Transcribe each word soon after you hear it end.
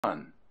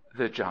1.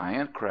 The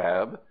Giant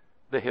Crab,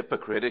 the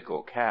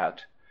Hypocritical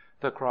Cat,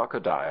 the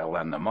Crocodile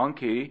and the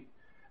Monkey,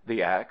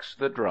 the Axe,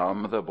 the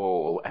Drum, the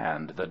Bowl,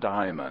 and the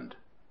Diamond.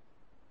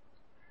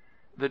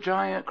 The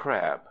Giant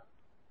Crab.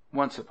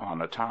 Once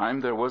upon a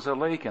time there was a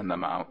lake in the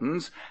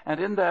mountains, and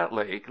in that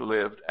lake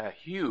lived a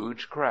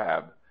huge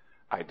crab.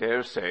 I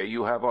dare say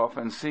you have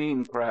often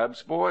seen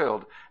crabs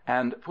boiled,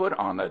 and put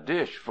on a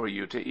dish for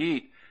you to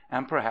eat,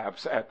 and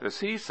perhaps at the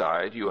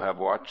seaside you have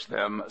watched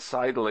them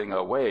sidling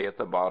away at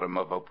the bottom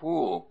of a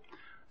pool.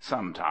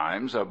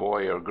 Sometimes a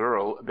boy or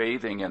girl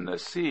bathing in the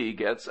sea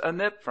gets a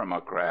nip from a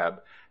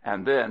crab,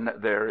 and then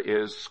there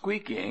is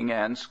squeaking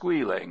and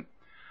squealing.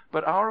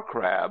 But our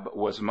crab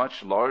was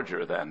much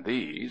larger than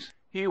these.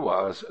 He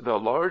was the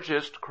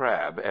largest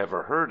crab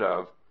ever heard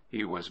of.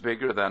 He was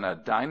bigger than a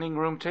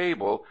dining-room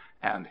table,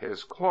 and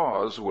his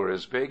claws were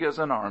as big as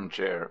an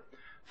armchair.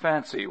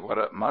 Fancy what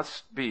it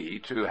must be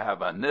to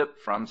have a nip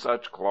from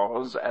such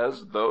claws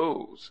as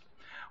those!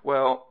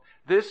 Well,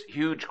 this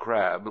huge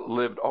crab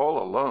lived all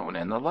alone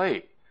in the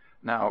lake.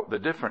 Now, the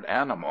different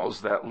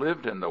animals that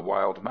lived in the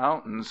wild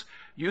mountains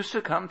used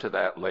to come to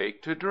that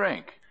lake to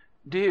drink.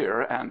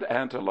 Deer and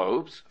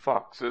antelopes,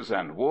 foxes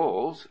and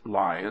wolves,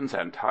 lions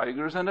and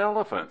tigers and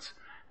elephants.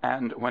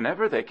 And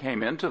whenever they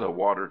came into the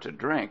water to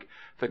drink,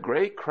 the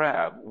great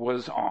crab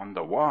was on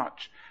the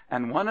watch,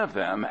 and one of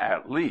them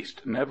at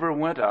least never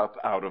went up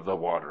out of the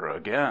water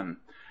again.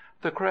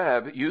 The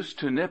crab used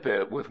to nip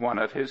it with one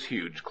of his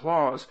huge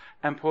claws,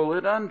 and pull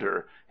it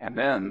under, and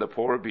then the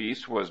poor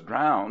beast was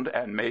drowned,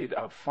 and made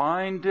a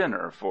fine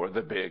dinner for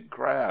the big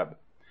crab.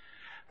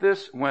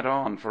 This went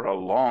on for a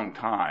long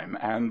time,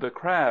 and the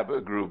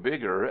crab grew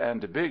bigger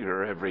and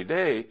bigger every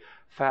day,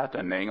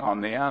 fattening on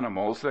the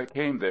animals that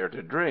came there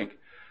to drink.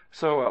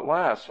 So at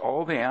last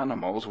all the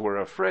animals were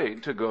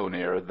afraid to go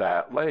near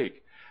that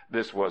lake.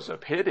 This was a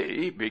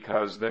pity,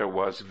 because there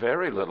was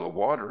very little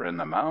water in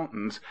the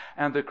mountains,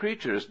 and the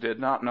creatures did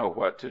not know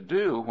what to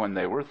do when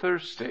they were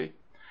thirsty.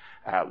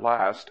 At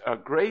last a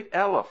great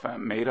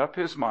elephant made up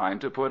his mind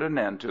to put an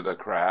end to the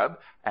crab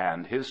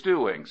and his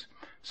doings.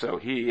 So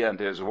he and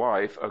his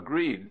wife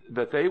agreed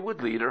that they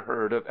would lead a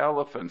herd of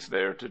elephants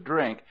there to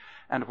drink,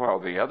 and while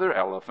the other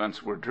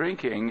elephants were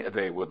drinking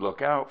they would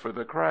look out for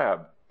the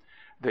crab.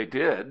 They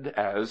did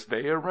as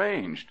they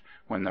arranged.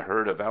 When the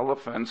herd of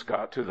elephants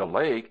got to the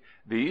lake,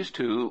 these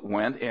two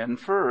went in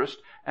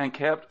first, and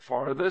kept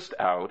farthest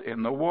out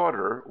in the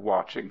water,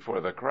 watching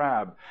for the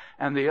crab,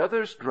 and the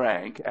others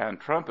drank and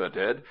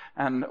trumpeted,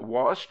 and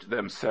washed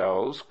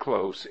themselves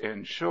close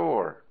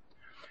inshore.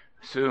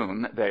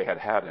 Soon they had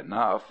had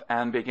enough,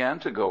 and began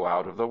to go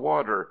out of the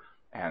water,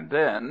 and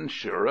then,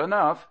 sure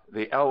enough,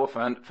 the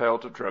elephant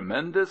felt a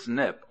tremendous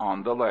nip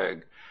on the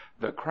leg.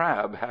 The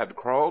crab had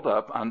crawled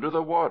up under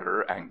the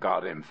water and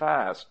got him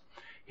fast.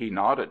 He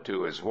nodded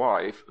to his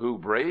wife, who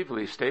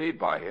bravely stayed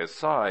by his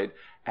side,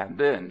 and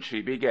then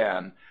she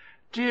began.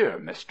 "Dear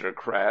Mr.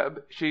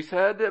 Crab," she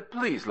said,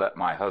 "please let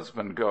my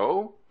husband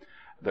go."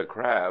 The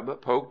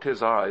crab poked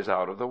his eyes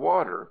out of the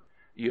water.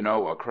 You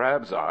know a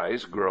crab's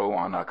eyes grow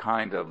on a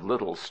kind of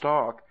little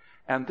stalk,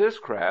 and this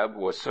crab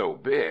was so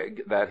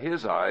big that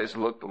his eyes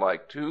looked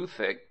like two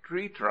thick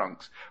tree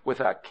trunks, with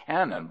a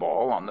cannon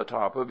ball on the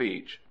top of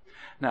each.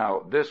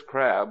 Now this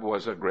crab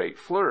was a great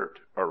flirt,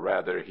 or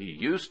rather he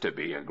used to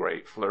be a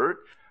great flirt,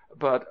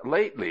 but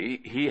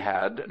lately he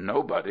had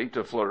nobody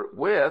to flirt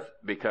with,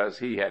 because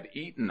he had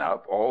eaten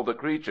up all the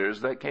creatures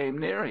that came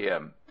near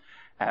him.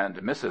 And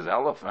Mrs.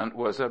 Elephant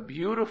was a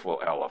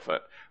beautiful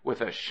elephant,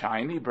 with a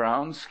shiny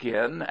brown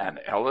skin,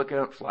 and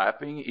elegant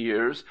flapping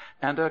ears,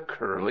 and a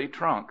curly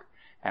trunk,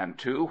 and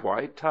two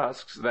white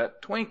tusks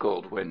that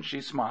twinkled when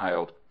she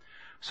smiled.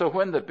 So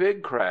when the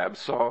big crab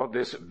saw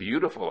this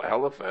beautiful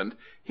elephant,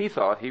 he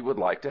thought he would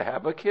like to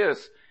have a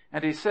kiss,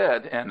 and he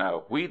said in a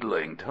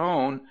wheedling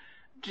tone,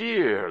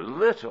 "Dear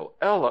little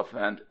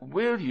elephant,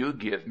 will you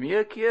give me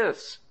a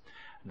kiss?"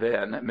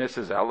 Then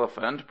Mrs.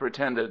 Elephant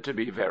pretended to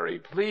be very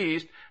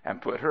pleased,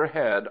 and put her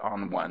head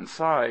on one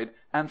side,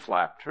 and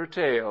flapped her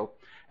tail.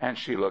 And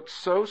she looked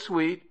so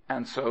sweet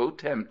and so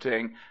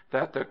tempting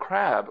that the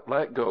crab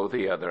let go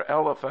the other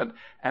elephant,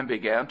 and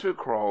began to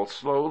crawl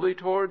slowly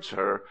towards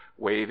her,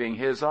 waving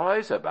his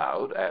eyes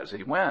about as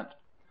he went.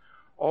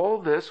 All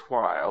this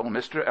while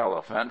Mr.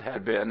 Elephant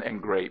had been in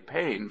great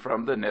pain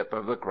from the nip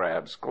of the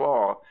crab's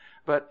claw,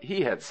 but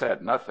he had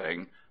said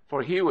nothing,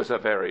 for he was a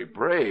very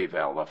brave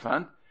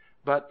elephant.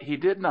 But he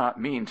did not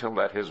mean to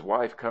let his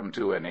wife come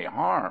to any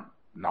harm.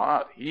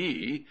 Not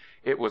he!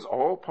 It was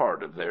all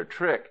part of their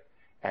trick.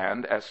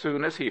 And as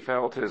soon as he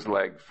felt his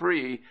leg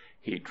free,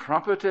 he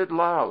trumpeted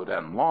loud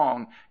and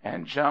long,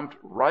 and jumped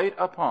right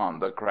upon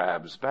the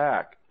crab's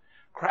back.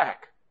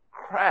 Crack!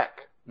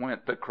 Crack!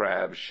 went the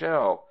crab's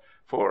shell,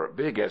 for,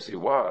 big as he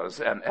was,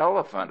 an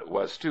elephant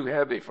was too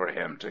heavy for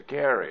him to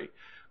carry.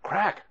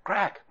 Crack!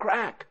 Crack!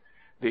 Crack!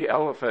 The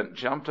elephant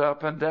jumped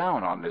up and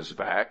down on his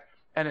back,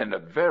 and in a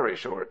very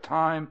short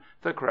time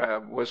the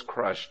crab was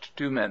crushed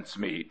to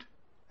mincemeat.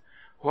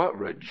 What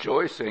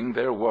rejoicing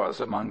there was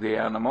among the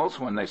animals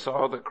when they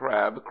saw the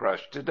crab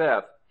crushed to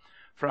death!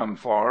 From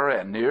far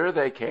and near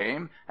they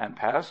came, and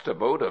passed a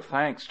vote of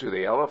thanks to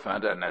the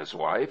Elephant and his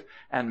wife,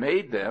 and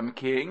made them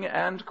king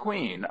and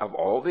queen of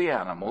all the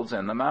animals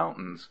in the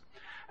mountains.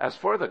 As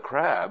for the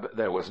Crab,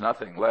 there was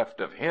nothing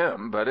left of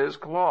him but his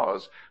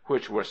claws,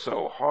 which were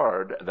so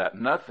hard that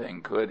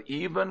nothing could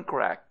even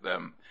crack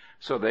them,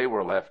 so they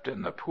were left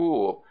in the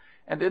pool.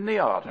 And in the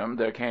autumn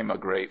there came a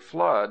great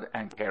flood,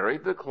 and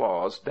carried the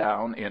claws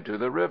down into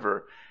the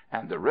river,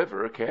 and the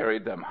river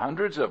carried them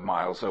hundreds of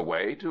miles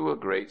away to a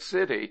great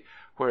city,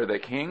 where the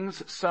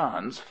king's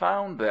sons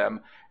found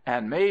them,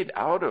 and made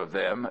out of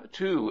them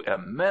 2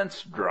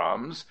 immense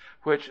drums,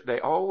 which they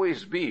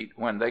always beat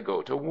when they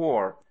go to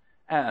war.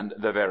 And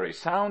the very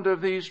sound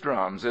of these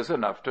drums is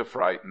enough to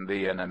frighten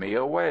the enemy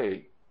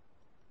away.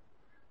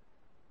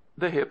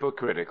 The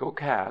Hypocritical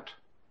Cat.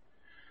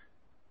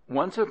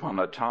 Once upon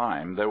a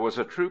time there was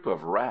a troop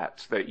of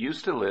rats that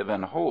used to live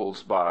in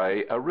holes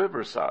by a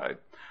riverside.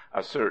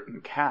 A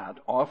certain cat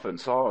often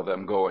saw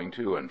them going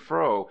to and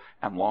fro,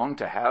 and longed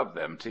to have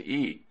them to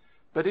eat,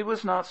 but he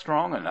was not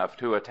strong enough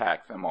to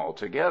attack them all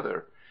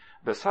together.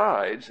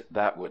 Besides,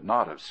 that would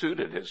not have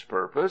suited his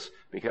purpose,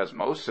 because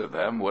most of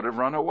them would have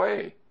run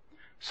away.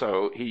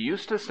 So he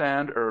used to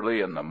stand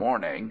early in the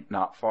morning,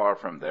 not far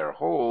from their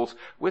holes,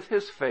 with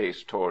his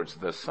face towards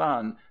the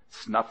sun,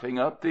 snuffing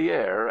up the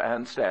air,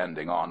 and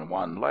standing on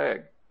one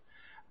leg.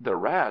 The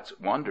rats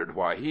wondered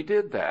why he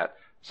did that,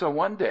 so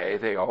one day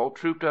they all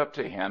trooped up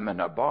to him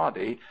in a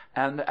body,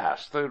 and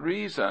asked the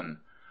reason.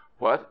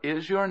 "What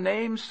is your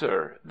name,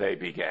 sir?" they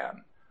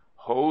began.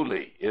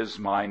 "Holy is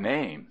my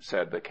name,"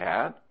 said the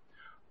cat.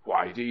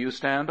 "Why do you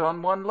stand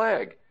on one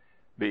leg?"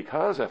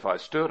 "Because if I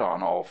stood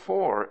on all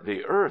 4,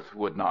 the earth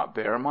would not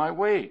bear my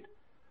weight."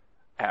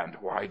 "And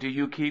why do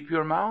you keep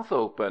your mouth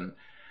open?"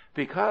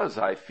 "Because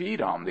I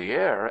feed on the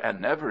air, and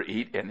never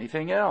eat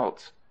anything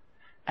else."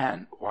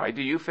 "And why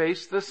do you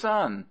face the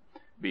sun?"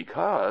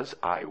 "Because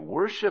I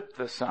worship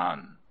the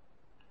sun."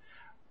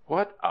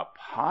 What a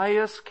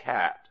pious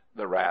cat,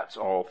 the rats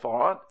all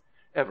thought.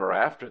 Ever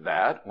after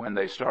that, when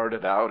they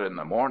started out in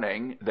the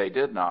morning, they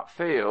did not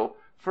fail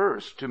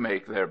first to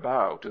make their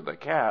bow to the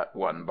cat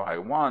one by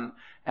one,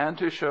 and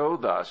to show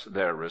thus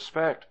their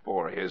respect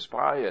for his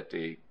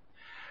piety.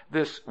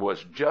 This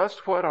was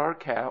just what our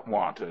cat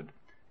wanted.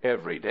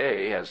 Every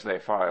day, as they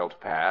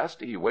filed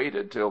past, he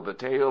waited till the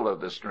tail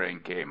of the string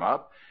came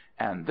up,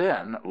 and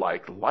then,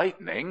 like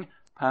lightning,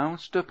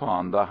 pounced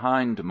upon the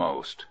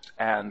hindmost,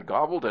 and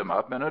gobbled him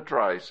up in a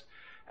trice,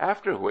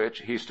 after which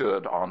he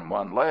stood on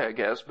one leg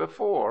as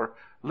before,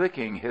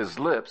 licking his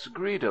lips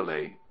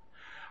greedily.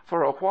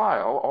 For a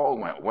while all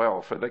went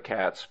well for the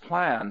cat's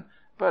plan,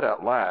 but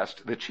at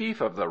last the chief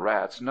of the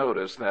rats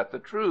noticed that the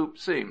troop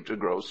seemed to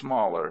grow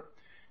smaller.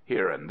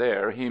 Here and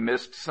there he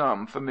missed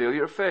some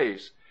familiar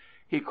face.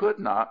 He could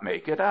not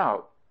make it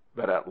out,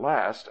 but at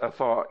last a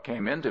thought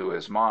came into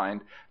his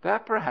mind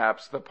that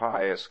perhaps the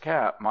pious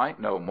cat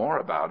might know more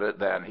about it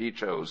than he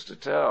chose to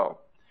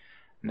tell.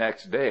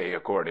 Next day,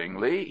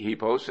 accordingly, he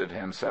posted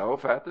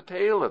himself at the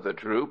tail of the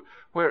troop,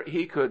 where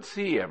he could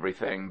see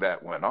everything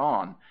that went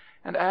on,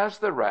 and as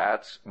the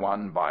rats,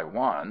 one by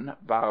one,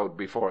 bowed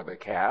before the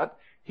cat,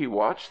 he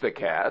watched the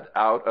cat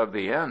out of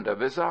the end of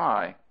his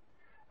eye.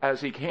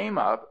 As he came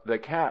up, the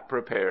cat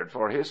prepared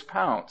for his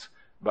pounce,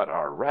 but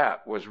our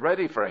rat was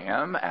ready for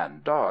him,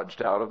 and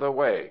dodged out of the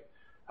way.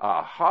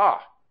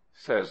 "Aha!"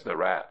 says the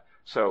rat,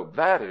 "so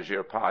that is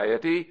your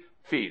piety!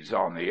 Feeds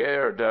on the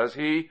air, does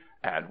he?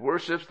 And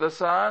worships the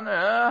sun,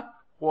 eh?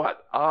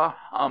 What a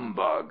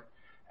humbug!"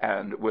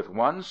 And with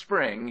one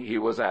spring he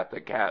was at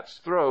the cat's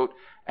throat,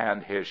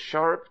 and his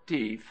sharp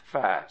teeth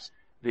fast.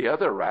 The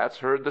other rats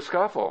heard the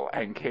scuffle,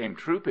 and came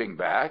trooping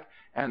back,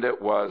 and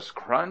it was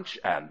crunch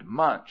and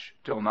munch,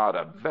 till not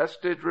a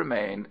vestige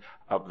remained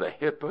of the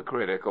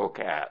hypocritical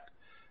cat.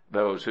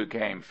 Those who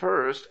came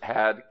first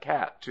had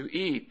cat to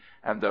eat,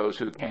 and those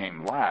who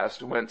came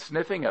last went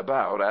sniffing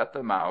about at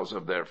the mouths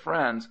of their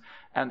friends,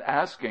 and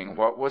asking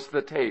what was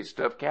the taste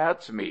of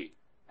cat's meat.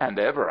 And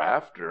ever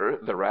after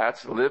the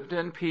rats lived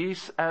in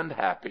peace and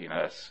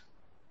happiness.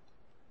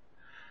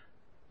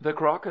 The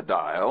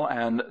Crocodile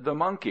and the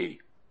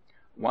Monkey.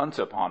 Once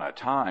upon a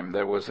time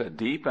there was a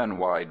deep and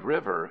wide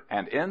river,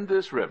 and in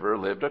this river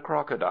lived a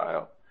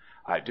crocodile.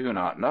 I do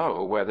not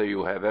know whether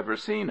you have ever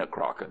seen a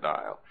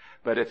crocodile,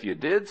 but if you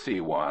did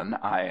see one,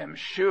 I am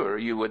sure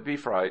you would be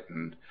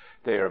frightened.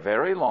 They are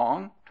very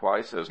long,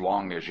 twice as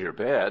long as your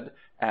bed,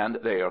 and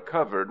they are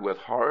covered with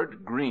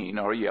hard green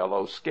or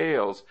yellow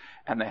scales,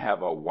 and they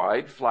have a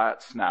wide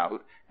flat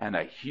snout, and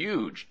a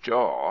huge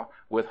jaw,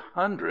 with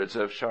hundreds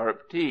of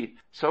sharp teeth,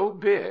 so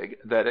big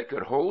that it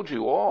could hold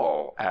you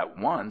all at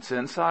once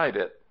inside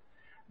it.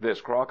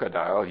 This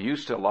crocodile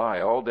used to lie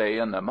all day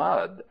in the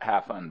mud,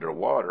 half under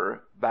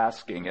water,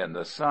 basking in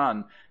the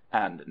sun,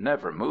 and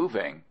never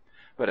moving.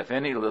 But if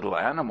any little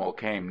animal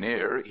came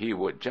near, he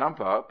would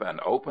jump up and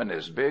open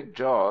his big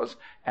jaws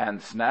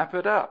and snap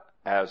it up,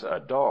 as a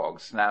dog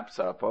snaps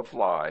up a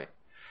fly.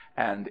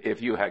 And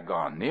if you had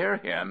gone near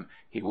him,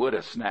 he would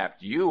have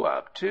snapped you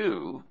up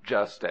too,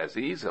 just as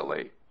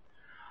easily.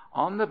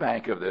 On the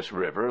bank of this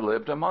river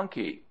lived a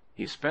monkey.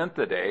 He spent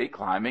the day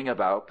climbing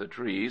about the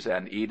trees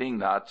and eating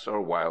nuts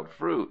or wild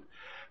fruit.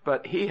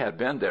 But he had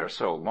been there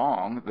so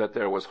long that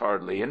there was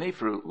hardly any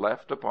fruit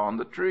left upon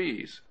the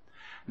trees.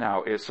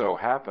 Now it so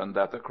happened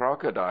that the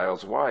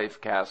Crocodile's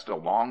wife cast a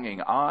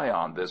longing eye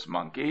on this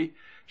Monkey.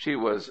 She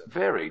was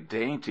very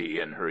dainty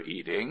in her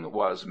eating,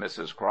 was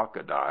Mrs.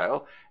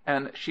 Crocodile,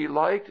 and she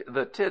liked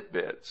the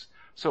titbits.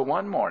 So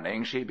one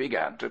morning she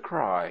began to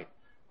cry.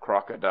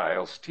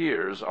 Crocodile's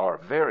tears are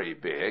very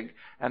big,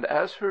 and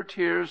as her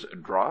tears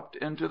dropped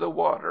into the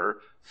water,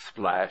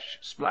 splash,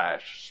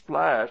 splash,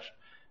 splash,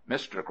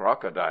 Mr.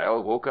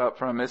 Crocodile woke up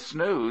from his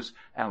snooze,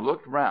 and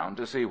looked round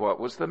to see what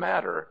was the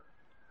matter.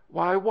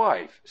 "Why,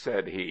 wife,"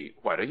 said he,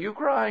 "what are you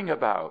crying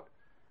about?"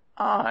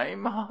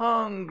 "I'm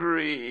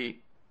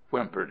hungry,"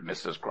 whimpered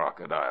Mrs.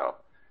 Crocodile.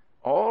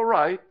 "All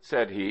right,"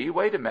 said he,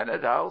 "wait a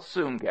minute, I'll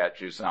soon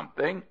catch you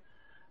something."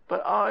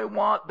 "But I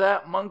want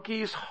that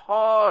Monkey's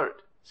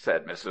heart,"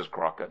 said Mrs.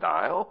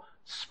 Crocodile.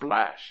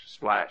 Splash,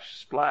 splash,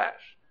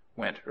 splash,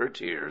 went her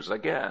tears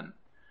again.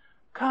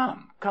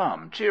 "Come,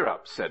 come, cheer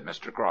up," said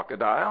Mr.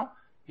 Crocodile.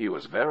 He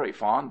was very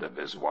fond of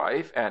his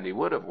wife, and he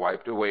would have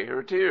wiped away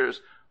her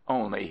tears,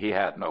 only he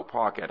had no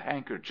pocket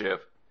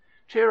handkerchief.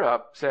 "Cheer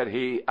up," said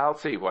he, "I'll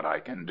see what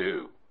I can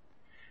do."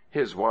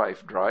 His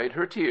wife dried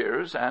her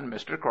tears, and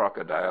Mr.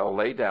 Crocodile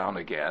lay down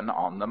again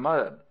on the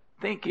mud,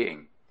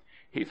 thinking.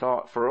 He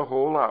thought for a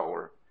whole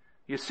hour.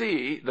 You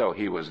see, though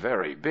he was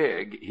very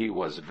big, he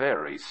was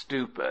very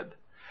stupid.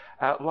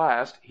 At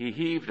last he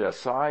heaved a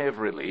sigh of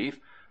relief,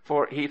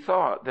 for he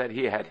thought that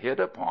he had hit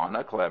upon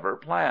a clever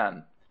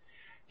plan.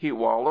 He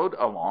wallowed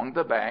along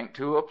the bank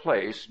to a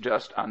place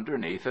just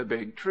underneath a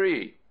big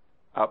tree.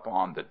 Up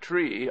on the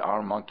tree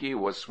our Monkey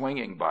was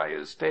swinging by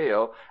his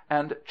tail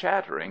and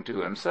chattering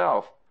to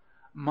himself.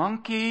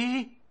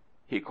 "Monkey!"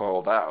 he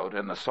called out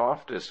in the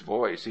softest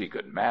voice he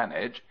could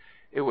manage.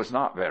 It was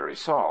not very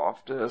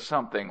soft,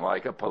 something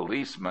like a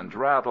policeman's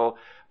rattle,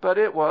 but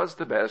it was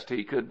the best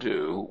he could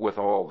do, with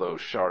all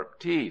those sharp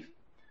teeth.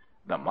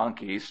 The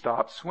Monkey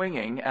stopped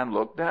swinging and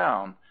looked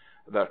down.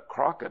 The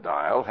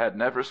Crocodile had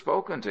never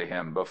spoken to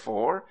him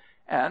before,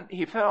 and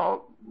he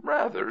felt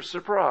rather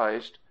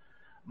surprised.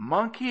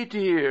 "Monkey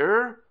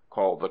dear,"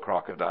 called the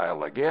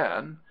Crocodile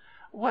again.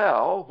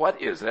 "Well,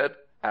 what is it?"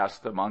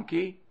 asked the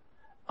Monkey.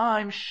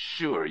 "I'm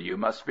sure you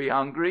must be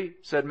hungry,"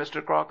 said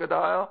Mr.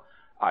 Crocodile.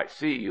 "I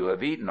see you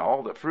have eaten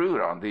all the fruit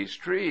on these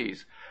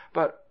trees.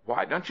 But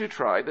why don't you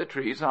try the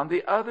trees on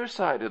the other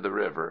side of the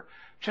river?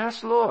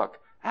 Just look,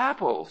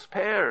 apples,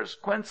 pears,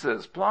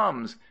 quinces,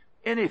 plums,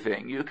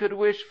 anything you could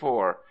wish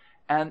for,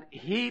 and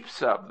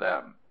heaps of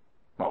them."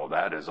 "Oh,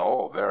 that is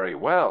all very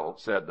well,"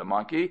 said the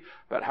Monkey,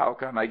 "but how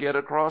can I get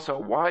across a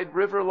wide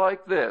river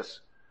like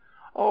this?"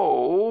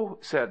 "Oh,"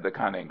 said the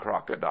cunning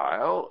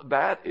Crocodile,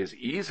 "that is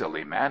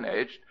easily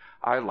managed.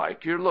 I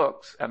like your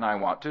looks, and I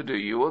want to do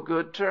you a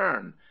good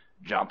turn.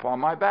 Jump on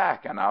my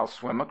back, and I'll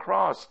swim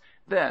across.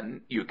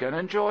 Then you can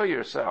enjoy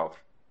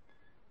yourself."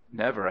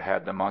 Never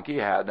had the Monkey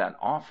had an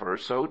offer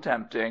so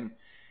tempting.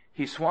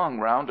 He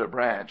swung round a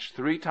branch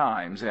 3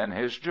 times in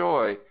his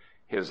joy.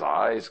 His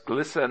eyes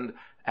glistened,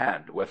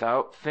 and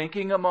without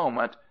thinking a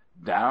moment,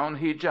 down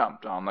he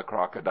jumped on the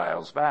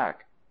Crocodile's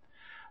back.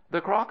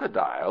 The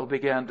Crocodile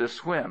began to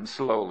swim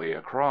slowly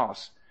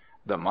across.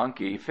 The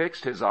Monkey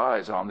fixed his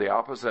eyes on the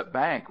opposite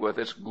bank with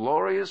its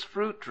glorious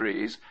fruit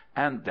trees,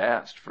 and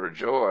danced for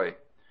joy.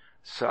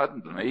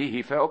 Suddenly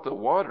he felt the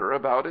water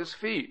about his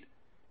feet.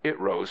 It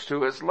rose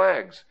to his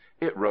legs.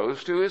 It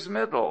rose to his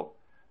middle.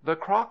 The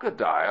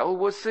Crocodile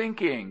was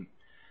sinking.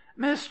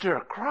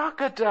 "Mr.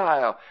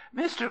 Crocodile!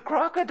 Mr.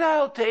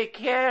 Crocodile, take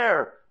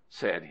care!"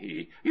 said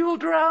he. "You'll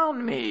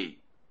drown me!"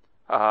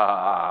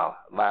 "Ah!"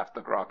 laughed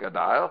the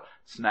Crocodile,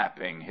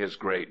 snapping his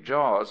great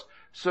jaws.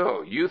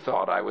 "So you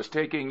thought I was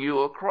taking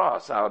you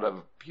across out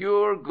of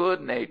pure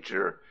good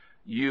nature.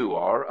 You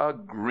are a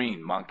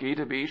green Monkey,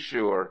 to be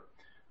sure.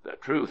 The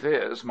truth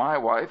is, my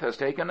wife has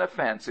taken a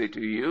fancy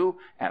to you,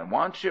 and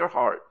wants your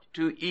heart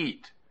to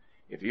eat.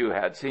 If you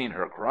had seen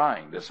her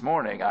crying this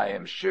morning, I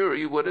am sure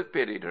you would have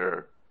pitied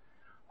her."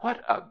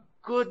 "What a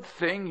good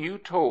thing you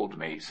told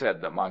me,"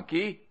 said the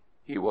Monkey.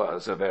 He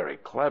was a very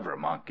clever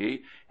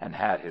Monkey, and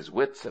had his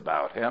wits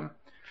about him.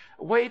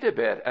 "Wait a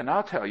bit, and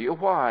I'll tell you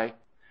why.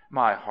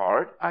 My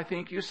heart, I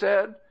think you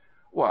said?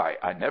 Why,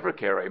 I never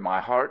carry my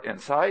heart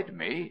inside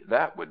me.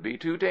 That would be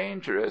too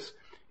dangerous.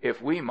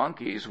 If we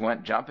Monkeys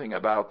went jumping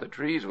about the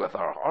trees with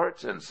our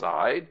hearts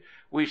inside,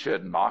 we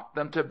should knock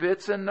them to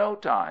bits in no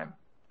time."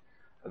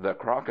 The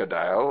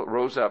Crocodile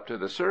rose up to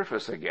the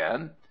surface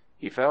again.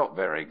 He felt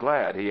very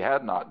glad he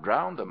had not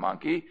drowned the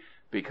Monkey,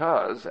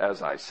 because,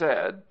 as I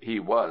said, he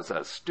was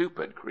a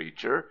stupid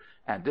creature,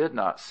 and did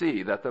not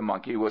see that the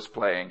Monkey was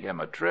playing him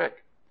a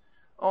trick.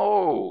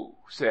 "Oh,"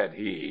 said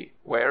he,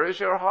 "where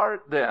is your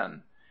heart,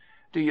 then?"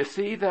 "Do you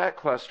see that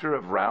cluster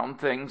of round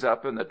things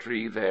up in the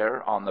tree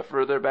there, on the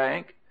further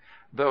bank?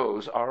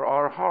 Those are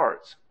our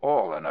hearts,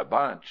 all in a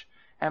bunch,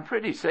 and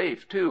pretty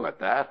safe, too, at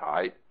that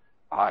height,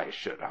 I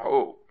should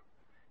hope."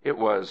 It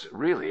was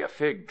really a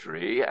fig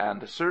tree,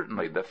 and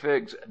certainly the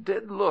figs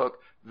did look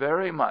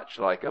very much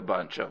like a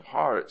bunch of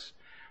hearts.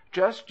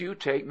 "Just you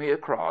take me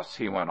across,"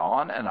 he went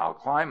on, "and I'll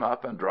climb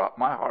up and drop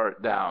my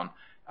heart down.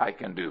 I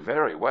can do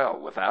very well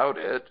without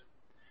it."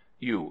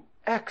 "You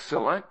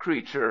excellent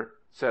creature,"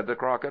 said the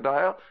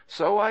Crocodile,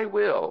 "so I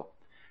will."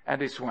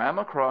 And he swam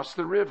across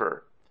the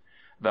river.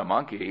 The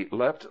Monkey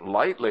leapt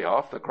lightly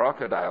off the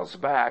Crocodile's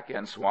back,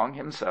 and swung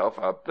himself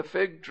up the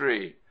fig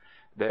tree.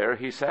 There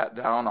he sat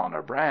down on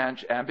a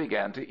branch, and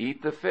began to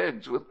eat the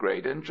figs with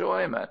great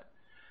enjoyment.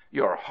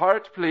 "Your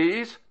heart,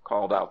 please,"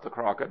 called out the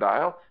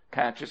Crocodile.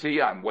 "Can't you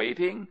see I'm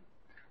waiting?"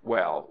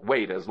 "Well,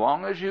 wait as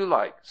long as you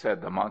like,"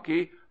 said the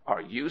Monkey.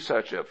 "Are you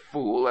such a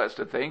fool as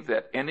to think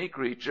that any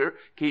creature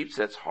keeps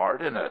its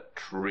heart in a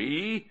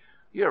tree?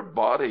 Your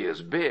body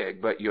is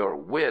big, but your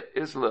wit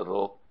is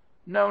little.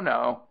 No,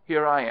 no,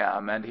 here I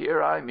am, and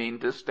here I mean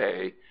to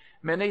stay.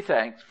 Many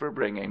thanks for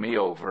bringing me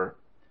over."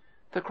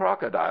 The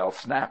Crocodile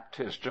snapped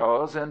his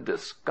jaws in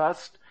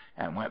disgust,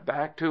 and went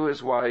back to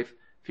his wife,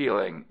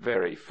 feeling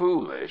very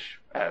foolish,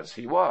 as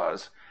he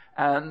was,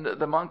 and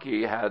the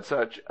Monkey had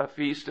such a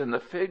feast in the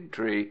fig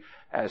tree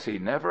as he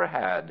never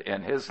had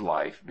in his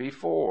life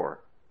before.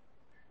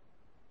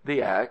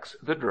 The Axe,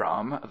 the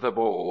Drum, the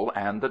Bowl,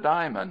 and the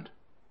Diamond.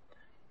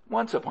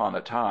 Once upon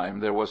a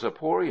time there was a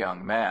poor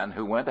young man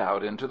who went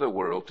out into the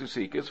world to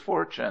seek his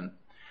fortune.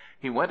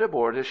 He went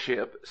aboard a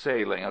ship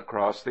sailing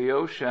across the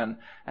ocean,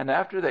 and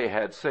after they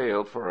had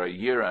sailed for a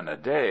year and a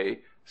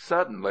day,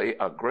 suddenly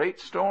a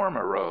great storm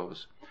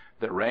arose.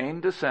 The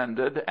rain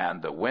descended,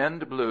 and the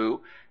wind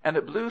blew, and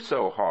it blew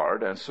so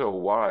hard and so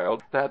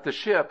wild that the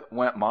ship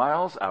went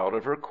miles out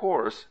of her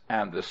course,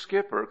 and the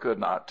skipper could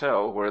not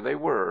tell where they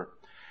were.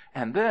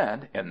 And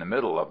then, in the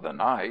middle of the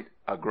night,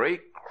 a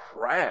great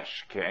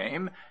crash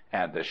came,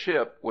 and the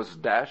ship was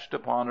dashed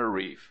upon a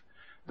reef.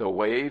 The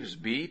waves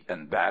beat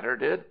and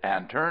battered it,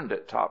 and turned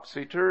it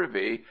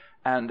topsy-turvy,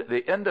 and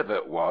the end of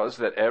it was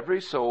that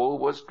every soul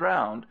was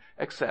drowned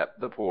except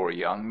the poor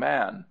young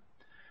man.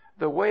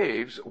 The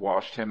waves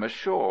washed him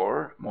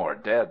ashore, more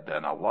dead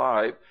than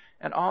alive,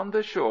 and on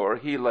the shore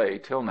he lay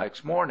till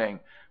next morning,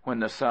 when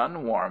the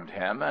sun warmed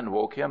him and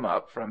woke him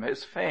up from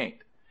his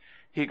faint.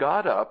 He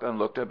got up and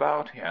looked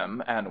about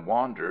him, and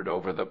wandered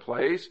over the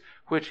place,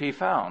 which he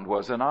found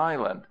was an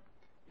island.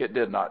 It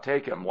did not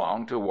take him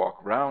long to walk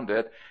round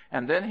it,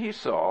 and then he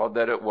saw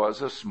that it was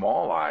a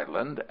small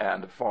island,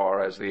 and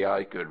far as the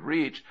eye could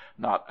reach,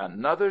 not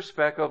another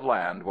speck of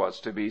land was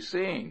to be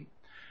seen.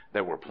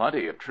 There were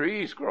plenty of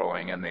trees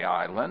growing in the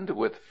island,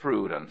 with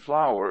fruit and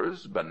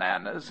flowers,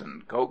 bananas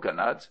and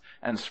cocoanuts,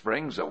 and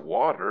springs of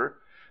water,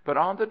 but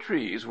on the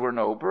trees were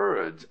no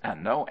birds,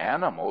 and no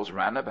animals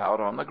ran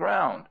about on the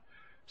ground.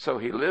 So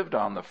he lived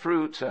on the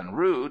fruits and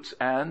roots,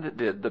 and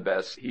did the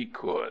best he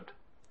could.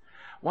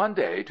 One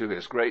day, to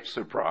his great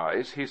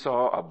surprise, he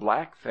saw a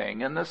black thing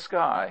in the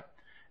sky;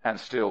 and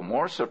still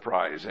more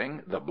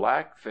surprising, the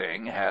black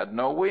thing had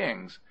no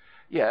wings.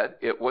 Yet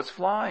it was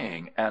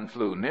flying, and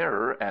flew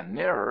nearer and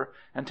nearer,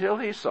 until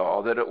he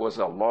saw that it was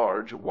a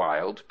large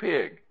wild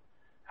pig.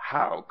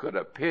 How could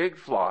a pig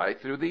fly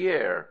through the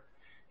air?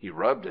 He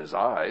rubbed his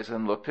eyes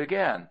and looked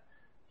again.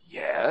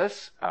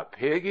 Yes, a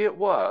pig it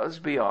was,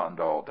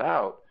 beyond all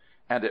doubt,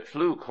 and it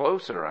flew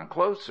closer and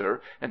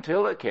closer,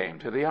 until it came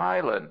to the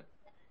island.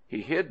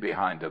 He hid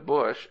behind a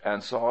bush,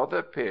 and saw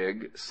the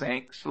pig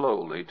sink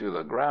slowly to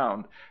the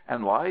ground,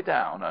 and lie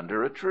down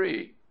under a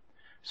tree.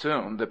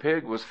 Soon the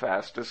pig was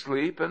fast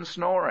asleep and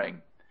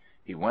snoring.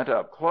 He went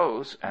up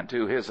close, and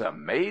to his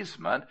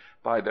amazement,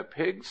 by the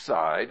pig's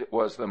side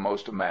was the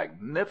most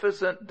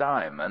magnificent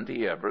diamond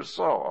he ever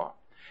saw.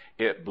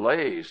 It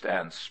blazed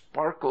and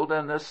sparkled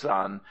in the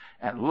sun,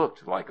 and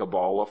looked like a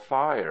ball of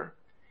fire.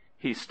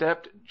 He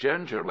stepped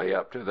gingerly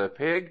up to the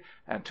pig,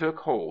 and took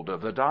hold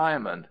of the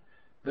diamond.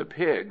 The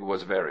pig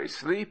was very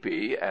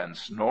sleepy, and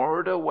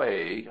snored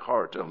away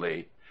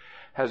heartily.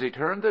 As he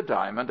turned the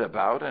diamond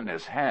about in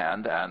his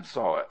hand, and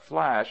saw it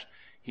flash,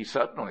 he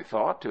suddenly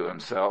thought to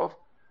himself,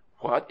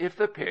 "What if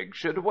the pig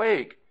should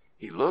wake?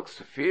 He looks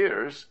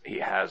fierce, he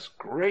has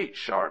great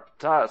sharp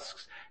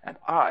tusks, and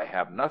I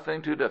have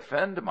nothing to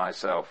defend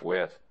myself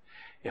with.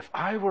 If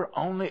I were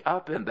only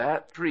up in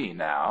that tree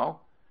now!"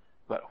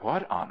 But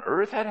what on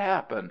earth had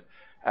happened?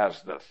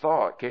 As the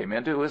thought came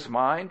into his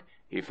mind,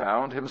 he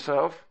found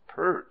himself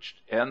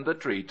perched in the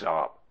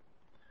tree-top.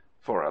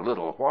 For a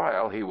little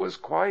while he was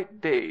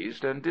quite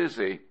dazed and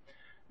dizzy.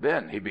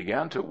 Then he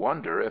began to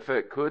wonder if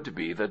it could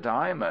be the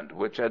diamond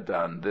which had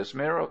done this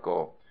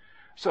miracle.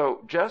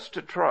 So, just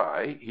to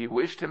try, he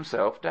wished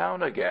himself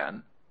down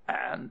again,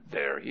 and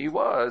there he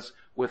was,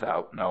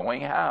 without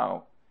knowing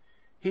how.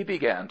 He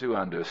began to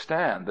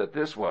understand that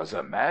this was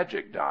a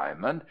magic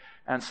diamond,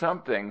 and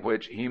something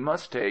which he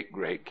must take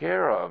great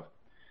care of.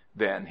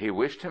 Then he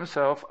wished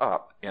himself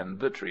up in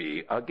the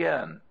tree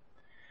again.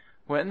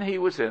 When he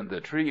was in the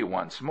tree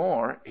once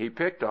more, he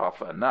picked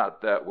off a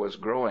nut that was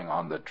growing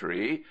on the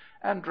tree,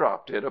 and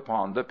dropped it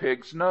upon the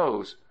pig's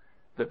nose.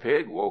 The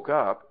pig woke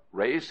up,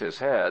 raised his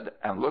head,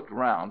 and looked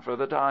round for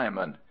the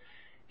diamond.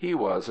 He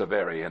was a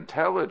very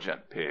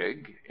intelligent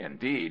pig.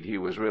 Indeed, he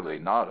was really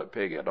not a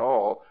pig at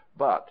all,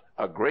 but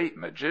a great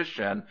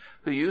magician,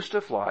 who used to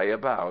fly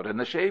about in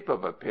the shape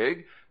of a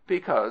pig,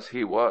 because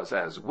he was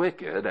as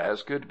wicked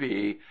as could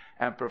be,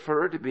 and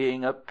preferred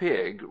being a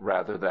pig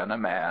rather than a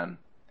man.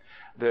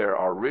 There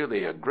are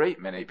really a great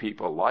many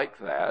people like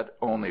that,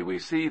 only we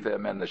see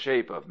them in the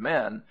shape of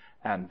men,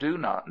 and do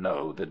not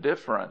know the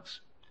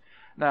difference.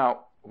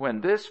 Now,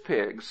 when this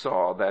pig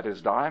saw that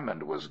his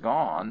diamond was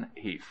gone,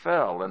 he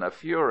fell in a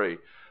fury,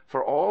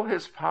 for all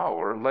his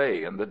power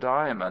lay in the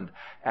diamond,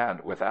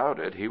 and without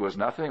it he was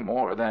nothing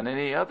more than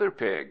any other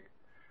pig.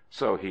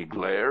 So he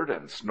glared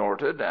and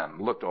snorted, and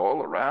looked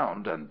all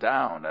around, and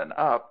down and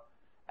up,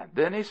 and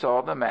then he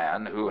saw the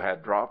man who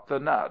had dropped the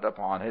nut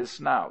upon his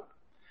snout.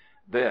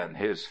 Then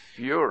his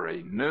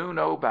fury knew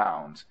no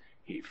bounds.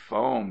 He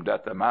foamed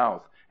at the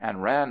mouth,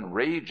 and ran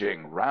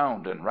raging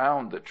round and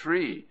round the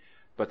tree.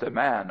 But the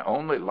man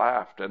only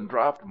laughed, and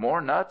dropped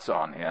more nuts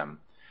on him.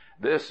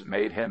 This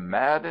made him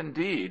mad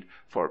indeed,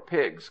 for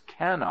pigs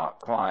cannot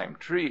climb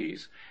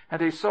trees,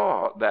 and he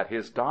saw that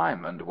his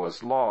diamond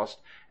was lost,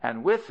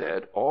 and with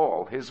it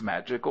all his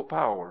magical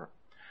power.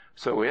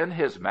 So in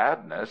his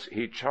madness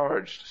he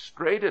charged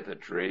straight at the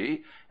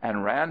tree,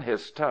 and ran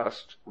his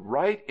tusks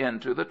right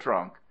into the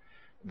trunk.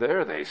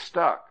 There they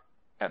stuck,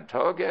 and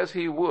tug as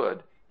he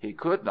would, he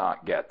could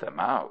not get them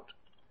out.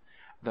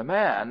 The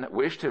man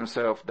wished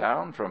himself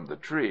down from the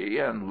tree,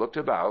 and looked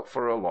about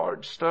for a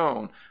large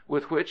stone,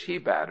 with which he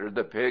battered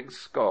the pig's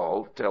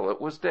skull till it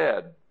was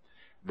dead.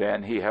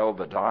 Then he held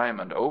the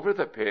diamond over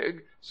the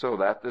pig, so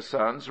that the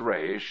sun's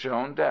rays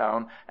shone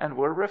down and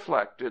were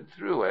reflected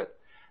through it,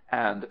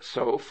 and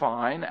so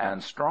fine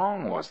and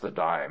strong was the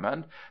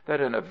diamond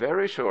that in a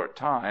very short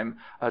time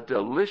a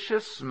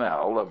delicious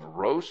smell of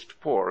roast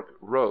pork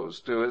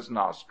rose to his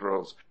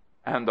nostrils,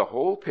 and the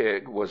whole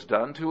pig was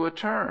done to a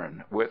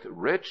turn, with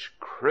rich,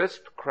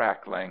 crisp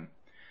crackling.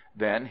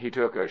 Then he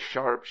took a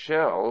sharp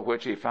shell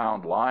which he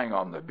found lying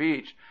on the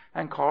beach,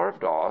 and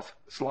carved off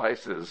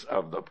slices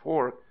of the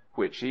pork,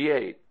 which he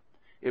ate.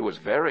 It was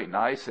very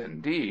nice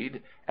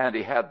indeed, and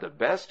he had the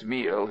best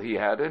meal he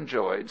had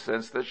enjoyed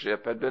since the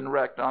ship had been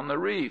wrecked on the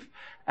reef,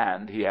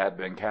 and he had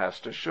been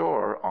cast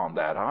ashore on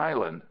that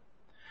island.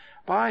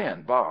 By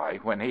and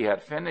by, when he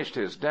had finished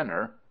his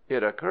dinner,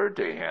 it occurred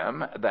to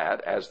him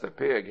that, as the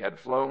pig had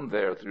flown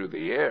there through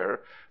the air,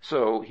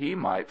 so he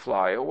might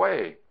fly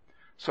away.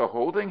 So,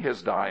 holding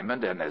his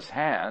diamond in his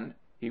hand,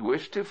 he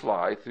wished to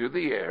fly through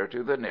the air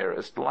to the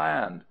nearest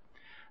land.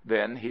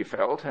 Then he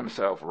felt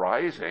himself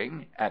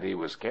rising, and he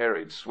was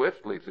carried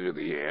swiftly through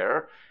the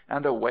air,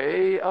 and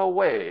away,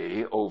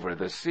 away over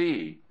the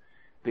sea.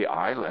 The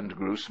island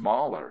grew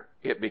smaller.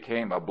 It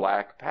became a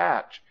black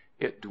patch.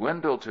 It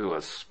dwindled to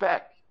a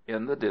speck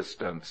in the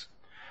distance.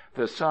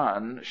 The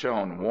sun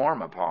shone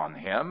warm upon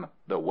him,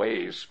 the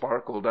waves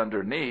sparkled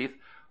underneath,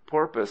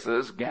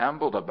 porpoises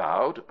gambolled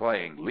about,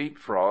 playing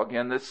leap-frog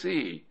in the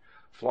sea.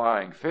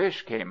 Flying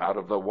fish came out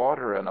of the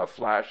water in a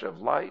flash of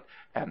light,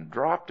 and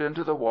dropped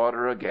into the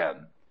water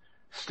again.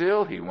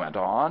 Still he went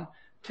on,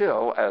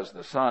 till, as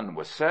the sun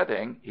was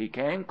setting, he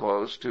came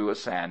close to a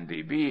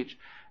sandy beach,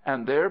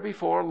 and there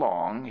before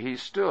long he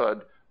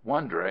stood,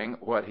 wondering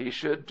what he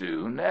should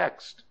do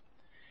next.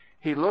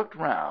 He looked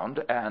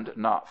round, and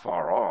not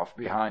far off,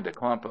 behind a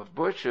clump of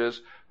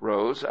bushes,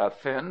 rose a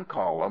thin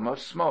column of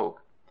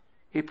smoke.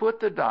 He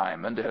put the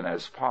diamond in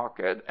his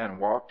pocket, and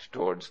walked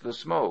towards the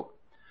smoke.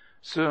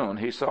 Soon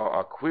he saw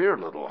a queer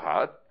little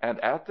hut, and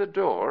at the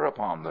door,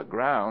 upon the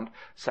ground,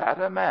 sat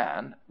a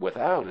man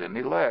without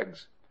any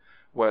legs.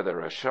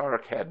 Whether a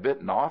shark had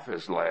bitten off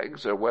his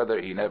legs, or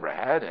whether he never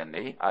had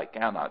any, I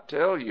cannot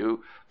tell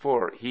you,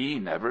 for he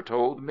never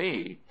told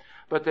me.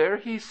 But there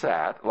he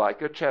sat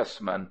like a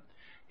chessman.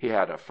 He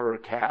had a fur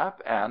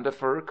cap and a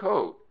fur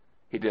coat.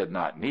 He did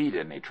not need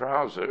any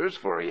trousers,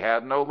 for he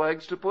had no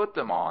legs to put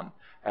them on,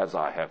 as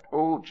I have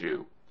told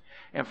you.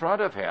 In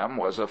front of him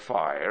was a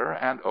fire,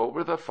 and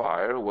over the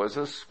fire was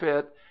a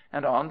spit,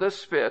 and on the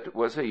spit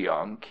was a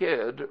young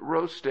kid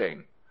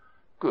roasting.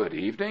 "Good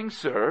evening,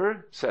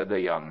 sir," said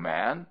the young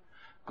man.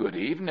 "Good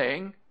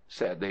evening,"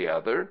 said the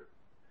other.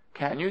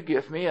 "Can you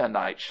give me a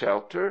night's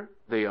shelter?"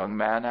 the young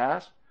man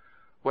asked.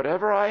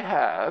 "Whatever I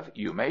have,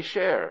 you may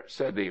share,"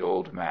 said the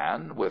old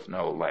man with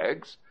no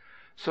legs.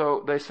 So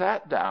they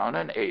sat down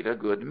and ate a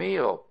good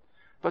meal.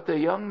 But the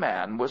young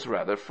man was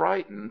rather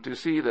frightened to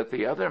see that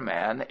the other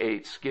man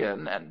ate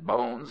skin and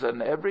bones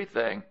and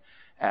everything,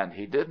 and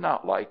he did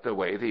not like the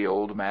way the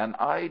old man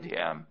eyed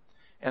him.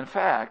 In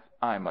fact,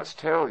 I must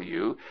tell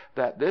you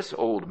that this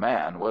old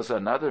man was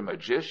another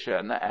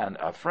magician, and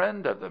a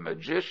friend of the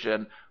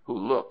magician, who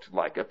looked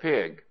like a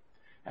pig.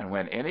 And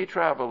when any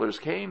travelers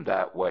came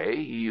that way,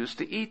 he used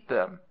to eat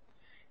them.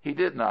 He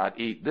did not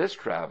eat this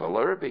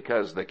traveler,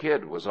 because the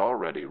kid was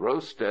already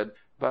roasted,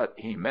 but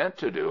he meant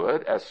to do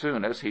it as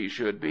soon as he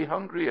should be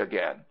hungry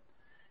again.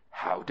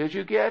 "How did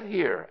you get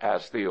here?"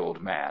 asked the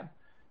old man.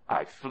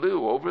 "I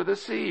flew over the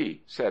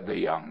sea," said the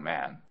young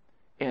man.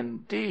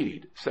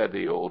 "Indeed," said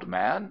the old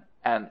man.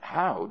 "And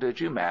how did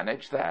you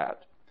manage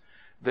that?"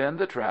 Then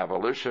the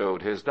traveller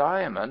showed his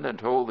diamond, and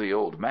told the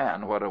old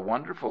man what a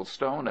wonderful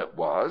stone it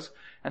was,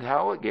 and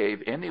how it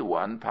gave any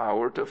one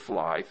power to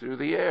fly through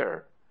the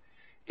air.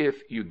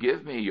 "If you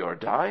give me your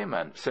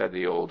diamond," said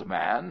the old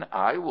man,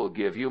 "I will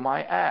give you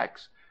my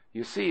axe.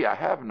 You see, I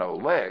have no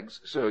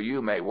legs, so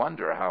you may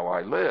wonder how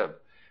I live.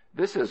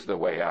 This is the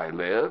way I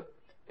live.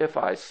 If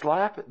I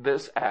slap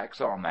this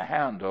axe on the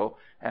handle,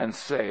 and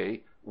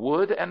say,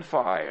 'Wood and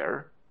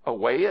fire,'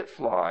 away it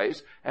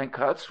flies, and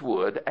cuts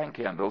wood and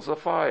kindles a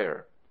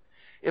fire.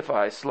 If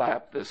I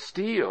slap the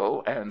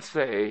steel, and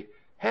say,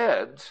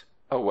 'Heads,'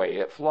 away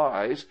it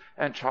flies,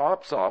 and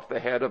chops off the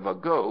head of a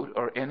goat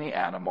or any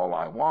animal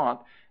I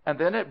want, and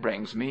then it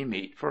brings me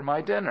meat for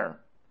my dinner.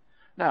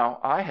 Now,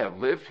 I have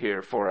lived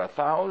here for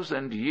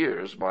 1,000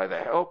 years by the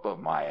help of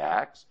my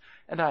axe,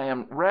 and I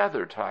am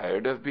rather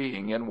tired of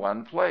being in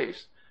one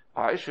place.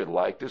 I should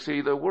like to see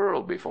the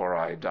world before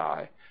I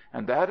die,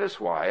 and that is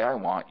why I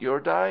want your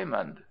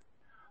diamond."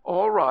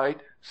 "All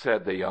right,"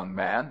 said the young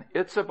man,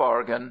 "it's a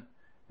bargain."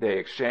 They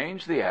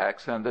exchanged the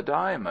axe and the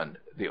diamond.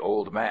 The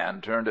old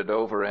man turned it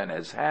over in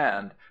his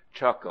hand,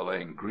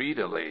 chuckling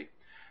greedily.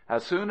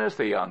 As soon as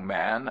the young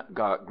man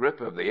got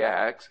grip of the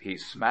axe, he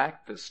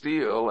smacked the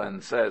steel,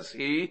 and says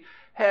he,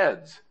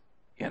 "Heads."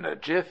 In a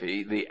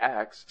jiffy the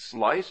axe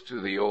sliced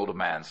through the old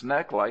man's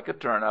neck like a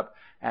turnip,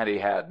 and he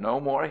had no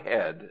more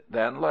head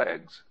than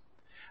legs.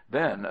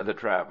 Then the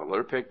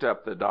traveller picked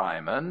up the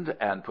diamond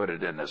and put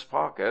it in his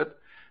pocket.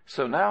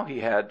 So now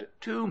he had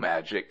 2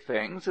 magic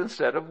things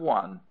instead of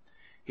 1.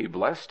 He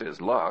blessed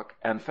his luck,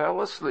 and fell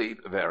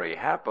asleep very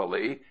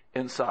happily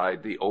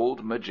inside the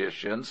old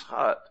magician's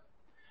hut.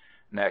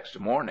 Next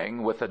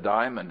morning, with the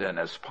diamond in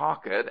his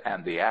pocket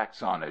and the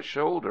axe on his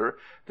shoulder,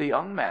 the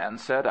young man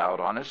set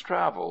out on his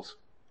travels.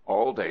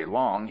 All day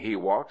long he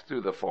walked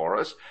through the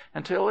forest,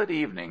 until at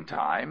evening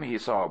time he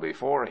saw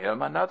before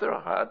him another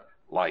hut,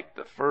 like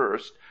the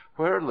first,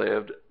 where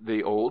lived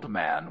the old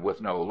man with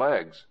no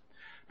legs.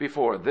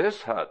 Before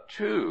this hut,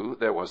 too,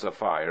 there was a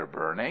fire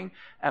burning,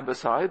 and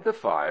beside the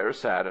fire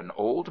sat an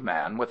old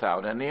man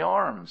without any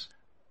arms.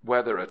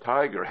 Whether a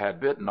tiger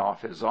had bitten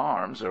off his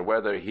arms, or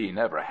whether he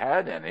never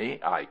had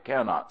any, I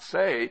cannot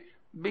say,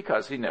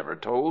 because he never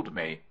told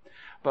me.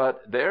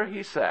 But there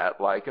he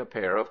sat like a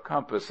pair of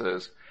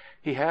compasses.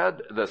 He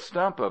had the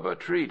stump of a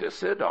tree to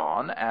sit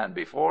on, and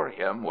before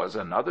him was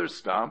another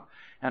stump,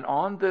 and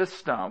on this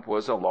stump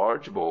was a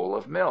large bowl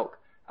of milk,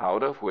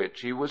 out of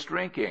which he was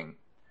drinking.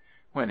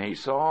 When he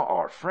saw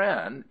our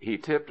friend, he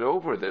tipped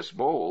over this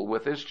bowl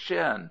with his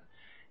chin.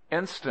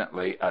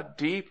 Instantly a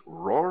deep,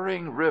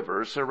 roaring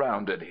river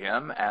surrounded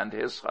him and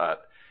his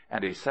hut,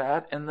 and he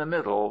sat in the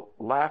middle,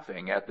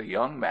 laughing at the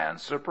young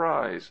man's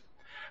surprise.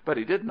 But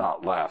he did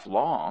not laugh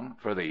long,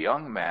 for the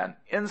young man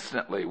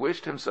instantly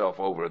wished himself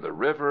over the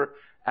river,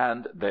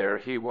 and there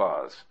he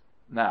was.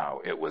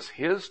 Now it was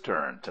his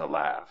turn to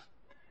laugh.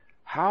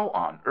 "How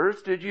on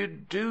earth did you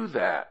do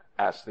that?"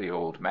 asked the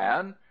old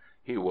man.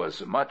 He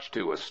was much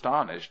too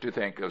astonished to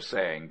think of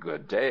saying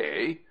good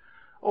day.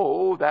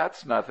 "Oh,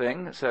 that's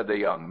nothing," said the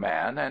young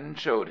man, and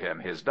showed him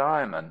his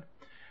diamond.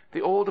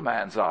 The old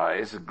man's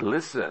eyes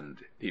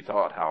glistened. He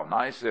thought how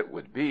nice it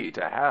would be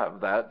to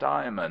have that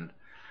diamond.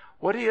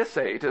 "What do you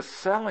say to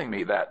selling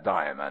me that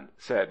diamond?"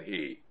 said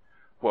he.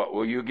 "What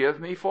will you give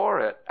me for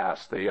it?"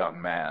 asked the young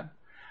man.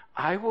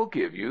 "I will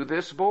give you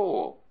this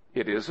bowl.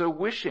 It is a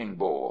wishing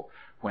bowl.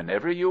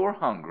 Whenever you are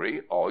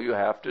hungry, all you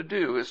have to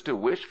do is to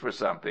wish for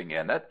something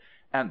in it,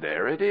 and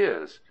there it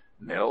is.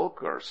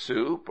 Milk or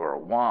soup or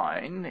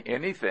wine,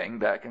 anything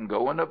that can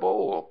go in a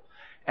bowl.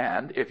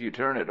 And if you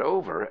turn it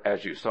over,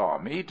 as you saw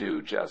me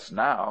do just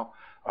now,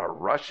 a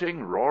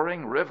rushing,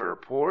 roaring river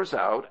pours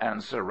out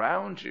and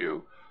surrounds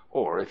you.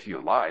 Or, if you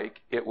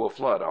like, it will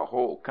flood a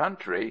whole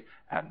country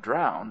and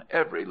drown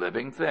every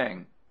living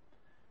thing."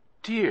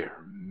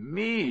 "Dear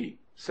me,"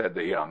 said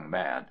the young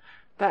man,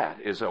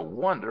 "that is a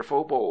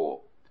wonderful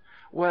bowl."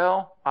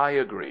 "Well, I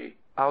agree.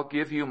 I'll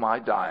give you my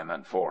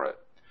diamond for it."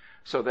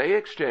 So they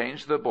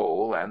exchanged the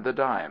bowl and the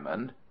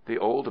diamond. The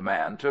old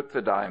man took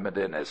the diamond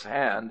in his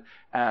hand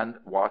and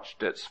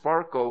watched it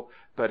sparkle,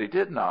 but he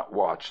did not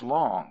watch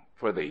long,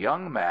 for the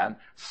young man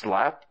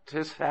slapped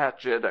his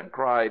hatchet and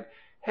cried,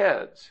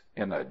 "Heads!"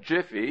 In a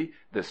jiffy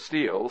the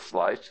steel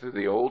sliced through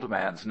the old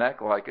man's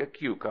neck like a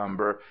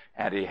cucumber,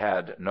 and he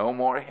had no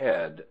more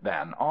head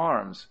than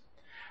arms.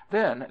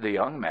 Then the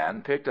young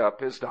man picked up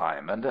his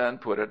diamond and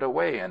put it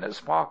away in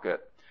his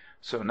pocket.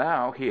 So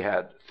now he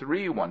had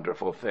 3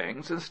 wonderful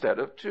things instead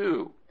of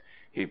 2.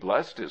 He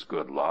blessed his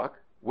good luck,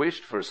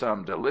 wished for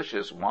some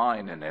delicious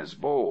wine in his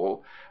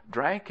bowl,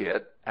 drank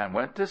it, and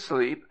went to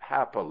sleep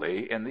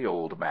happily in the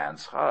old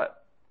man's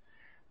hut.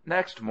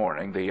 Next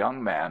morning the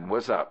young man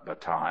was up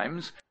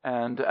betimes,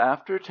 and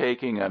after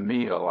taking a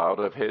meal out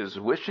of his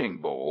wishing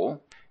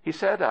bowl, he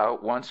set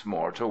out once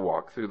more to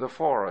walk through the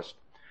forest.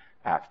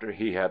 After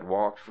he had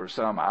walked for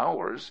some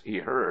hours, he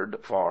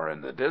heard, far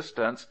in the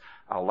distance,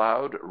 a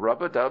loud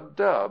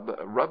rub-a-dub-dub,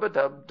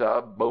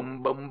 rub-a-dub-dub,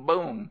 boom, boom,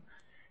 boom.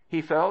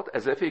 He felt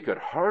as if he could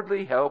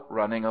hardly help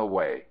running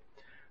away.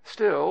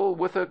 Still,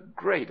 with a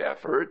great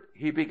effort,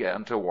 he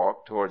began to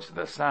walk towards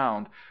the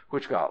sound,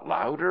 which got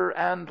louder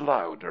and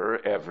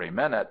louder every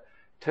minute,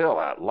 till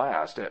at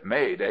last it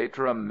made a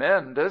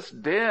tremendous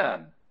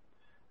din.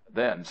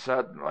 Then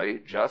suddenly,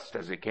 just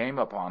as he came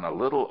upon a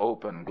little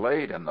open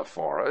glade in the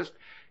forest,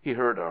 he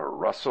heard a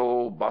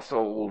rustle,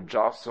 bustle,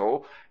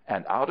 jostle,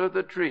 and out of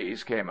the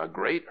trees came a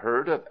great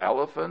herd of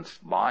elephants,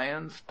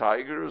 lions,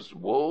 tigers,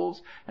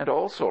 wolves, and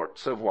all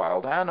sorts of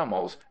wild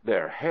animals,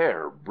 their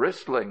hair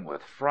bristling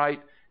with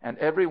fright, and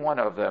every one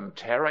of them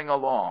tearing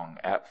along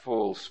at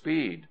full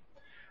speed.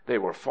 They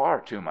were far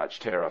too much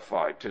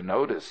terrified to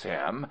notice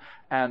him,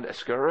 and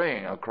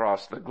scurrying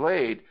across the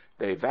glade,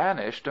 they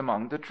vanished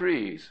among the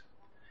trees.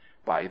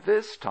 By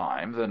this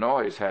time the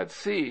noise had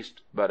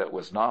ceased, but it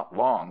was not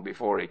long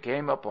before he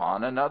came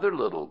upon another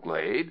little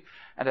glade,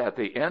 and at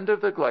the end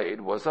of the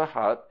glade was a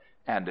hut,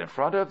 and in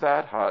front of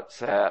that hut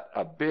sat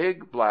a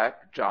big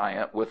black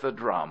giant with a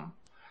drum.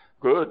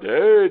 "Good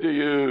day to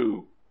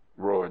you!"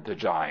 roared the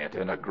giant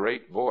in a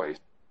great voice.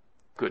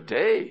 "Good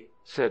day,"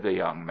 said the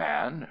young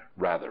man,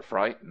 rather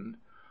frightened.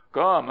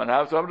 "Come and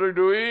have something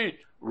to eat,"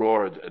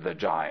 roared the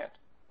giant.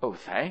 "Oh,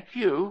 thank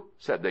you,"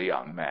 said the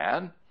young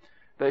man.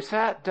 They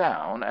sat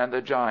down, and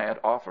the giant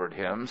offered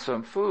him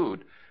some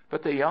food,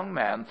 but the young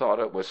man thought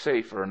it was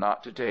safer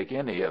not to take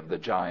any of the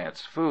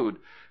giant's food,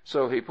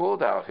 so he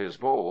pulled out his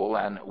bowl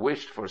and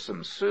wished for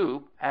some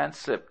soup, and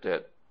sipped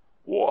it.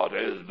 "What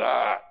is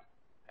that?"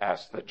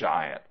 asked the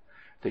giant.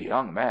 The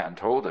young man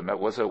told him it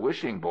was a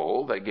wishing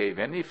bowl that gave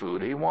any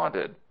food he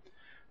wanted.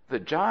 The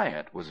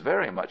giant was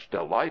very much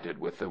delighted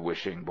with the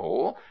wishing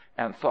bowl,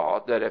 and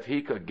thought that if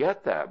he could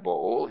get that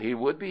bowl he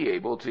would be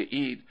able to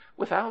eat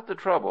without the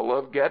trouble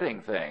of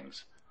getting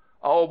things.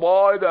 "I'll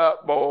buy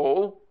that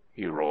bowl,"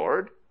 he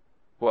roared.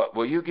 "What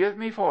will you give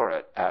me for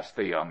it?" asked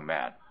the young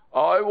man.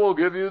 "I will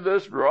give you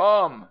this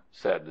drum,"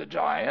 said the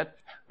giant.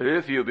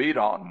 "If you beat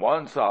on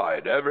one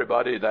side,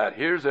 everybody that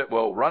hears it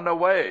will run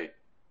away."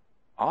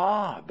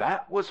 "Ah,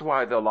 that was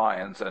why the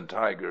lions and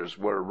tigers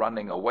were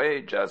running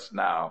away just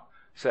now,"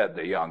 said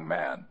the young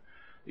man.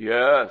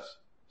 "Yes,"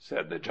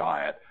 said the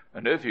giant,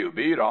 "and if you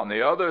beat on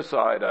the other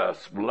side, a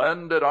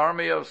splendid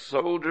army of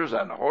soldiers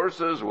and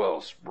horses will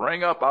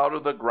spring up out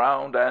of the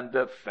ground and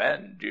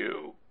defend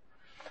you."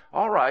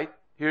 "All right,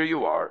 here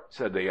you are,"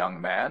 said the young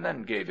man,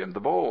 and gave him the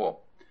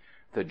bowl.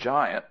 The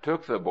giant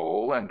took the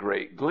bowl in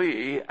great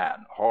glee,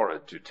 and,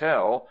 horrid to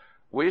tell,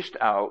 wished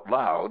out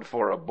loud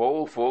for a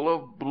bowl full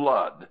of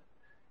blood.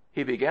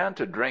 He began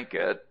to drink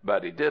it,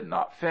 but he did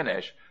not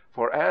finish,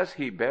 for as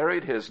he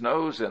buried his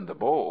nose in the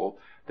bowl,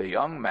 the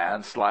young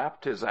man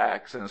slapped his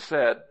axe and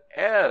said,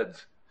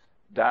 "Heads!"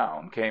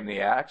 Down came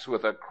the axe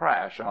with a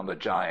crash on the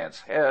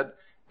giant's head,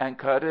 and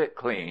cut it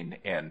clean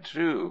in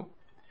two.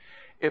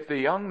 If the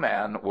young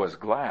man was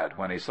glad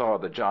when he saw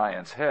the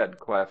giant's head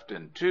cleft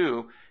in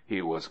two,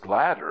 he was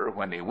gladder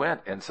when he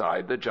went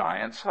inside the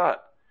giant's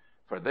hut.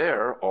 For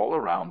there, all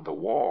around the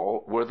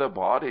wall, were the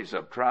bodies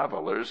of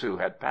travelers who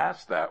had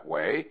passed that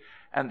way,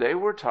 and they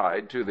were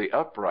tied to the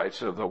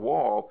uprights of the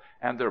wall,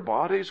 and their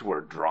bodies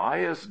were dry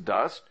as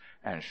dust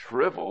and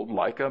shriveled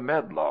like a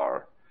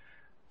medlar.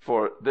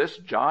 For this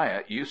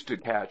giant used to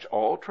catch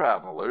all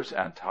travelers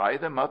and tie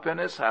them up in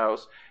his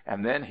house,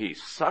 and then he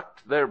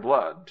sucked their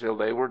blood till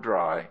they were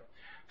dry.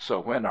 So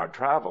when our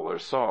traveler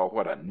saw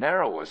what a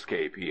narrow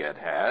escape he had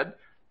had,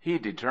 he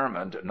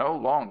determined no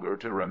longer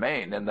to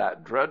remain in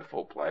that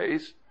dreadful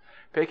place.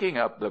 Picking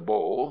up the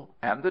bowl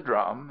and the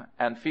drum,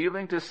 and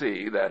feeling to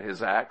see that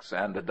his axe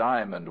and the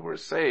diamond were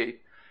safe,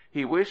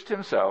 he wished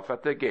himself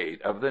at the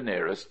gate of the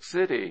nearest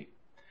city.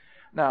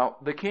 Now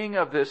the king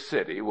of this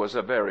city was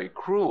a very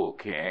cruel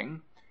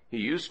king. He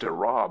used to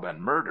rob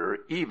and murder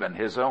even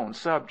his own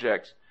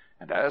subjects,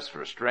 and as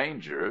for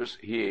strangers,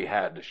 he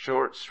had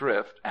short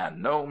shrift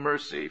and no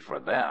mercy for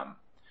them.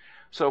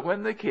 So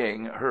when the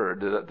king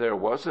heard that there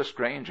was a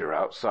stranger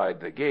outside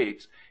the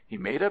gates, he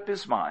made up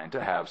his mind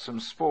to have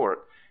some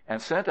sport,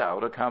 and sent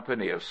out a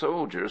company of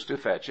soldiers to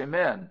fetch him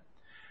in.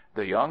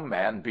 The young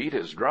man beat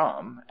his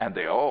drum, and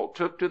they all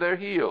took to their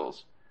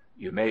heels.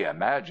 You may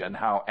imagine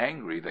how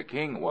angry the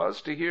king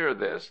was to hear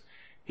this.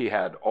 He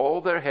had all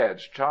their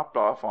heads chopped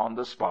off on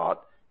the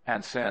spot,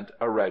 and sent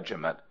a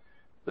regiment.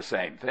 The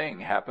same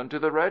thing happened to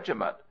the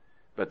regiment.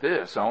 But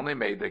this only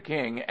made the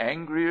king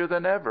angrier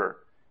than ever.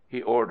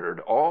 He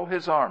ordered all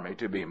his army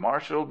to be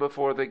marshaled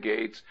before the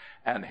gates,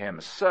 and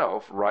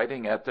himself,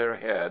 riding at their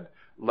head,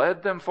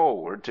 led them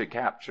forward to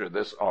capture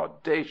this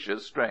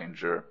audacious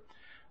stranger.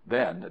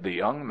 Then the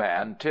young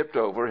man tipped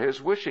over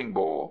his wishing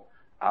bowl.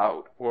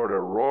 Out poured a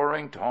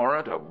roaring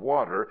torrent of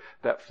water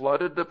that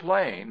flooded the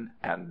plain,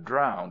 and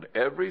drowned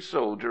every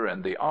soldier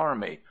in the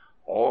army,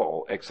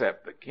 all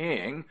except the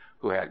king,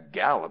 who had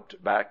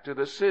galloped back to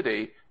the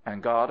city,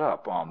 and got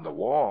up on the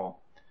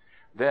wall.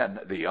 Then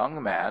the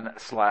young man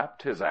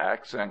slapped his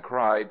axe and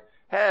cried,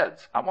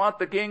 "Heads! I want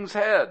the king's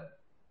head!"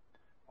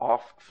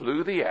 Off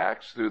flew the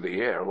axe through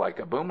the air like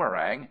a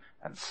boomerang,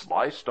 and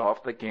sliced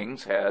off the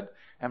king's head,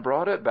 and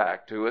brought it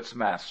back to its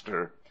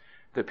master.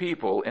 The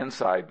people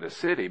inside the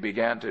city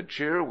began to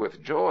cheer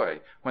with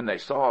joy when they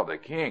saw the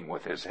king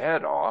with his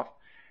head off.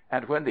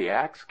 And when the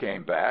axe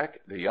came back,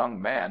 the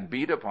young man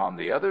beat upon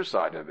the other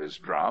side of his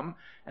drum,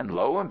 and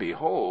lo and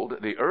behold,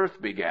 the earth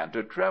began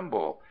to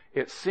tremble.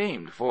 It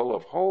seemed full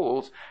of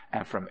holes,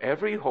 and from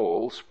every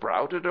hole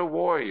sprouted a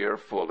warrior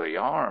fully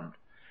armed.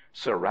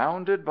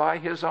 Surrounded by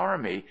his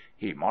army,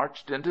 he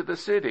marched into the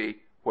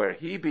city, where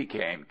he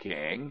became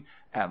king,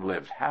 and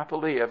lived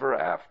happily ever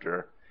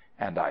after.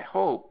 And I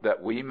hope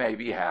that we may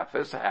be half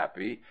as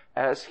happy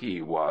as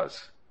he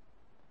was.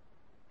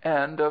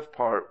 End of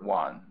Part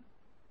 1.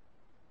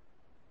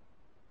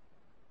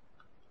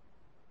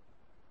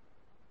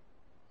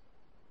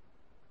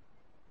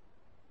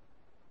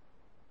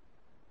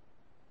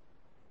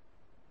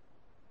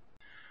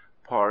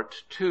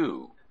 Part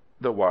 2.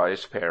 The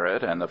Wise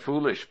Parrot and the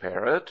Foolish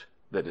Parrot,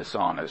 the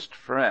Dishonest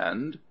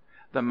Friend,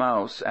 the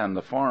Mouse and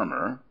the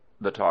Farmer,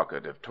 the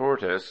Talkative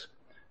Tortoise,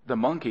 the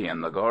Monkey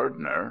and the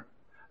Gardener,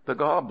 the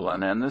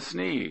Goblin and the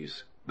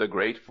Sneeze, the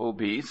Grateful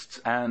Beasts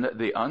and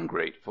the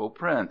Ungrateful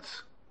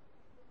Prince.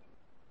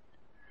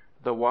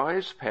 The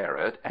Wise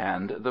Parrot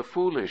and the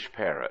Foolish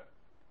Parrot.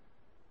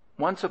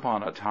 Once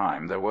upon a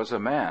time there was a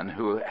man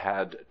who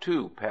had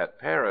 2 pet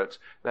parrots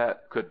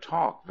that could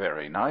talk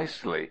very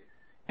nicely.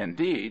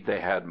 Indeed,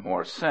 they had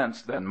more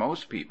sense than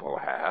most people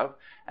have,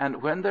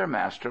 and when their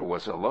master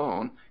was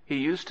alone, he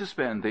used to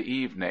spend the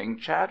evening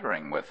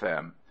chattering with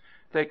them.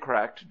 They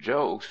cracked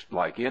jokes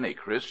like any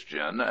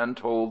Christian, and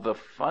told the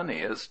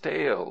funniest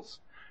tales.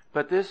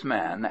 But this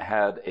man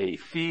had a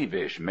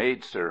thievish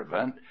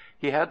maidservant.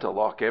 He had to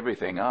lock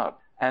everything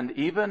up, and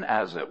even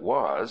as it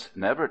was,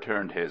 never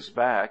turned his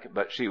back,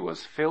 but she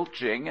was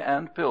filching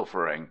and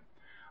pilfering.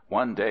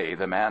 One day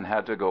the man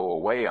had to go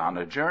away on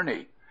a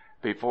journey.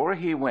 Before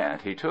he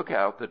went, he took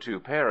out the 2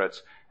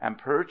 parrots, and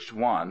perched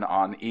one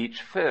on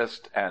each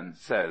fist, and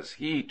says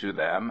he to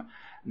them,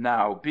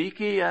 "Now,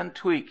 Beaky and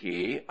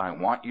Tweaky, I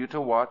want you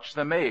to watch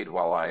the maid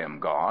while I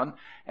am gone,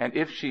 and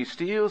if she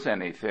steals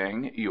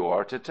anything, you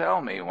are to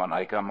tell me when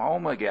I come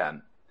home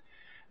again."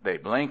 They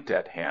blinked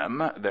at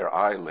him, their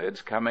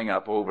eyelids coming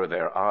up over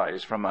their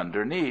eyes from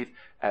underneath,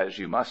 as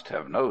you must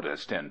have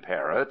noticed in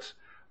parrots,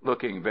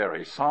 looking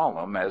very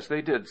solemn as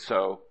they did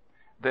so.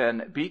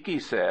 Then Beaky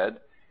said,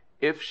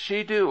 "If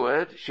she do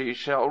it, she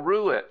shall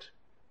rue it."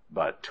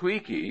 But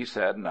Tweaky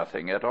said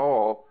nothing at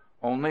all,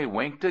 only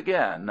winked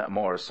again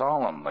more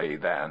solemnly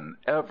than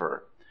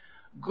ever.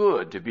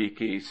 "Good,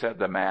 Beaky," said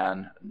the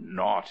man.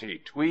 "Naughty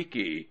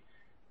Tweaky."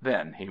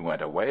 Then he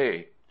went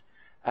away.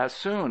 As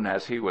soon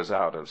as he was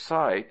out of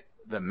sight,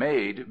 the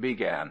maid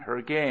began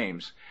her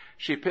games.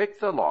 She picked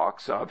the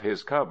locks of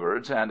his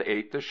cupboards and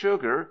ate the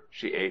sugar,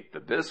 she ate the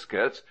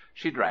biscuits,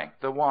 she drank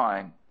the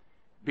wine.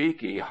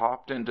 Beaky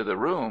hopped into the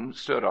room,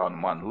 stood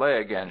on one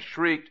leg, and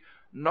shrieked,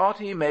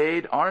 "Naughty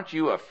maid, aren't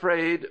you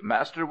afraid?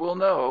 Master will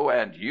know,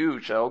 and you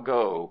shall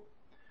go."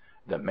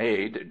 The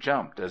maid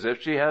jumped as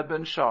if she had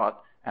been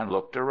shot, and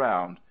looked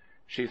around.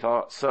 She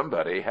thought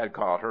somebody had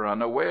caught her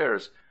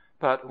unawares.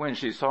 But when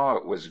she saw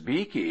it was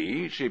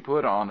Beaky, she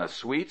put on a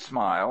sweet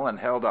smile and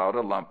held out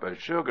a lump of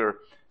sugar,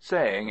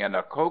 saying in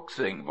a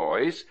coaxing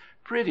voice,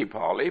 "Pretty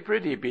Polly,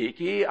 pretty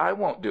Beaky, I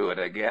won't do it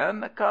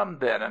again. Come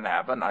then and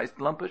have a nice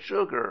lump of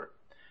sugar."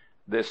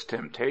 This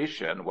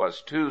temptation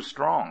was too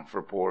strong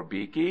for poor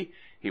Beaky.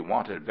 He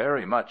wanted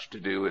very much to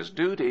do his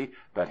duty,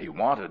 but he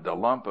wanted the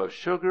lump of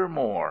sugar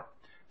more.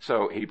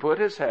 So he put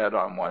his head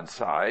on one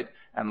side,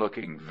 and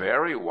looking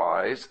very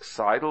wise,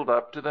 sidled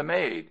up to the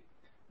maid.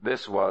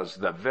 This was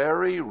the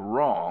very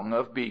wrong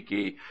of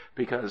Beaky,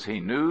 because he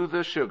knew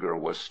the sugar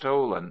was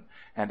stolen,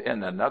 and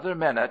in another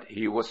minute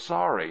he was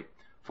sorry,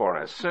 for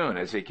as soon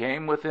as he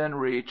came within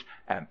reach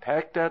and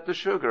pecked at the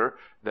sugar,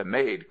 the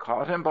maid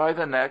caught him by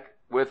the neck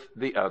with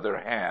the other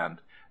hand.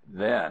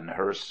 Then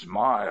her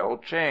smile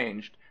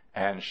changed,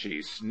 and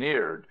she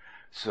sneered.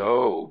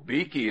 "So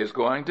Beaky is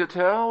going to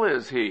tell,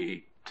 is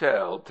he?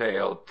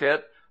 Tell-tale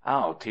tit,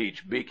 I'll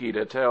teach Beaky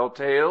to tell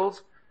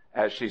tales."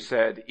 As she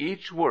said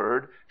each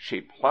word, she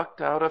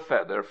plucked out a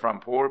feather from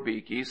poor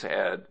Beaky's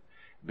head.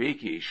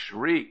 Beaky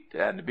shrieked,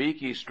 and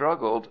Beaky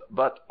struggled,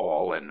 but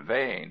all in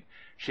vain.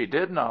 She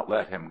did not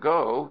let him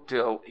go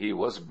till he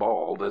was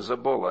bald as a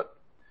bullet.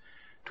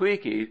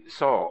 Tweaky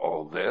saw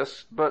all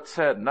this, but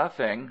said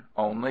nothing,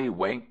 only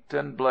winked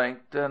and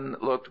blinked,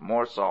 and looked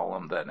more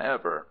solemn than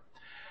ever.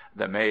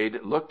 The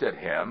maid looked at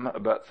him,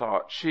 but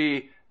thought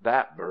she,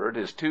 "That bird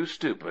is too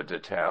stupid to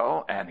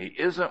tell, and he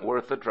isn't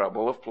worth the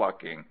trouble of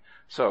plucking,"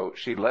 so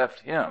she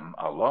left him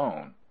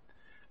alone.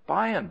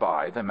 By and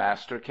by the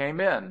master came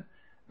in.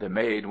 The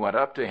maid went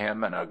up to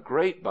him in a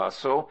great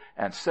bustle,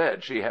 and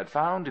said she had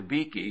found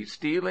Beaky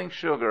stealing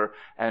sugar,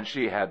 and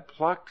she had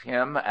plucked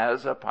him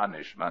as a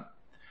punishment.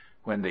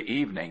 When the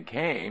evening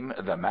came,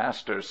 the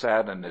master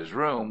sat in his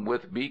room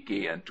with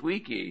Beaky and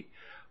Tweaky.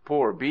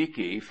 Poor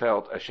Beaky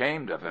felt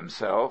ashamed of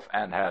himself,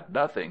 and had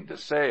nothing to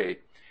say.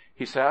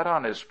 He sat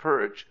on his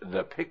perch,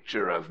 the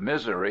picture of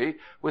misery,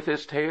 with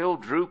his tail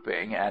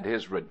drooping and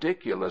his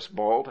ridiculous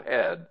bald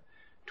head.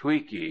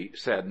 Tweaky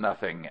said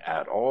nothing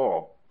at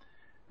all.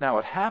 Now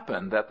it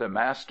happened that the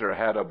master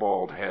had a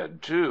bald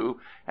head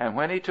too, and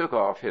when he took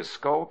off his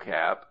skull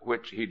cap,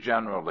 which he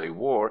generally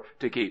wore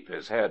to keep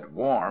his head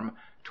warm,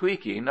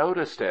 Tweaky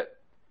noticed it.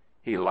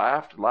 He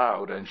laughed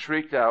loud and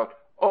shrieked out,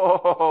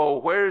 "Oh,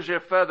 where's your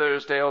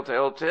feathers,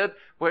 Tell-tale Tit?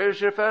 Where's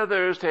your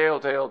feathers,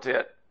 Tell-tale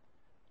Tit?"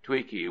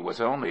 Tweaky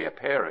was only a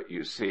parrot,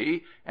 you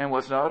see, and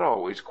was not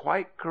always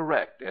quite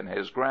correct in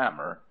his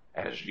grammar,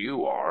 as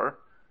you are.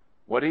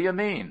 "What do you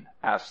mean?"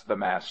 asked the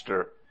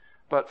master.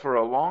 But for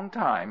a long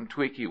time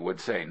Tweaky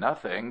would say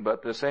nothing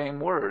but the same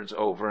words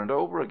over and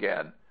over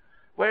again.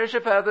 "Where's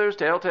your feathers,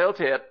 Tell-tale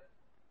Tit?"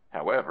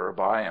 However,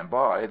 by and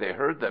by they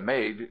heard the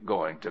maid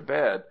going to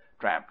bed,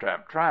 tramp,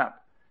 tramp, tramp.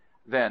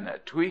 Then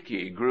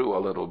Tweaky grew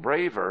a little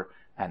braver,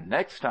 and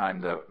next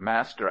time the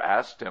master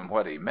asked him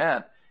what he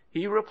meant,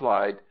 he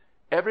replied,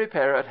 "Every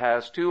parrot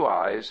has two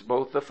eyes,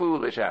 both the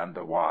foolish and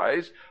the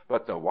wise,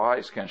 but the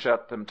wise can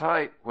shut them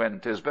tight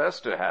when 'tis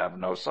best to have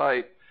no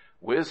sight.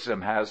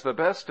 Wisdom has the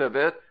best of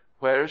it.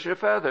 Where's your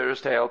feathers,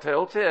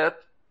 Tell-tale Tit?"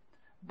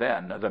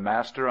 Then the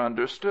master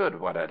understood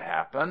what had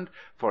happened,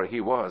 for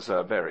he was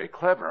a very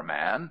clever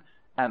man,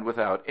 and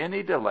without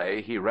any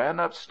delay he ran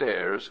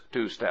upstairs,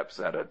 2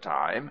 steps at a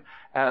time,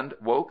 and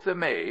woke the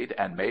maid,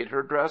 and made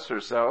her dress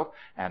herself,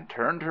 and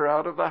turned her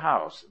out of the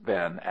house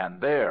then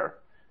and there.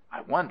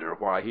 I wonder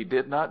why he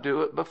did not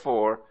do it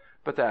before,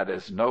 but that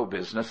is no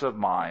business of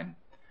mine.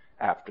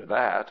 After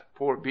that,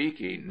 poor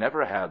Beaky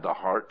never had the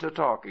heart to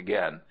talk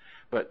again,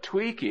 but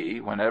Tweaky,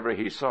 whenever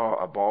he saw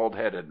a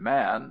bald-headed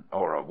man,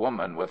 or a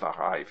woman with a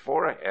high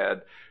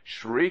forehead,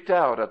 shrieked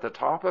out at the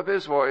top of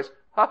his voice,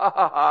 "Ha, ha,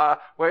 ha,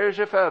 ha! Where's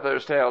your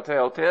feathers,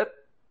 Tell-tale Tit?"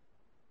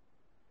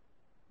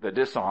 The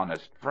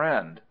Dishonest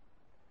Friend.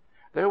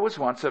 There was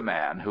once a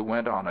man who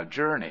went on a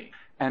journey,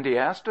 and he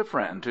asked a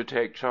friend to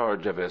take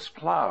charge of his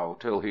plough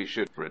till he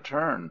should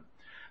return.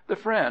 The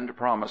friend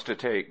promised to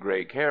take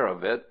great care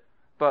of it,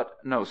 but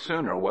no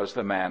sooner was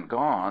the man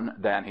gone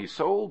than he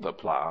sold the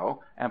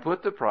plough, and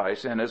put the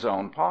price in his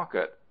own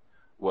pocket.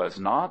 Was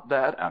not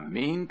that a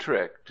mean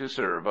trick to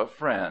serve a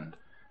friend?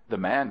 The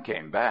man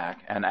came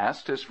back, and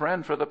asked his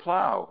friend for the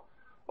plough.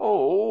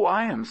 "Oh,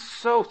 I am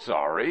so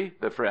sorry,"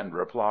 the friend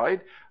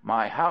replied.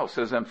 "My house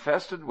is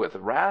infested with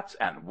rats,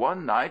 and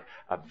one night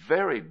a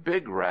very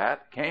big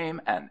rat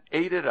came and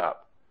ate it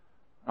up."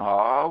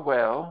 "Ah,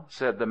 well,"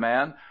 said the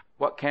man,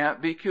 "what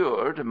can't be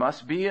cured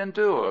must be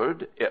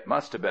endured. It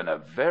must have been a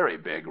very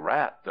big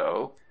rat,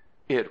 though."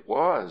 "It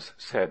was,"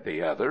 said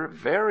the other,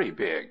 "very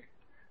big."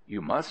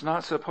 You must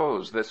not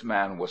suppose this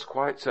man was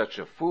quite such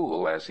a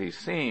fool as he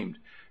seemed.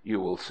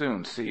 You will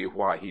soon see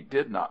why he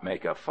did not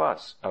make a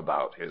fuss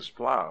about his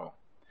plough.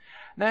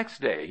 Next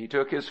day he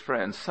took his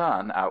friend's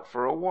son out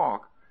for a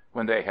walk.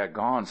 When they had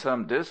gone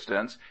some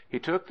distance, he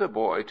took the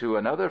boy to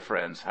another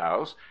friend's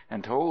house,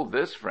 and told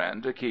this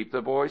friend to keep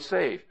the boy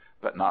safe,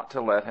 but not to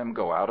let him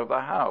go out of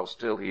the house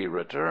till he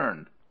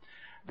returned.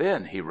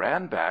 Then he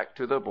ran back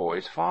to the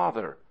boy's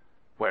father.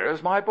 "Where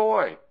is my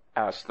boy?"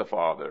 asked the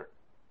father.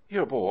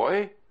 "Your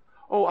boy?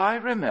 Oh, I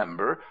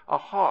remember. A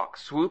hawk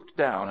swooped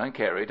down and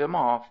carried him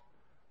off."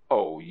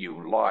 "Oh,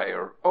 you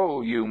liar!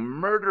 Oh, you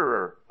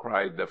murderer!"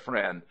 cried the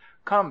friend.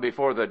 "Come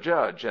before the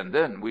judge, and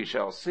then we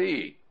shall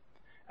see."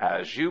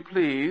 "As you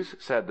please,"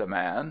 said the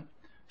man.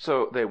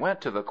 So they went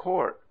to the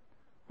court.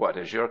 "What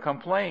is your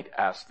complaint?"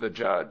 asked the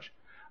judge.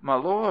 "My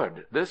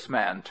lord, this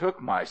man took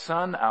my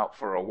son out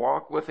for a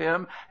walk with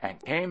him,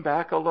 and came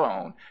back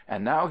alone,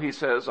 and now he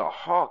says a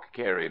hawk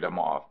carried him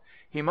off.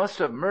 He must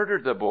have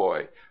murdered the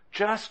boy.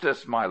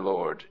 Justice, my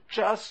lord,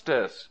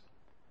 justice!"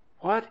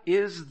 "What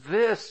is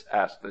this?"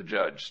 asked the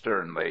judge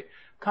sternly.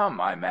 "Come,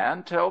 my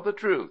man, tell the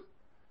truth."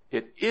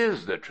 "It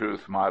is the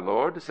truth, my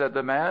lord," said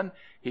the man.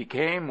 "He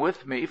came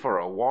with me for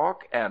a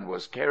walk, and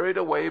was carried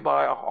away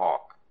by a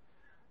hawk."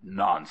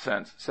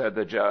 "Nonsense," said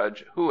the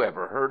judge. "Who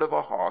ever heard of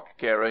a hawk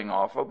carrying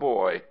off a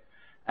boy?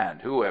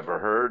 And who ever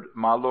heard,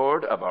 my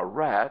lord, of a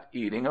rat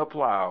eating a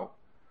plough?"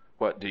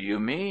 "What do you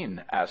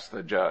mean?" asked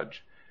the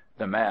judge.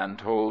 The man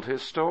told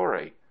his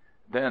story.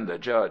 Then the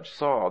judge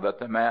saw that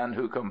the man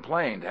who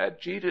complained had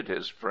cheated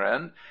his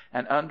friend,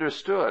 and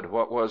understood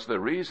what was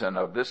the reason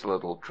of this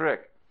little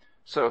trick.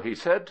 So he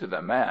said to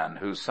the man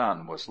whose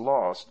son was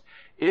lost,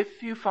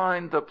 "If you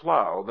find the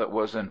plough that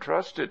was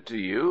entrusted to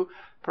you,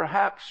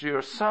 perhaps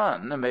your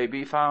son may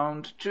be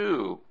found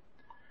too."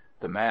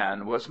 The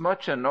man was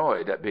much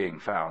annoyed at being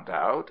found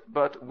out,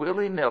 but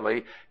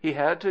willy-nilly he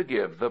had to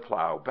give the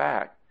plough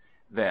back.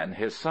 Then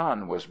his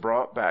son was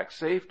brought back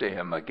safe to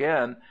him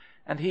again,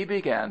 and he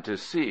began to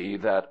see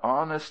that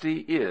honesty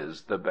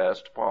is the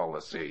best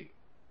policy.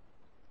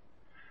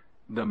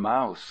 The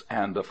Mouse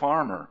and the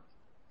Farmer.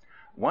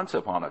 Once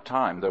upon a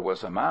time there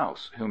was a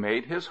mouse who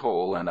made his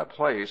hole in a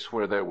place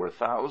where there were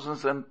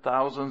thousands and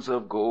thousands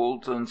of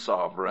golden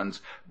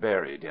sovereigns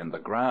buried in the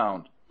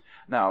ground.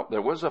 Now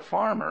there was a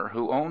farmer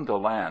who owned the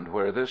land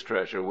where this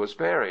treasure was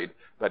buried,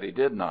 but he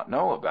did not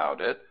know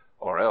about it,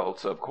 or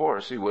else, of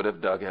course, he would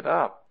have dug it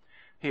up.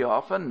 He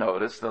often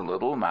noticed the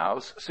little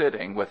mouse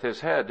sitting with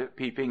his head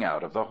peeping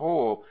out of the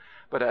hole,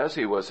 But as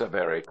he was a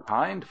very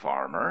kind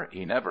farmer,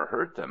 he never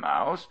hurt the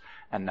Mouse,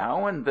 and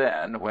now and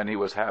then, when he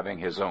was having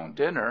his own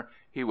dinner,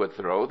 he would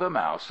throw the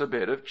Mouse a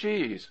bit of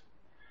cheese.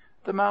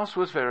 The Mouse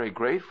was very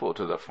grateful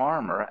to the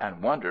Farmer,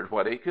 and wondered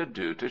what he could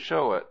do to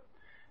show it.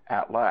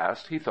 At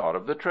last he thought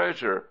of the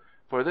treasure,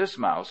 for this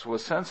Mouse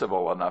was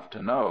sensible enough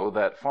to know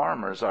that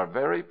farmers are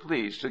very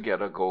pleased to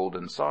get a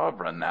golden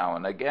sovereign now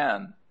and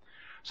again.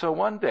 So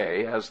one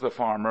day, as the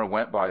Farmer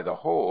went by the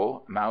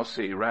hole,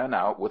 Mousie ran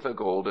out with a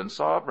golden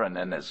sovereign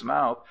in his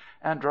mouth,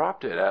 and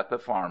dropped it at the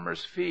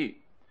Farmer's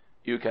feet.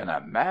 You can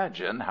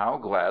imagine how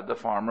glad the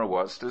Farmer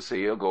was to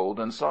see a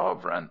golden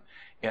sovereign.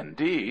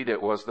 Indeed,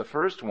 it was the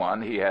first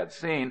one he had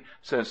seen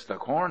since the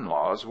Corn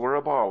Laws were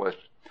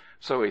abolished.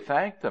 So he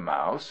thanked the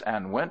Mouse,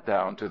 and went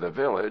down to the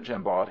village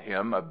and bought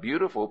him a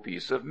beautiful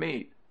piece of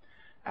meat.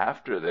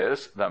 After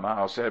this, the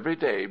Mouse every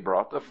day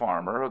brought the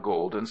Farmer a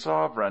golden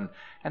sovereign,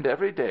 and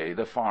every day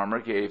the Farmer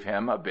gave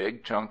him a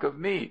big chunk of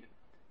meat.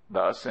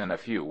 Thus, in a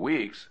few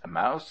weeks,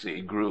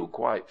 Mousie grew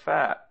quite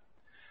fat.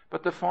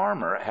 But the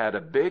Farmer had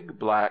a big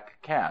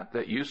black cat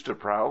that used to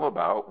prowl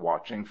about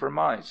watching for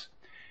mice.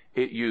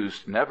 It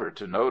used never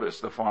to notice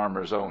the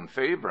Farmer's own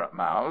favorite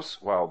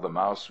Mouse, while the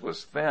Mouse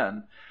was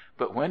thin,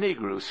 but when he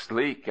grew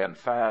sleek and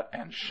fat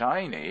and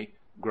shiny,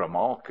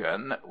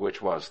 Grimalkin,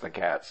 which was the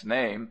cat's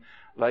name,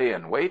 lay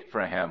in wait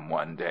for him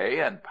one day,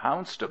 and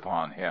pounced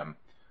upon him.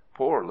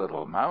 Poor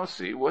little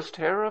Mousie was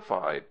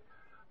terrified.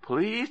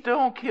 "Please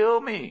don't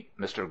kill me,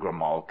 Mr.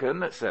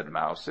 Grimalkin," said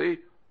Mousie.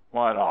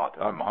 "Why not?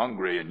 I'm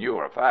hungry, and you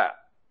are fat."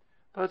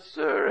 "But,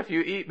 sir, if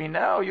you eat me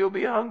now, you'll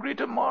be hungry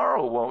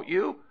tomorrow, won't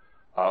you?"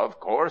 "Of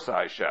course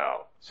I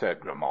shall,"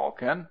 said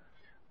Grimalkin.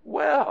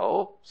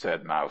 "Well,"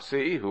 said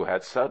Mousie, who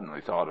had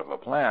suddenly thought of a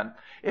plan,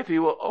 "if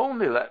you will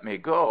only let me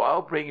go,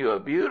 I'll bring you a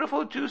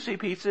beautiful juicy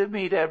piece of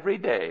meat every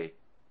day."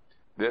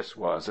 This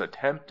was a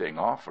tempting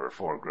offer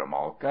for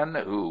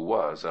Grimalkin, who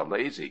was a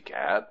lazy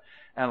cat,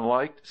 and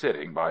liked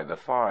sitting by the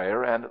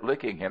fire and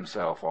licking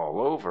himself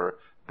all over,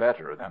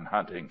 better than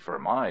hunting for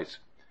mice.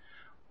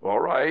 "All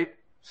right,"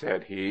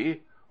 said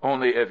he,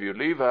 "only if you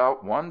leave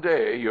out one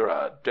day, you're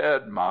a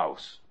dead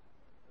mouse."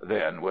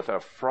 Then, with a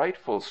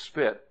frightful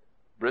spit,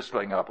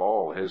 bristling up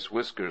all his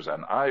whiskers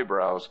and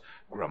eyebrows,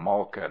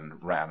 Grimalkin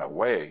ran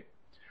away.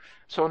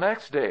 So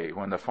next day,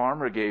 when the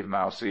Farmer gave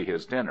Mousie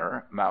his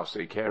dinner,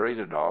 Mousie carried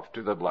it off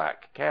to the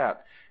black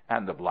cat,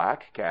 and the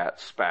black cat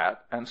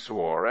spat and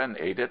swore and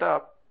ate it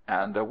up,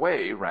 and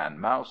away ran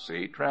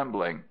Mousie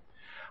trembling.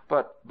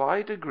 But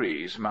by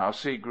degrees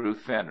Mousie grew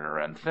thinner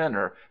and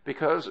thinner,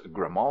 because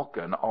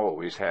Grimalkin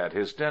always had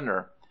his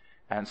dinner,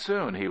 and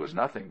soon he was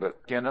nothing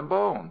but skin and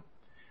bone.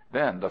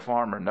 Then the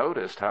Farmer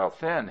noticed how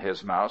thin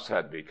his Mouse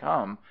had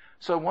become,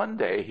 so one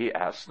day he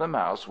asked the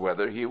Mouse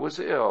whether he was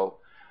ill.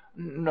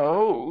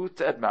 "No,"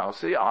 said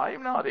Mousie,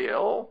 "I'm not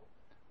ill."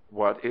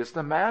 "What is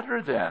the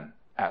matter, then?"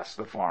 asked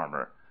the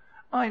Farmer.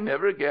 "I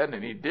never get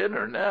any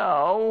dinner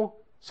now,"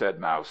 said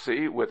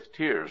Mousie, with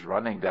tears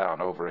running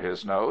down over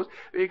his nose,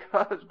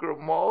 "because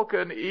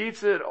Grimalkin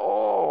eats it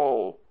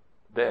all."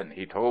 Then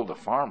he told the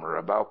Farmer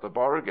about the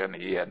bargain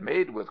he had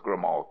made with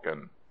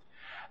Grimalkin.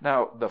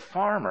 Now the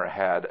Farmer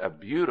had a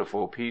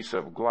beautiful piece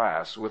of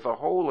glass with a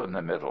hole in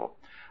the middle.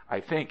 I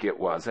think it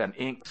was an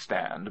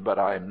inkstand, but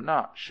I'm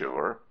not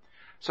sure.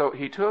 So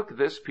he took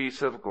this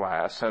piece of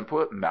glass and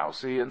put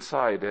Mousie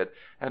inside it,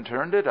 and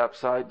turned it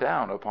upside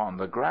down upon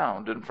the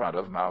ground in front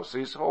of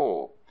Mousie's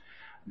hole.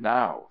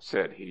 "Now,"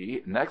 said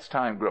he, "next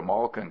time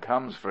Grimalkin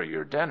comes for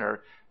your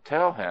dinner,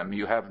 tell him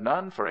you have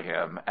none for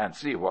him, and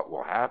see what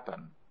will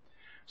happen."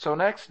 So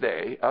next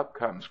day up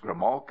comes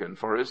Grimalkin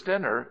for his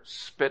dinner,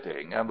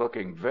 spitting and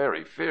looking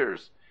very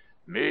fierce.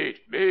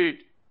 "Meat,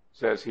 meat,"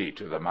 says he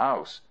to the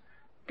Mouse.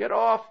 "Get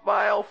off,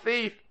 vile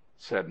thief,"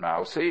 said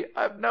Mousie.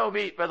 "I've no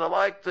meat for the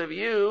likes of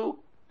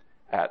you."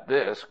 At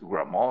this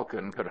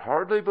Grimalkin could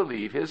hardly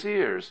believe his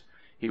ears.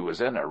 He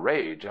was in a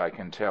rage, I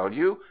can tell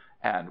you,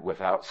 and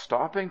without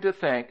stopping to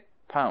think,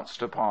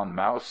 pounced upon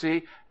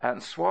Mousie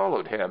and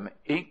swallowed him,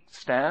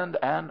 inkstand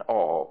and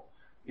all.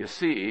 You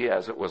see,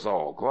 as it was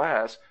all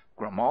glass,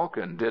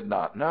 Grimalkin did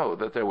not know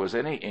that there was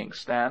any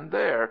inkstand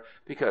there,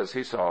 because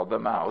he saw the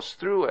Mouse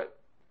through it.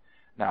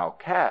 Now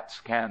cats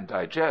can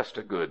digest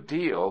a good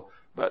deal,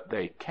 but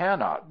they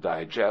cannot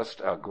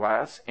digest a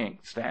glass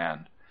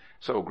inkstand.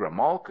 So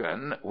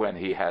Grimalkin, when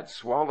he had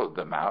swallowed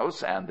the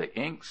Mouse and the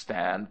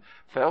inkstand,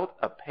 felt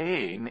a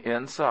pain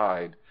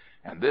inside,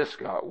 and this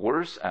got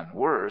worse and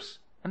worse,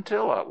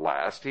 until at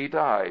last he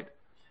died.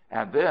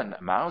 And then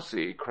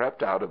Mousie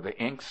crept out of the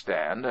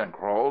inkstand and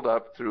crawled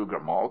up through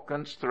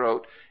Grimalkin's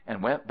throat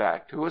and went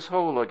back to his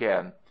hole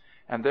again.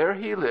 And there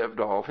he lived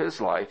all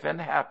his life in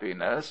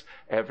happiness,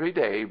 every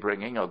day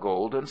bringing a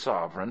golden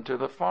sovereign to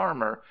the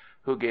Farmer,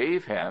 who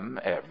gave him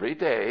every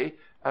day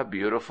a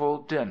beautiful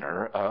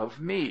dinner of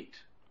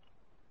meat.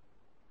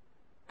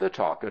 The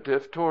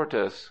Talkative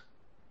Tortoise.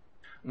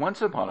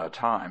 Once upon a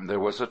time there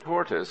was a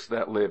tortoise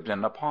that lived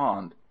in a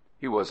pond.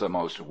 He was a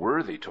most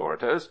worthy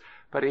tortoise,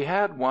 but he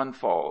had one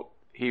fault.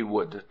 He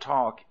would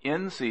talk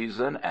in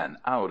season and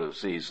out of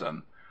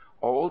season.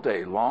 All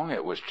day long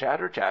it was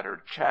chatter,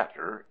 chatter,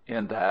 chatter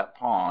in that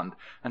pond,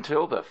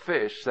 until the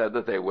fish said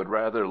that they would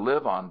rather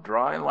live on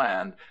dry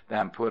land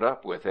than put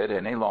up with it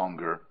any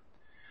longer.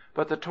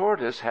 But the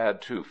Tortoise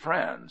had two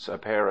friends, a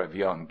pair of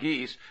young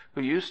geese,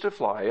 who used to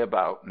fly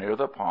about near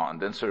the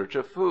pond in search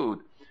of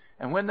food.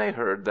 And when they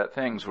heard that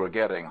things were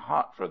getting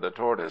hot for the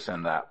Tortoise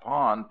in that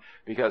pond,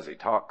 because he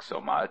talked so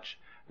much,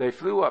 they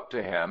flew up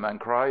to him and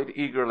cried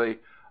eagerly,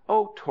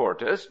 "Oh,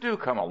 Tortoise, do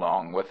come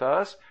along with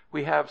us.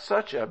 We have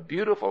such a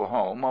beautiful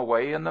home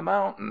away in the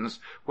mountains,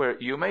 where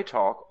you may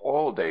talk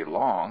all day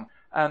long,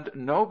 and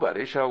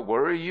nobody shall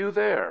worry you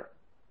there."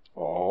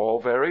 "All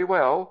very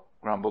well,"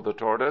 grumbled the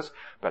Tortoise,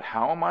 "but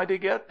how am I to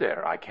get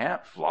there? I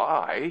can't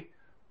fly."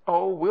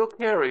 "Oh, we'll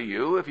carry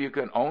you, if you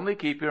can only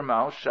keep your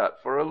mouth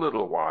shut for a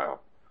little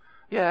while."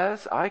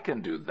 "Yes, I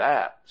can do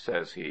that,"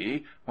 says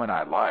he, "when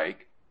I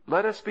like.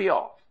 Let us be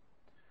off."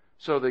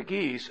 So the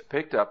Geese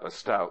picked up a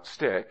stout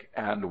stick,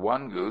 and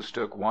one Goose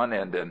took one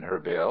end in her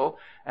bill,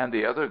 and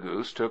the other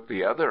Goose took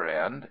the other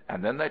end,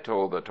 and then they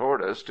told the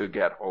Tortoise to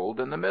get hold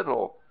in the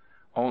middle.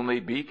 "Only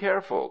be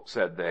careful,"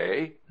 said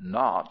they,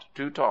 "not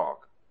to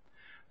talk."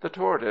 The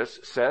Tortoise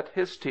set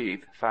his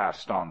teeth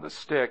fast on the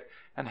stick,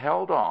 and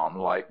held on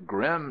like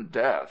grim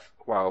death,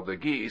 while the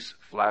Geese,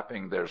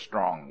 flapping their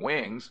strong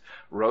wings,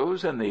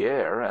 rose in the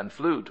air and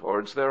flew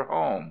towards their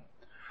home.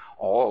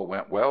 All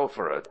went well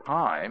for a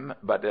time,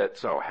 but it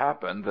so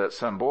happened that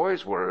some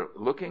boys were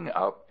looking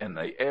up in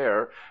the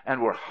air,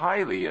 and were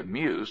highly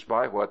amused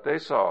by what they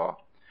saw.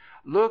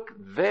 "Look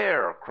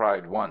there!"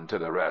 cried one to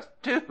the rest.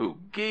 "Two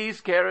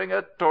geese carrying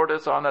a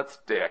Tortoise on a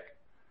stick!"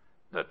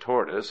 The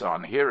Tortoise,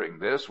 on hearing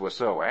this, was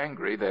so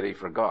angry that he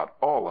forgot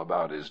all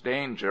about his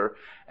danger,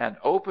 and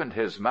opened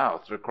his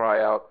mouth to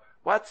cry out,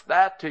 "What's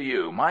that to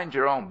you? Mind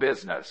your own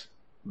business!"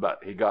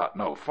 But he got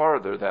no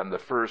farther than the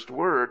first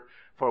word,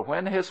 for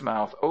when his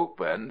mouth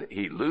opened,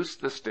 he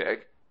loosed the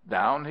stick,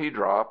 down he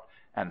dropped,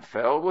 and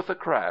fell with a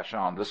crash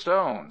on the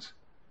stones.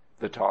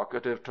 The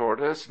talkative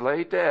Tortoise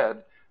lay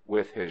dead,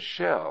 with his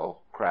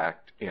shell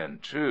cracked in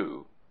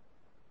two.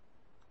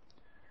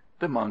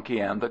 The Monkey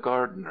and the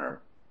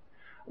Gardener.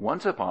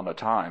 Once upon a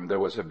time there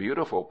was a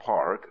beautiful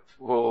park,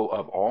 full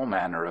of all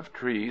manner of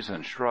trees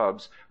and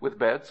shrubs, with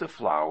beds of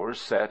flowers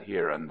set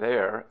here and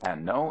there,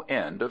 and no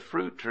end of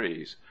fruit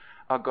trees.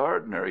 A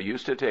gardener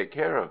used to take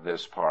care of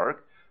this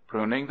park,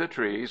 pruning the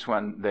trees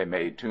when they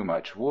made too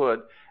much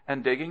wood,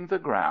 and digging the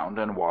ground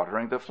and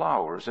watering the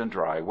flowers in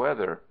dry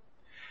weather.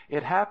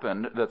 It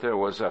happened that there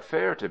was a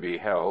fair to be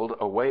held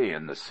away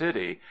in the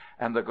city,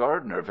 and the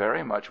gardener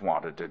very much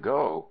wanted to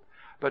go.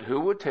 But who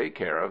would take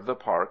care of the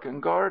park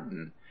and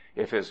garden?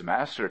 If his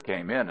master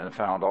came in and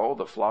found all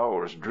the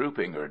flowers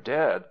drooping or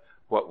dead,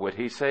 what would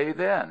he say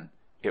then?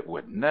 It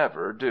would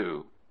never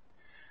do.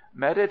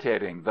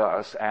 Meditating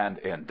thus and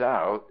in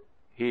doubt,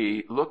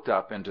 he looked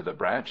up into the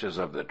branches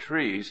of the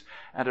trees,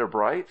 and a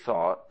bright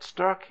thought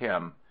struck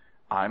him.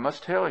 I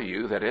must tell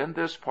you that in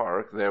this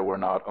park there were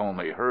not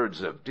only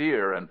herds of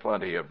deer and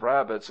plenty of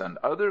rabbits and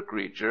other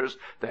creatures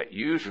that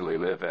usually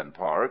live in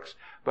parks,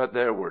 but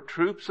there were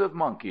troops of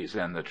monkeys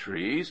in the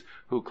trees,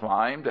 who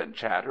climbed and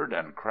chattered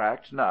and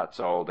cracked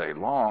nuts all day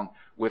long,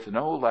 with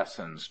no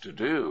lessons to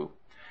do.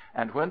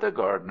 And when the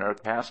gardener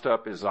cast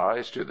up his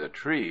eyes to the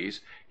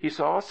trees, he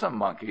saw some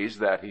monkeys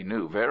that he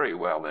knew very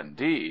well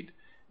indeed.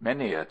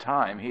 Many a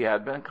time he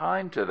had been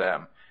kind to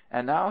them,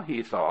 and now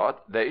he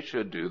thought they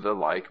should do the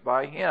like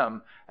by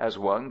him, as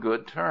one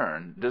good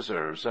turn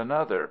deserves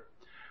another.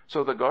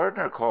 So the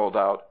gardener called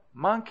out,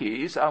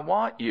 "Monkeys, I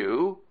want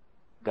you."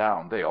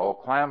 Down they all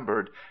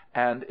clambered,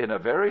 and in a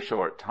very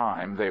short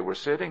time they were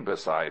sitting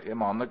beside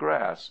him on the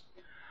grass.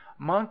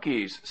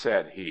 "Monkeys,"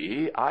 said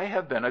he, "I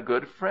have been a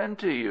good friend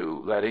to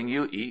you, letting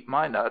you eat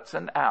my nuts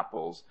and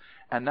apples,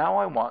 and now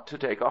I want to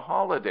take a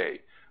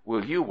holiday.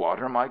 Will you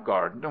water my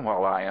garden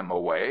while I am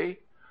away?"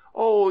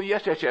 "Oh,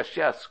 yes, yes, yes,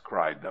 yes!"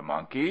 cried the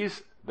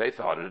monkeys. They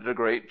thought it a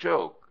great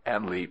joke,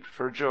 and leaped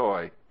for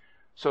joy.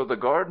 So the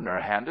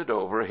gardener handed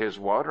over his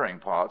watering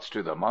pots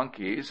to the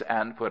monkeys,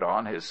 and put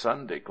on his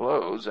Sunday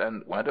clothes,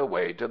 and went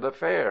away to the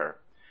fair.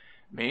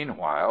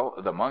 Meanwhile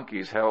the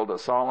monkeys held a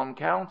solemn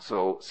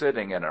council,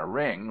 sitting in a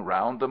ring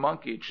round the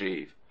Monkey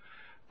Chief.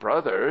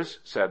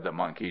 "Brothers," said the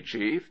Monkey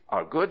Chief,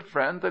 "our good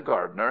friend the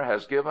gardener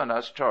has given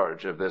us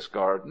charge of this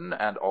garden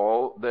and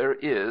all there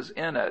is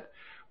in it.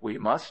 We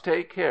must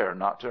take care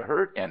not to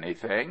hurt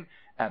anything,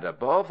 and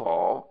above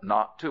all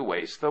not to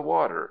waste the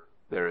water.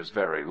 There is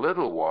very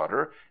little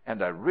water,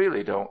 and I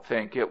really don't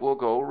think it will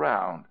go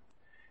round."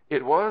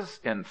 It was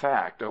in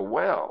fact a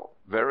well,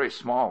 very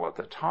small at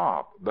the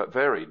top, but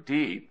very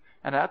deep,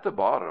 and at the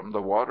bottom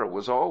the water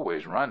was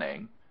always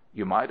running.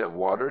 You might have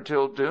watered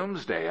till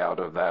doomsday out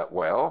of that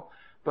well.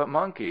 But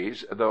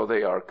monkeys, though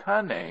they are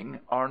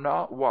cunning, are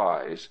not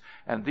wise,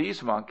 and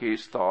these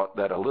monkeys thought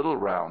that a little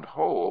round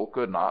hole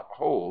could not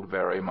hold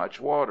very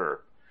much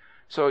water.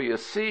 "So you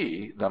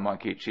see," the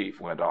Monkey Chief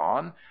went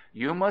on,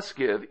 "you must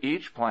give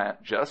each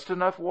plant just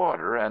enough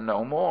water and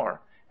no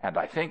more, and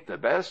I think the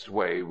best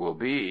way will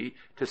be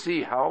to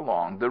see how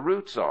long the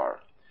roots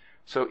are."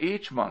 So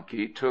each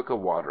monkey took a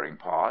watering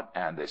pot,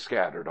 and they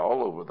scattered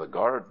all over the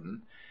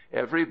garden.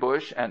 Every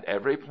bush and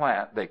every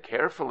plant they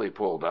carefully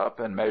pulled up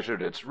and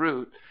measured its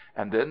root,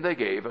 and then they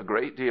gave a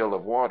great deal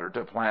of water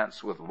to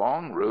plants with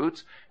long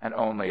roots, and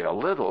only a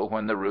little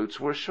when the roots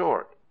were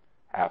short.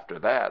 After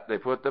that they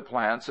put the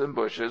plants and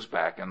bushes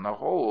back in the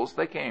holes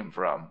they came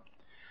from.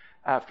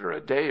 After a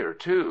day or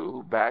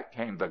two, back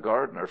came the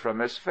gardener from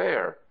his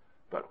fair.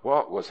 But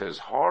what was his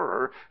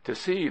horror to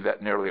see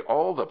that nearly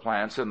all the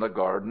plants in the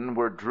garden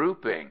were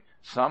drooping,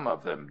 some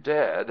of them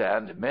dead,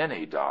 and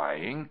many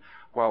dying,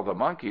 while the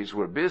monkeys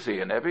were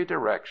busy in every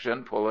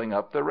direction pulling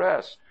up the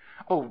rest.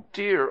 "Oh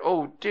dear,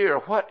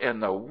 what in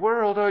the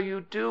world are you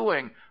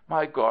doing?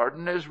 My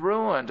garden is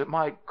ruined!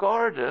 My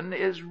garden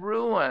is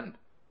ruined!"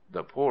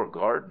 The poor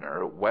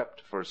gardener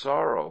wept for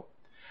sorrow.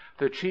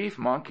 The chief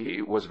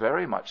monkey was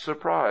very much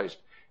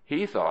surprised.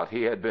 He thought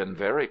he had been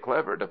very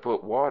clever to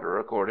put water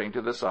according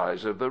to the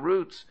size of the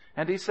roots,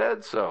 and he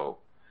said so.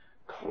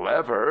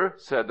 "Clever!"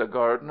 said the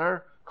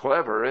gardener.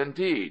 "Clever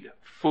indeed!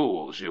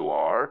 Fools you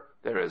are!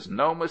 There is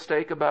no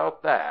mistake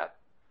about that."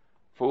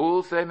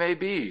 "Fools they may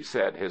be,"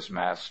 said his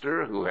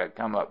master, who had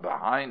come up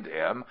behind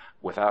him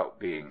without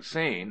being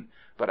seen,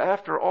 "but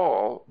after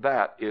all,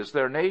 that is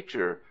their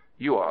nature.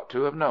 You ought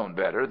to have known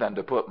better than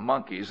to put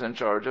monkeys in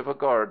charge of a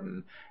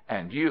garden,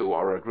 and you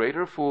are a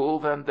greater fool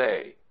than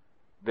they."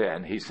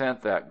 Then he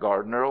sent that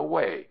gardener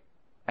away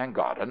and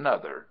got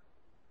another.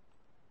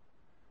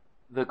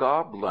 The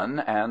Goblin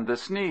and the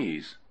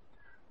Sneeze.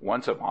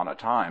 Once upon a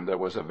time there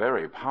was a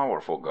very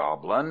powerful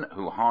goblin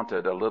who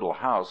haunted a little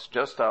house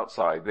just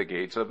outside the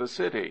gates of a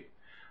city.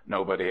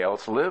 Nobody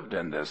else lived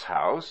in this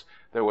house.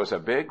 There was a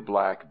big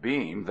black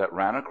beam that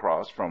ran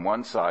across from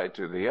one side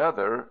to the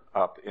other,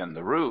 up in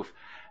the roof,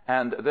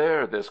 and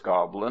there this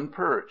goblin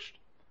perched.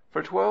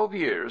 For 12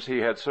 years he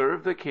had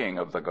served the king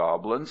of the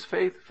goblins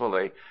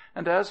faithfully,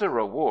 and as a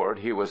reward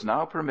he was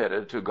now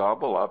permitted to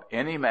gobble up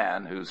any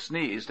man who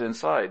sneezed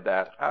inside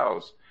that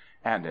house.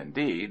 And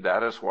indeed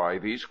that is why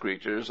these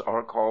creatures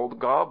are called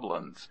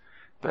goblins.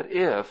 But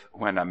if,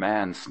 when a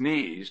man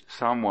sneezed,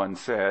 someone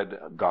said,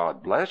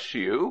 "God bless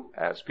you,"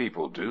 as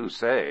people do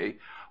say,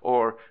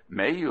 or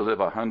 "May you live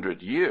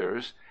 100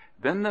 years,"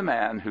 then the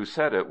man who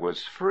said it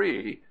was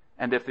free,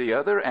 and if the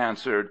other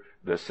answered,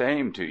 "The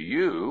same to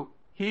you,"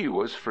 he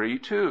was free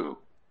too.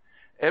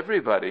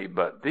 Everybody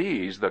but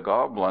these the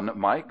goblin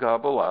might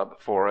gobble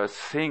up for a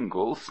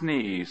single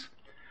sneeze.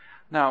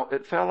 Now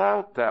it fell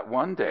out that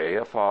one day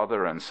a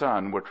father and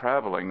son were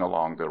traveling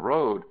along the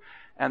road,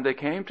 and they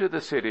came to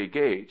the city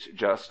gates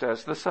just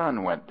as the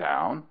sun went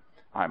down.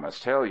 I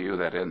must tell you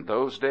that in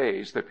those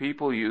days the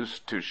people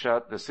used to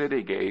shut the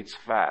city gates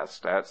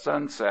fast at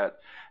sunset,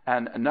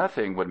 and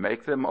nothing would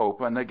make them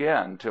open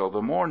again till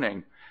the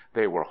morning.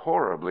 They were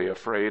horribly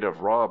afraid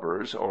of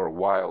robbers or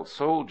wild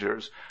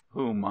soldiers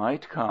who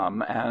might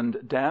come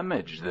and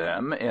damage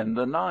them in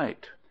the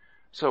night.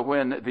 So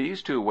when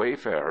these two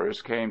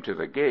wayfarers came to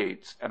the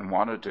gates and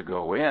wanted to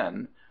go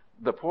in,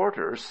 the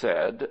porter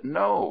said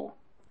no.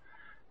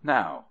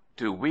 "Now,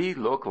 do we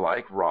look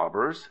like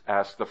robbers?"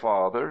 asked the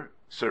father.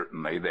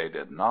 Certainly they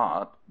did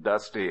not,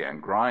 dusty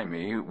and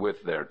grimy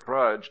with their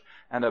trudge,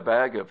 and a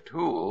bag of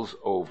tools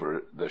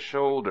over the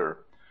shoulder.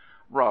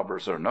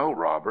 "Robbers or no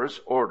robbers,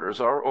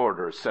 orders are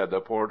orders," said the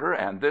porter,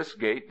 "and this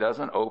gate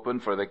doesn't open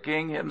for the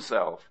king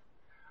himself."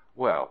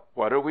 "Well,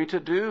 what are we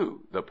to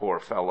do?" The poor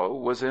fellow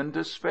was in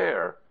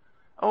despair.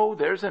 "Oh,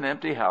 there's an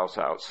empty house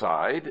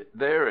outside.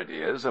 There it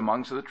is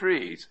amongst the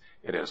trees.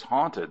 It is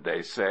haunted,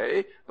 they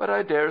say, but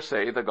I dare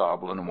say the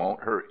goblin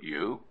won't hurt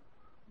you."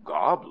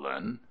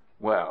 Goblin?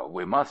 Well,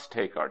 we must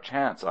take our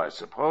chance, I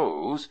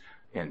suppose.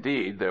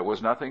 Indeed, there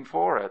was nothing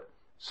for it.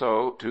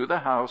 So to the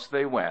house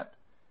they went.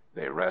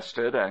 They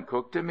rested and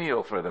cooked a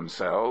meal for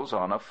themselves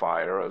on a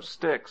fire of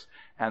sticks,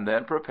 and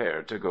then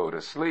prepared to go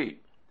to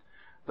sleep.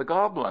 The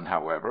goblin,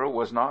 however,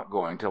 was not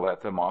going to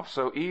let them off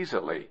so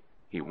easily.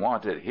 He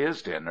wanted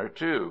his dinner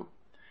too.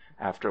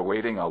 After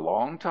waiting a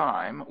long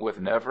time,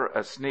 with never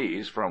a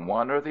sneeze from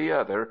one or the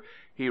other,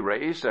 he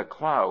raised a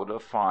cloud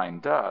of fine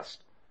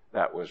dust.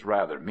 That was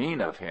rather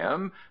mean of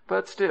him,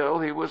 but still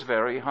he was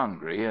very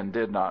hungry and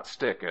did not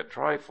stick at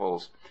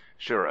trifles.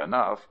 Sure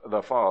enough,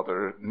 the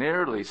father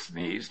nearly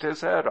sneezed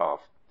his head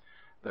off.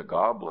 The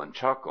goblin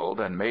chuckled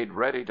and made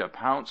ready to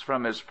pounce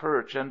from his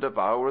perch and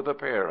devour the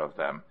pair of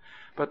them.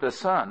 But the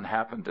son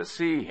happened to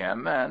see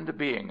him, and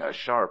being a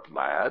sharp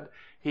lad,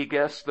 he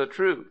guessed the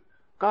truth.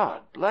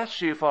 "God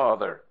bless you,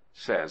 father,"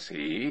 says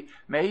he.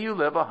 "May you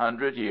live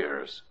 100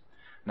 years."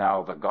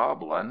 Now the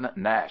goblin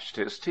gnashed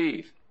his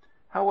teeth.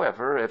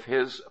 However, if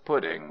his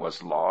pudding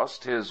was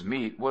lost, his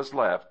meat was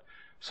left.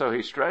 So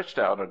he stretched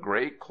out a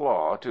great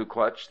claw to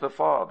clutch the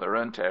father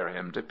and tear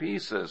him to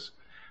pieces.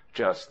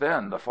 Just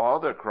then the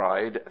father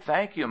cried,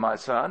 "Thank you, my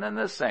son, and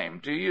the same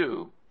to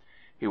you."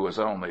 He was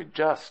only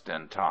just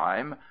in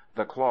time.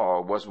 The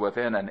claw was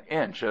within an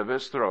inch of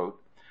his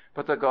throat.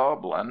 But the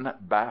goblin,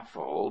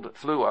 baffled,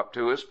 flew up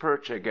to his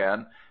perch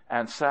again,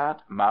 and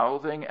sat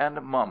mouthing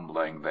and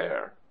mumbling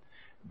there.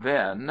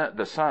 Then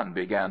the Sun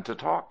began to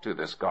talk to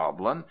this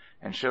Goblin,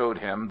 and showed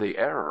him the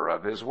error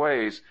of his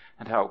ways,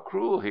 and how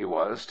cruel he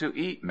was to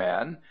eat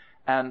men,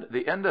 and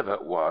the end of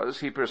it was,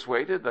 he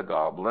persuaded the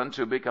Goblin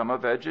to become a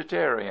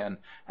vegetarian,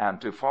 and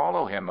to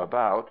follow him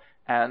about,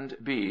 and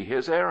be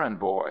his errand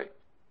boy.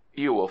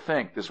 You will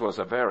think this was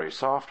a very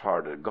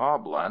soft-hearted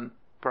Goblin.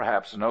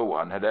 Perhaps no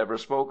one had ever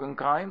spoken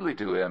kindly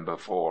to him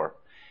before.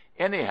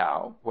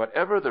 Anyhow,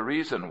 whatever the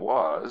reason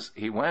was,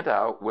 he went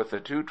out with the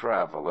two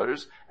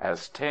travelers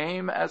as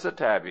tame as a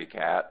tabby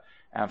cat,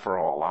 and for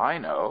all I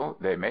know,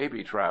 they may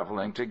be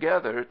traveling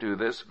together to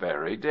this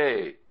very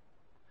day.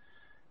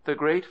 The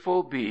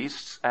Grateful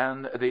Beasts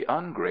and the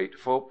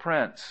Ungrateful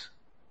Prince.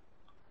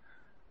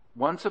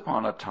 Once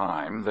upon a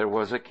time there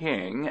was a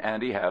king,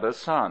 and he had a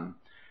son.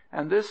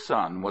 And this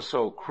son was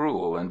so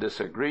cruel and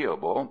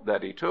disagreeable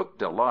that he took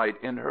delight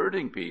in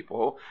hurting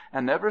people,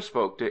 and never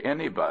spoke to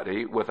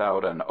anybody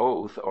without an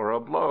oath or a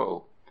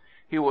blow.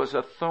 He was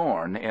a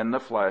thorn in the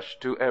flesh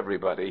to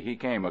everybody he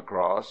came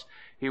across.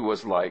 He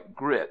was like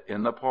grit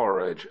in the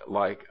porridge,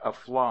 like a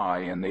fly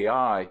in the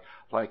eye,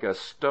 like a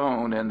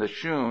stone in the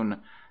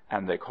shoon,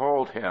 and they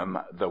called him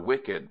the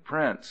Wicked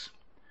Prince.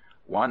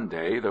 One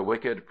day the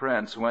Wicked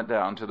Prince went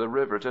down to the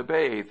river to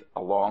bathe,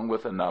 along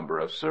with a number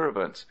of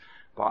servants.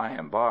 By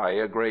and by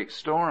a great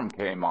storm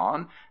came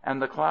on,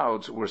 and the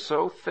clouds were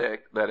so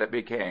thick that it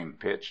became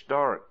pitch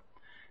dark.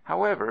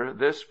 However,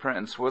 this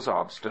prince was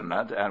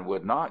obstinate, and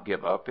would not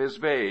give up his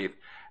bathe,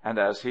 and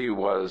as he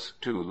was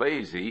too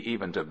lazy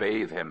even to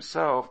bathe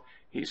himself,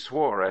 he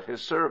swore at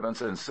his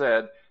servants and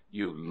said,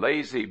 "You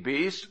lazy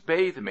beasts,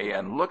 bathe me,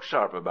 and look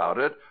sharp about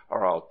it,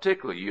 or I'll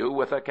tickle you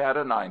with a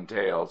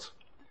cat-o'-nine-tails."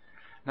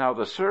 Now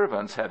the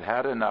servants had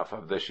had enough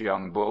of this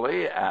young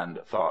bully, and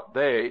thought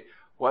they,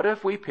 "What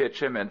if we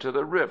pitch him into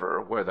the river,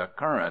 where the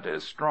current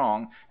is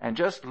strong, and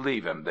just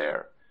leave him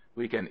there?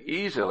 We can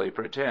easily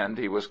pretend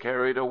he was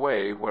carried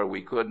away where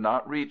we could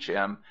not reach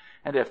him,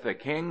 and if the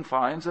king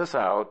finds us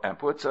out and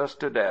puts us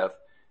to death,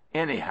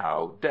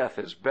 anyhow death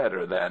is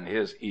better than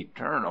his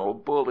eternal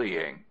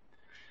bullying."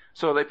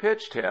 So they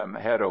pitched him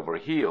head over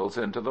heels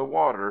into the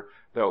water,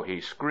 though he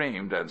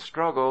screamed and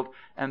struggled,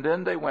 and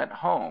then they went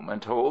home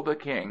and told the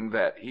king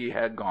that he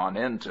had gone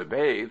in to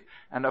bathe,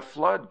 and a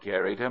flood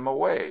carried him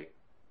away.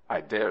 I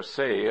dare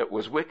say it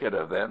was wicked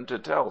of them to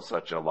tell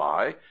such a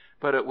lie,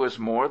 but it was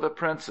more the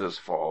prince's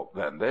fault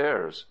than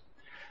theirs.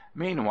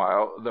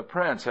 Meanwhile the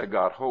prince had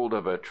got hold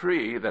of a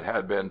tree that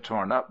had been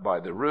torn up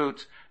by the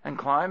roots, and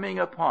climbing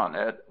upon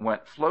it,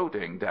 went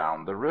floating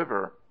down the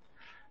river.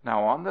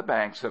 Now on the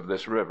banks of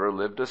this river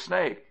lived a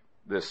snake.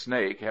 This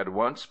snake had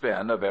once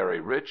been a very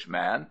rich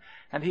man,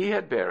 and he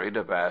had buried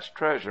a vast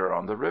treasure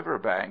on the river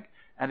bank,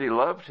 and he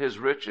loved his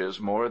riches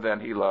more than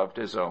he loved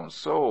his own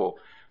soul.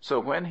 So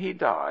when he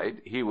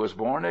died, he was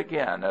born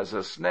again as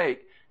a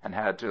snake, and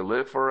had to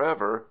live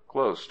forever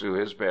close to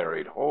his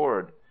buried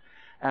hoard.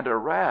 And a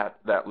rat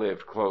that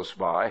lived close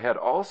by had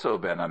also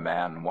been a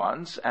man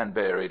once, and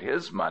buried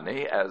his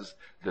money as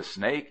the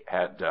snake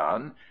had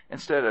done,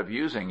 instead of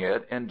using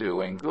it in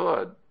doing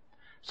good.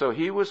 So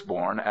he was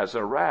born as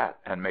a rat,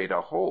 and made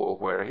a hole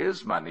where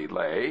his money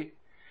lay.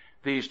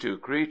 These two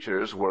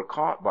creatures were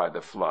caught by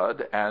the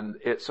flood, and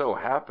it so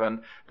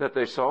happened that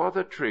they saw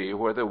the tree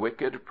where the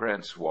Wicked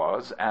Prince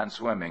was, and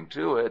swimming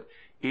to it,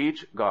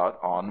 each got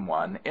on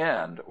one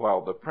end,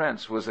 while the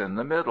Prince was in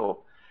the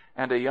middle.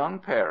 And a young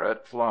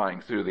parrot, flying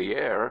through the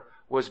air,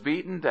 was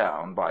beaten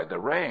down by the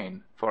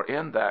rain, for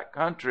in that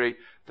country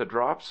the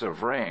drops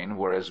of rain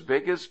were as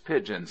big as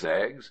pigeons'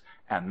 eggs,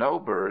 and no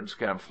birds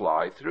can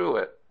fly through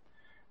it.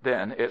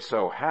 Then it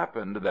so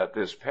happened that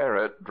this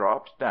parrot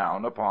dropped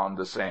down upon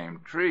the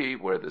same tree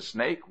where the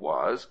snake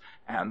was,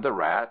 and the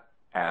rat,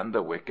 and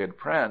the Wicked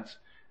Prince,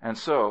 and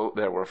so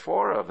there were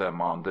 4 of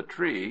them on the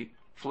tree,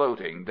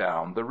 floating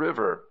down the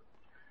river.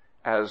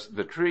 As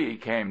the tree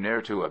came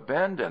near to a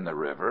bend in the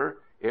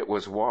river, it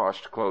was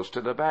washed close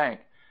to the bank,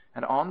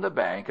 and on the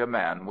bank a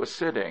man was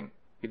sitting.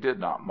 He did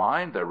not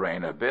mind the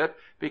rain a bit,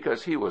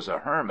 because he was a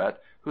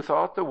hermit, who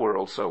thought the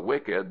world so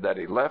wicked that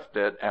he left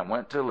it and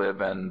went to live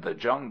in the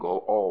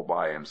jungle all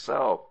by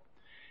himself.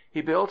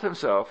 He built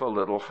himself a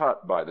little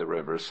hut by the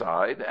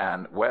riverside,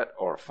 and wet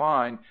or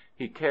fine,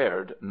 he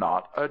cared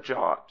not a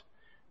jot.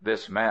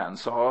 This man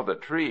saw the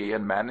tree,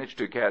 and managed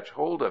to catch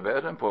hold of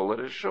it and pull it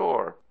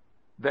ashore.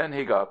 Then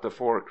he got the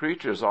 4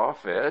 creatures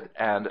off it,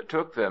 and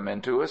took them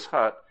into his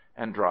hut,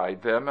 and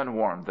dried them and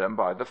warmed them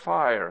by the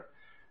fire.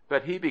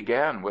 But he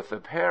began with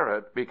the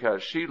parrot,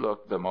 because she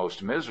looked the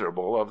most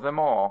miserable of them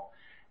all.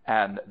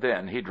 And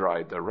then he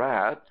dried the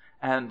rat,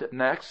 and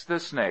next the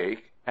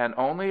snake, and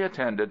only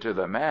attended to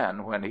the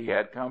man when he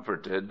had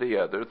comforted the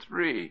other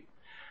 3.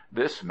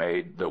 This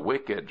made the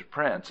Wicked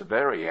Prince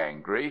very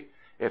angry.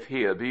 If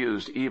he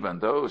abused even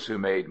those who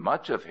made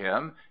much of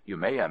him, you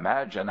may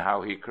imagine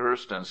how he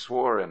cursed and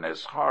swore in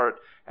his heart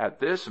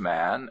at this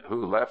man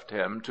who left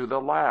him to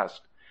the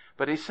last.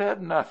 But he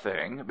said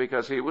nothing,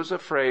 because he was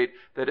afraid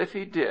that if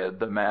he did,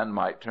 the man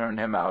might turn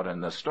him out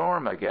in the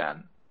storm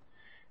again.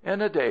 In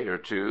a day or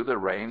two the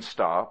rain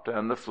stopped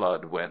and the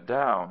flood went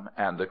down,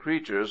 and the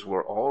creatures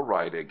were all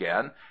right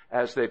again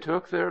as they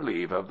took their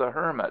leave of the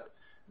hermit.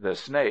 The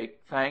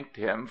Snake thanked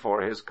him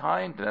for his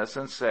kindness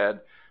and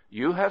said,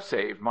 "You have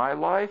saved my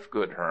life,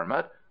 good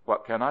hermit.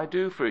 What can I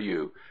do for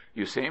you?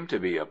 You seem to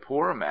be a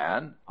poor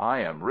man. I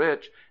am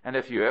rich, and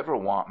if you ever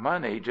want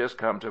money, just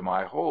come to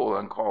my hole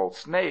and call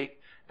Snake,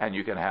 and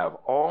you can have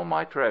all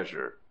my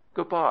treasure.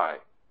 Good-bye."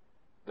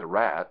 The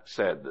Rat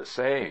said the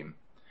same.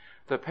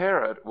 The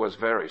Parrot was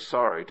very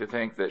sorry to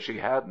think that she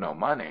had no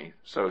money,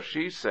 so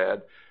she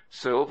said,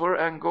 "Silver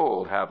and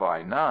gold have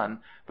I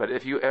none, but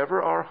if you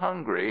ever are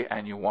hungry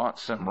and you want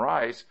some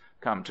rice,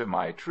 come to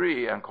my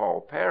tree and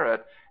call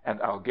Parrot,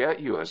 and I'll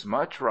get you as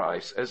much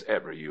rice as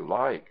ever you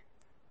like."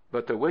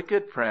 But the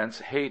wicked Prince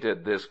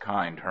hated this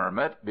kind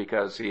hermit,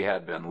 because he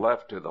had been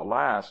left to the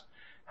last.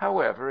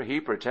 However, he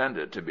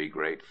pretended to be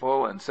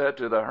grateful, and said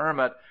to the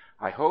hermit,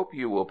 "I hope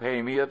you will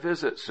pay me a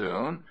visit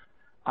soon.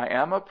 I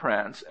am a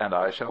prince, and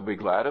I shall be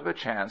glad of a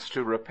chance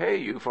to repay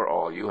you for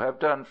all you have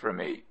done for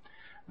me."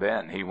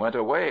 Then he went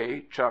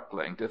away,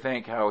 chuckling to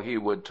think how he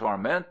would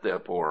torment the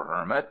poor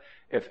hermit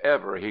if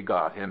ever he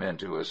got him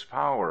into his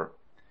power.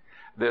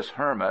 This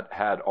hermit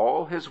had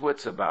all his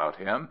wits about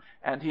him,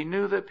 and he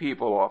knew that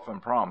people often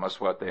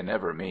promise what they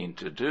never mean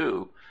to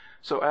do.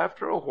 So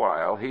after a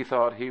while he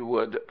thought he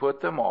would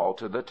put them all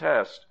to the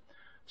test.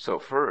 So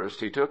first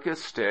he took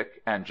his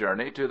stick and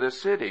journeyed to the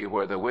city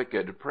where the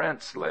wicked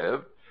Prince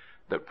lived.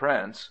 The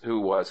Prince, who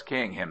was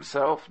king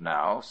himself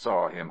now,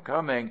 saw him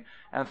coming,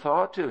 and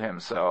thought to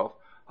himself,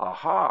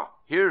 "Aha!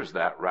 Here's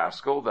that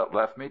rascal that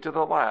left me to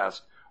the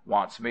last.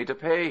 Wants me to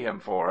pay him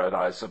for it,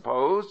 I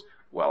suppose.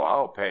 Well,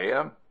 I'll pay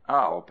him.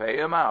 I'll pay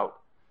him out."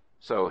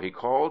 So he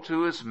called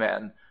to his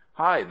men,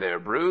 "Hi there,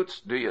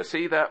 brutes! Do you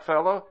see that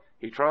fellow?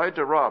 He tried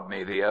to rob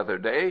me the other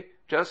day.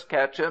 Just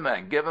catch him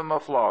and give him a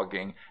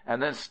flogging,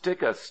 and then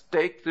stick a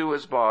stake through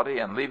his body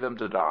and leave him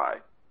to die."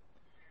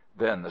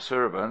 Then the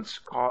servants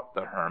caught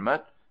the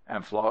hermit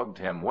and flogged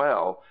him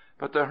well,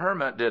 but the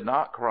hermit did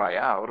not cry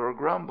out or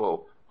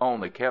grumble,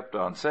 only kept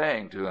on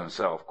saying to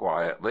himself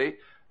quietly,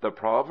 "The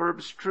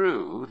proverb's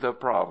true, the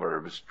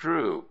proverb's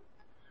true."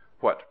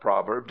 "What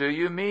proverb do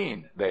you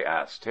mean?" they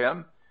asked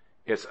him.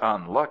 "It's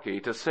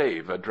unlucky to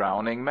save a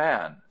drowning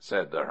man,"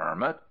 said the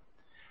hermit.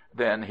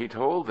 Then he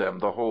told them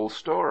the whole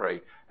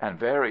story, and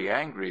very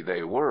angry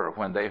they were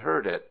when they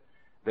heard it.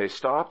 They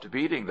stopped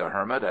beating the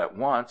hermit at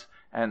once,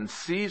 and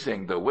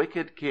seizing the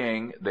wicked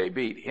king, they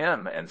beat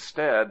him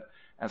instead,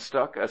 and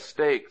stuck a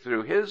stake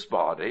through his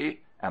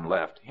body, and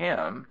left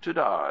him to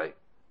die.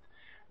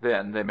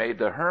 Then they made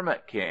the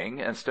hermit king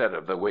instead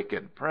of the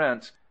wicked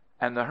prince,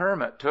 and the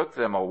hermit took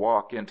them a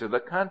walk into the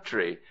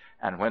country,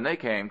 and when they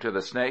came to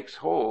the snake's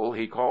hole,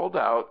 he called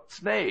out,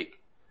 "Snake!"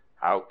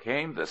 Out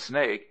came the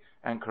snake,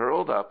 and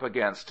curled up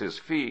against his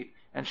feet,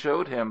 and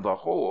showed him the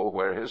hole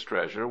where his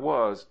treasure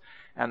was,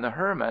 and the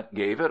hermit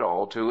gave it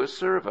all to his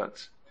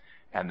servants.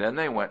 And then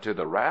they went to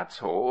the rat's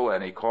hole,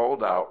 and he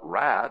called out,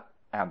 "Rat!"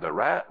 and the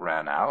rat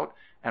ran out,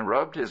 and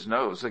rubbed his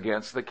nose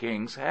against the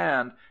king's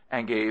hand,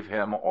 and gave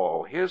him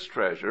all his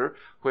treasure,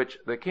 which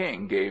the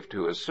king gave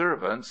to his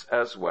servants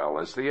as well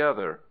as the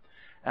other.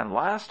 And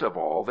last of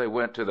all they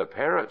went to the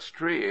parrot's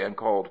tree, and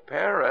called,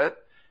 "Parrot!"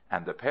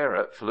 and the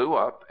parrot flew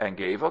up and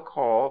gave a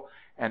call,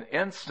 and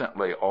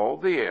instantly all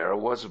the air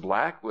was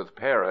black with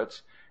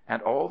parrots,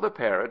 and all the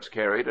parrots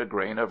carried a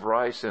grain of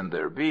rice in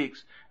their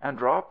beaks, and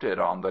dropped it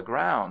on the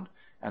ground,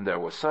 and there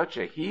was such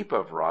a heap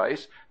of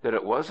rice that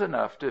it was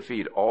enough to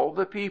feed all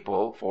the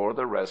people for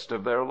the rest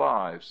of their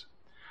lives.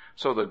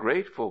 So the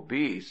grateful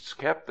beasts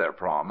kept their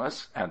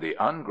promise, and the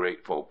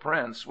ungrateful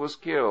prince was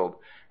killed,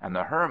 and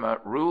the hermit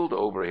ruled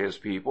over his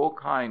people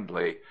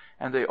kindly,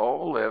 and they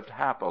all lived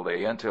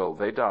happily until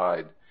they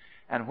died.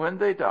 And when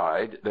they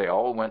died, they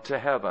all went to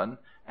heaven,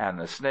 and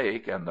the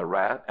snake and the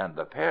rat and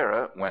the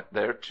parrot went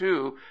there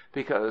too,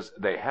 because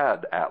they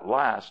had at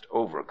last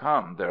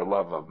overcome their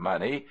love of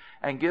money,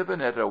 and given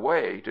it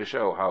away to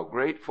show how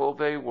grateful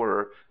they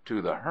were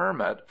to the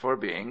hermit for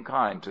being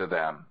kind to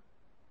them.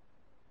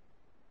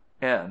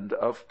 End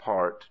of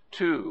Part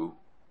 2.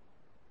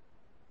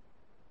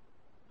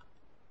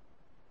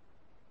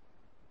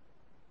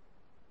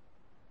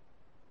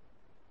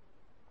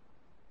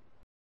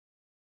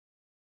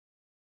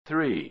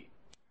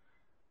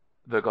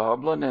 The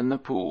Goblin in the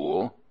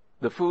Pool,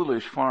 the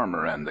Foolish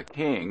Farmer and the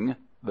King,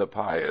 the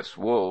Pious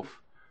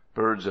Wolf,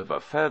 Birds of a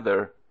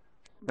Feather,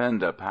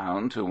 Spend a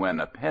Pound to Win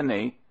a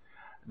Penny,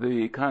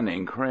 the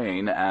Cunning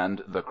Crane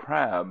and the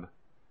Crab,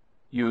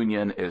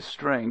 Union is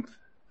Strength,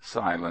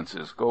 Silence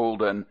is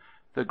Golden,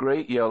 the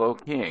Great Yellow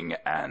King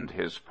and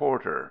his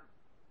Porter.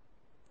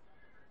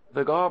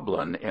 The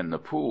Goblin in the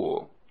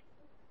Pool.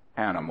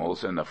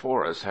 Animals in the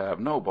forest have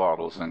no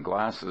bottles and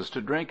glasses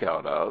to drink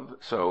out of,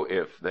 so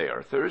if they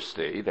are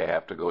thirsty, they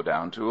have to go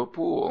down to a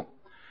pool.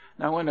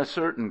 Now in a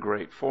certain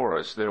great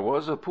forest there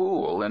was a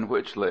pool in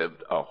which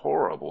lived a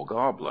horrible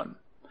goblin.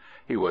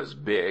 He was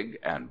big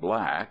and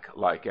black,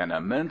 like an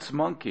immense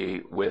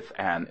monkey, with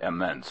an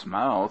immense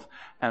mouth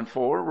and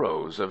 4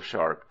 rows of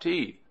sharp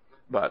teeth.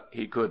 But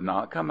he could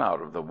not come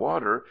out of the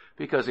water,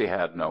 because he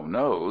had no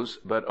nose,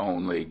 but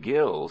only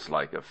gills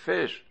like a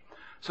fish.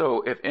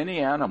 So if any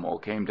animal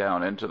came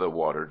down into the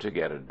water to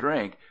get a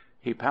drink,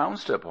 he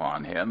pounced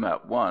upon him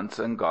at once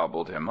and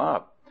gobbled him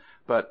up.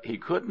 But he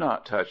could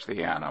not touch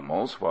the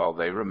animals while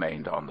they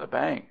remained on the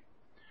bank.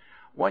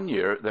 One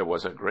year there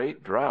was a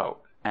great drought,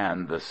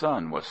 and the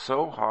sun was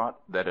so hot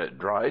that it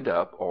dried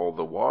up all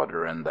the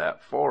water in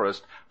that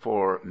forest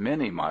for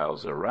many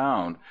miles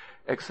around,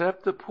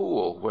 except the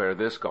pool where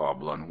this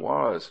goblin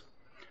was.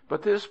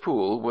 But this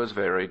pool was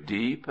very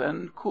deep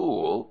and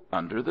cool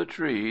under the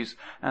trees,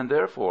 and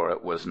therefore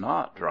it was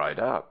not dried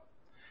up.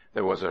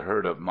 There was a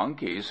herd of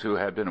monkeys who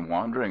had been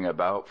wandering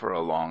about for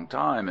a long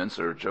time in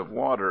search of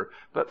water,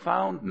 but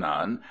found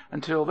none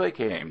until they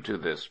came to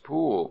this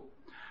pool.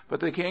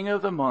 But the king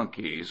of the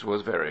monkeys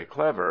was very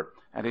clever,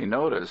 and he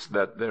noticed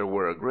that there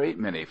were a great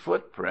many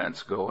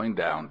footprints going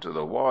down to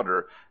the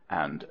water,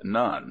 and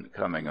none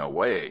coming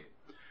away.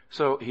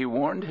 So he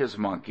warned his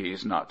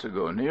monkeys not to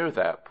go near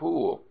that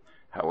pool.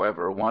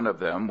 However, one of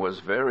them was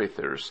very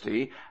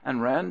thirsty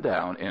and ran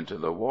down into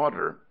the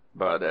water.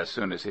 But as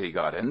soon as he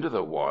got into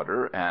the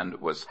water and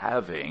was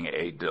having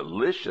a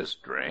delicious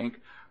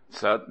drink,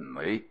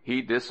 suddenly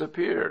he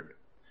disappeared.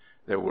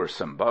 There were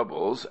some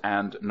bubbles,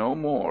 and no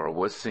more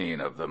was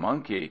seen of the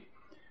monkey.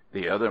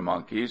 The other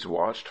monkeys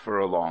watched for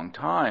a long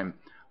time,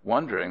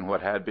 wondering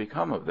what had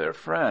become of their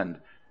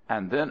friend,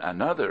 and then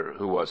another,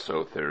 who was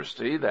so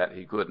thirsty that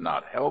he could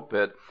not help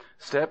it,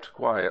 stepped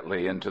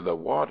quietly into the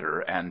water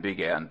and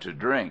began to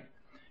drink.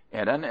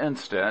 In an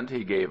instant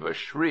he gave a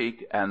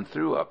shriek and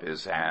threw up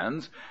his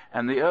hands,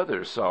 and the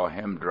others saw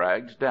him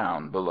dragged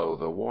down below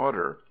the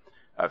water.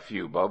 A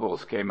few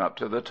bubbles came up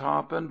to the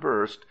top and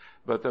burst,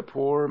 but the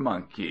poor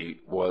monkey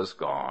was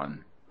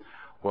gone.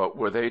 What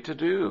were they to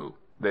do?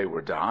 They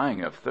were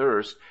dying of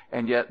thirst,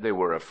 and yet they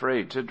were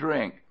afraid to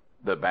drink.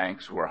 The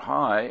banks were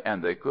high,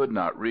 and they could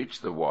not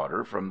reach the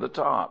water from the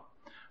top.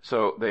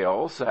 So they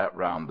all sat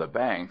round the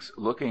banks,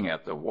 looking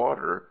at the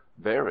water,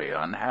 very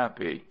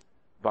unhappy.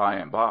 By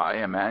and by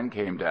a man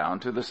came down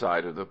to the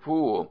side of the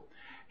pool.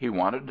 He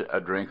wanted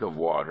a drink of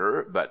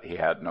water, but he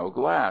had no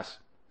glass.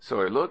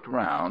 So he looked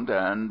round,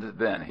 and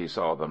then he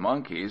saw the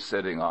monkeys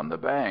sitting on the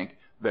bank,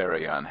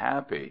 very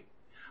unhappy.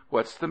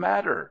 "What's the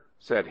matter?"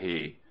 said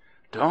he.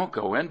 "Don't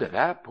go into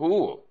that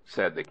pool,"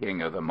 said the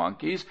king of the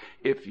monkeys.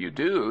 "If you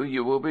do,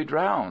 you will be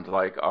drowned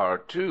like our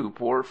two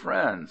poor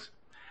friends."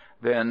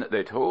 Then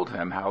they told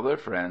him how their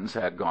friends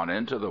had gone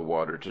into the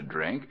water to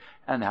drink,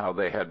 and how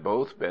they had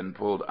both been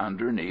pulled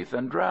underneath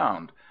and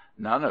drowned.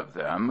 None of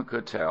them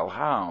could tell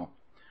how.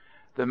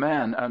 The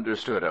man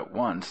understood at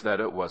once that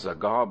it was a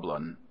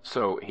goblin,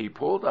 so he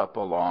pulled up a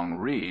long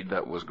reed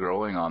that was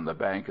growing on the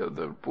bank of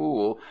the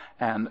pool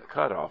and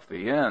cut off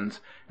the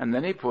ends, and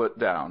then he put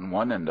down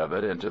one end of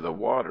it into the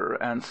water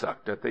and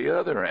sucked at the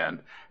other end,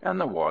 and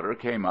the water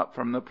came up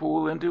from the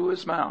pool into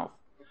his mouth.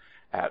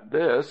 At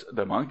this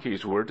the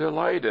monkeys were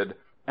delighted,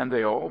 and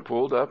they all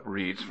pulled up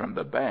reeds from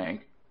the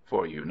bank,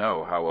 for you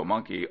know how a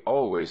monkey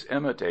always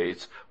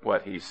imitates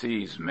what he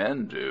sees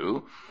men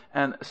do,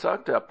 and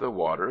sucked up the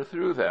water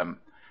through them,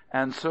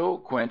 and so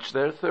quenched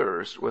their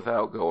thirst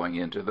without going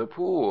into the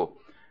pool.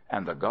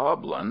 And the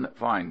goblin,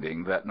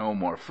 finding that no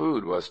more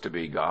food was to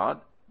be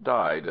got,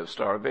 died of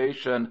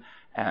starvation,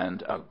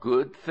 and a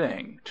good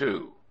thing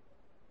too.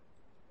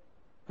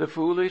 The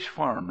Foolish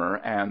Farmer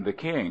and the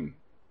King.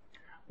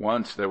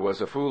 Once there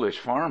was a foolish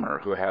farmer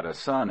who had a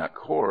son at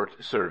court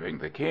serving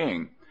the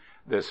king.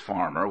 This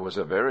farmer was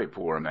a very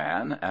poor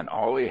man, and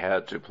all he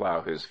had to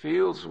plough his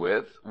fields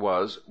with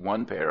was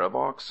one pair of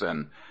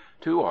oxen.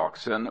 2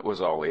 oxen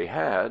was all he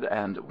had,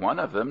 and one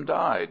of them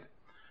died.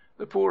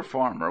 The poor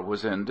farmer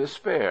was in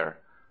despair.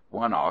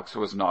 1 ox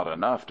was not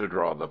enough to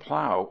draw the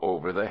plough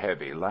over the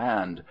heavy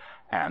land,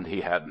 and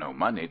he had no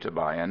money to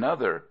buy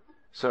another.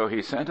 So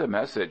he sent a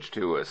message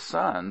to his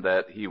son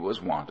that he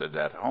was wanted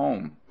at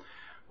home.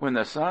 When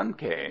the son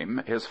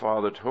came, his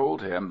father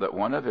told him that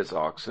one of his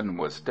oxen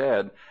was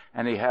dead,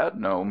 and he had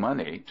no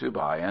money to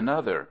buy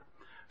another.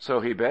 So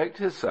he begged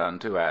his son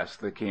to ask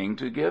the king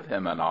to give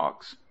him an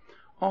ox.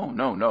 "Oh,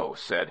 no, no,"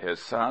 said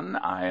his son.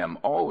 "I am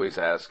always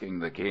asking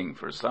the king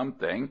for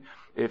something.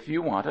 If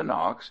you want an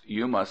ox,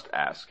 you must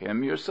ask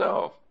him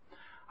yourself."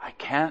 "I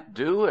can't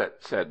do it,"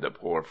 said the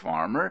poor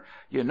farmer.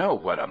 "You know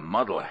what a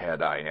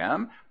muddlehead I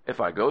am.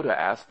 If I go to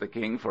ask the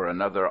king for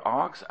another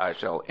ox, I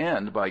shall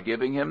end by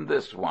giving him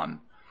this one."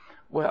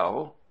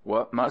 "Well,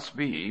 what must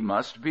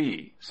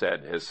be,"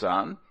 said his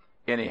son.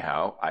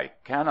 "Anyhow, I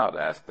cannot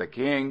ask the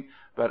king,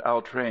 but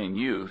I'll train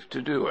you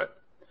to do it."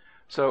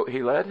 So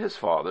he led his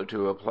father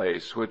to a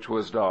place which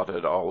was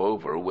dotted all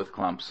over with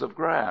clumps of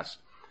grass.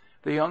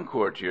 The young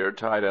courtier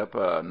tied up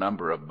a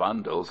number of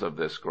bundles of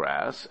this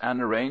grass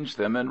and arranged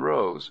them in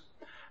rows.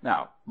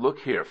 "Now, look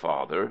here,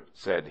 father,"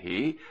 said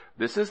he.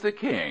 "This is the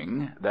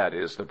king, that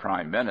is the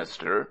prime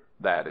minister,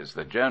 that is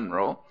the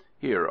general,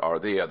 here are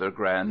the other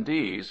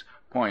grandees,"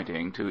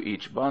 pointing to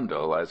each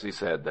bundle as he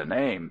said the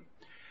name.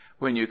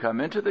 "When you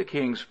come into the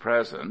king's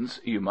presence,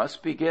 you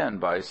must begin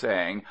by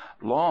saying,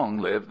 'Long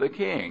live the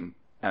king.'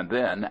 and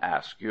then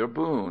ask your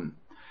boon."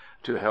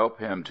 To help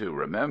him to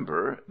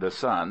remember, the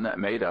son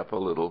made up a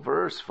little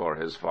verse for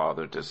his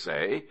father to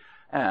say,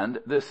 and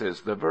this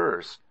is the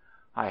verse: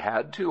 "I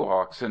had 2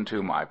 oxen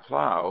to my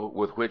plough,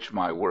 with which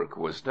my work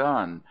was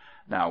done.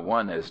 Now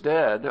one is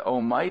dead.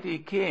 O mighty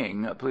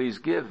king, please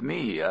give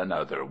me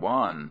another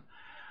one."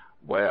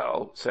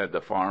 "Well," said the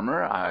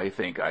farmer, "I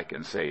think I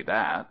can say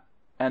that."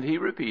 And he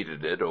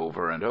repeated it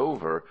over and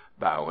over,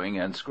 bowing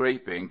and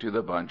scraping to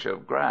the bunch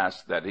of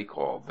grass that he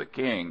called the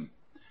king.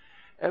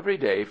 Every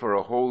day for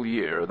a whole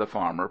year the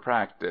farmer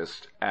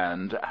practiced,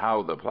 and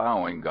how the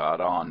ploughing got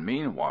on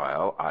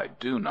meanwhile I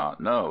do not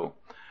know.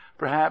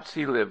 Perhaps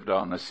he lived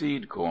on a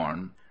seed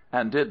corn,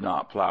 and did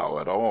not plough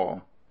at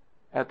all.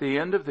 At the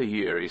end of the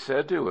year he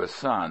said to his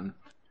son,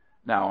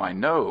 "Now I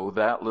know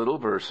that little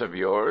verse of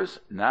yours.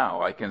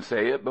 Now I can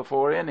say it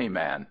before any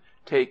man.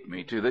 Take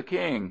me to the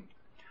king."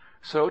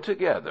 So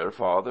together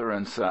father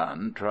and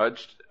son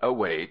trudged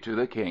away to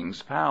the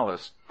king's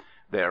palace.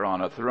 There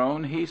on a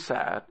throne he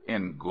sat,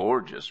 in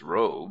gorgeous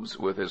robes,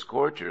 with his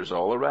courtiers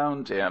all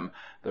around him,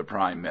 the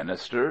prime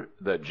minister,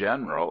 the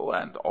general,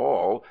 and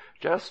all,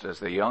 just as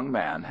the young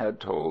man had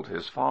told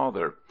his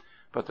father.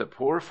 But the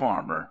poor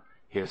farmer,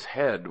 his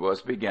head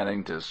was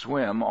beginning to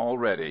swim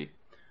already.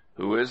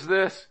 "Who is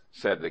this?"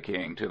 said the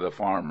king to the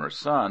farmer's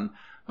son,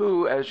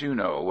 who, as you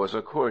know, was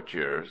a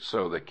courtier,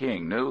 so the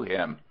king knew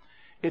him.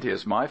 "It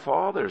is my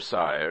father,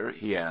 sire,"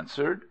 he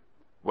answered.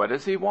 "What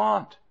does he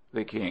want?"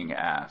 the king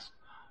asked.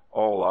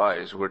 All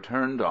eyes were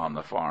turned on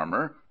the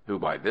farmer, who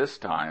by this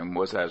time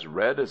was as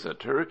red as a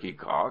turkey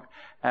cock,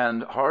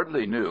 and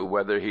hardly knew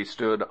whether he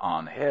stood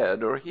on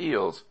head or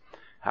heels.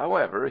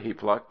 However, he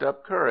plucked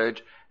up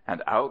courage,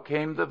 and out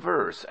came the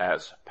verse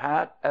as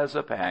pat as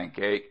a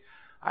pancake: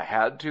 "I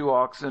had 2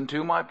 oxen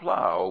to my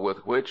plough,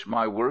 with which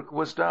my work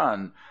was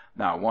done.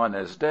 Now one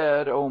is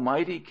dead. O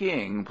mighty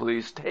king,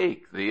 please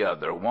take the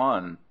other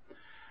one."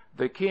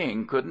 The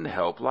king couldn't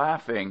help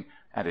laughing,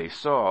 and he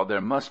saw there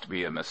must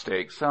be a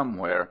mistake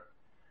somewhere.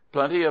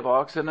 "Plenty of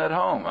oxen at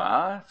home,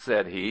 eh?"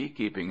 said he,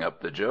 keeping up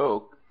the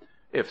joke.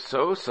 "If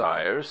so,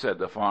 sire," said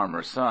the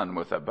farmer's son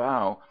with a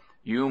bow,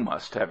 "you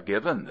must have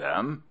given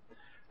them."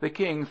 The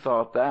king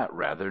thought that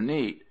rather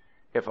neat.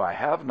 "If I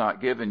have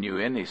not given you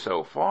any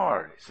so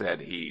far," said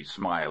he,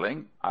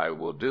 smiling, "I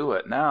will do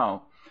it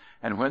now."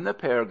 And when the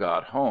pair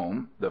got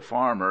home, the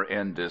farmer,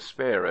 in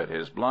despair at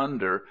his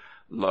blunder,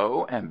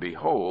 lo and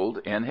behold,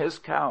 in his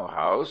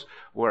cow-house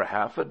were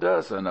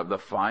 6 of the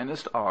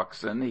finest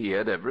oxen he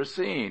had ever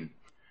seen.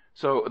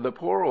 So the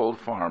poor old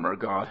farmer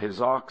got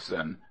his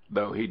oxen,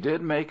 though he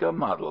did make a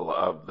muddle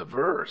of the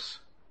verse.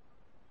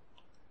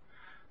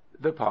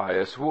 The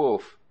Pious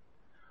Wolf.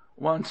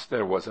 Once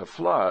there was a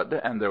flood,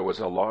 and there was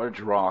a large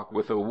rock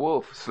with a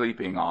wolf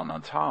sleeping on the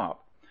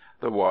top.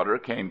 The water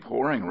came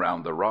pouring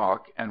round the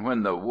rock, and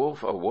when the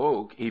wolf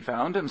awoke he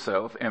found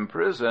himself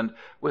imprisoned,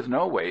 with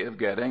no way of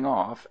getting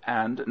off,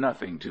 and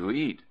nothing to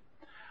eat.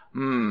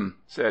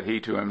 Said he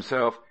to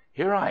himself,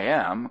 "Here I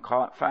am,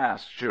 caught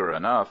fast sure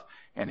enough,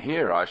 and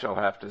here I shall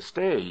have to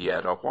stay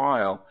yet a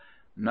while.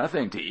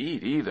 Nothing to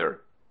eat either.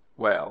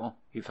 Well,"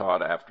 he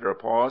thought after a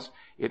pause,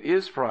 "it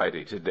is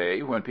Friday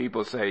to-day, when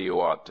people say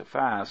you ought to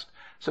fast.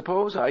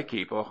 Suppose I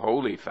keep a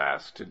holy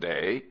fast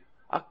to-day.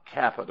 A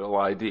capital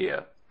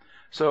idea."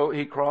 So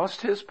he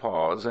crossed his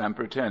paws and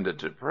pretended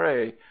to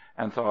pray,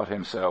 and thought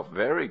himself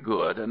very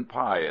good and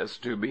pious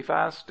to be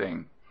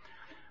fasting.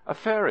 A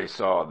fairy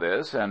saw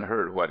this and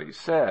heard what he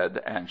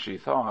said, and she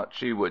thought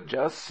she would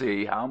just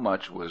see how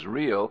much was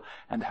real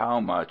and how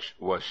much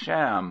was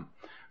sham.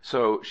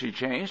 So she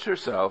changed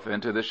herself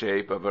into the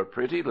shape of a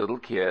pretty little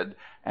kid,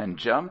 and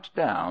jumped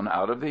down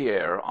out of the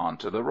air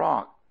onto the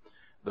rock.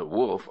 The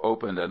wolf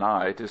opened an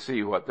eye to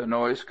see what the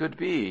noise could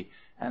be,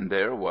 and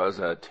there was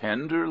a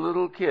tender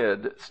little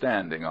kid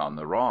standing on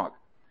the rock.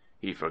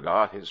 He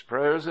forgot his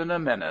prayers in a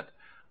minute.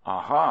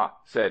 "Aha!"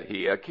 said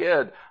he, "a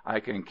kid! I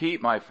can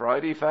keep my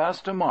Friday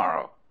fast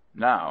tomorrow.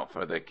 Now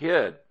for the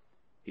kid."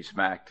 He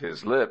smacked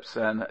his lips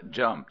and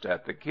jumped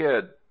at the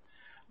kid.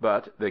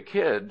 But the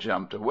kid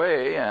jumped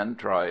away, and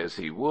try as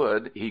he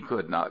would, he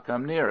could not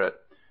come near it.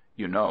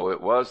 You know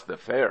it was the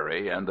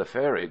fairy, and the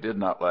fairy did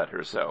not let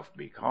herself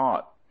be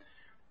caught.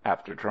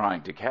 After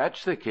trying to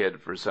catch the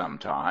kid for some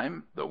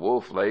time, the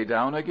wolf lay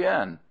down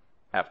again.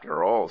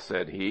 "After all,"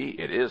 said he,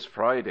 "it is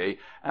Friday,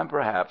 and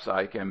perhaps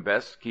I can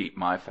best keep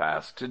my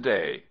fast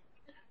to-day."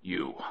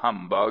 "You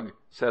humbug!"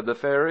 said the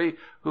fairy,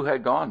 who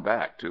had gone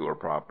back to her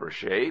proper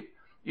shape.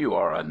 "You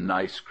are a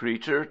nice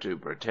creature to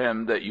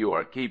pretend that you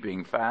are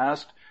keeping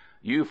fast.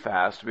 You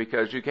fast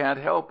because you can't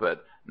help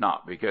it,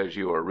 not because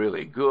you are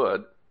really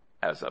good.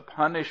 As a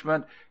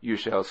punishment, you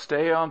shall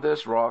stay on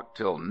this rock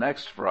till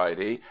next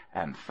Friday,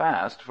 and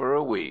fast for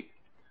a week."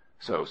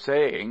 So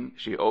saying,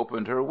 she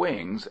opened her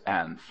wings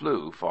and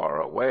flew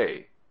far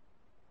away.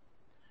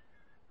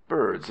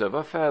 Birds of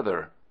a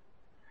Feather.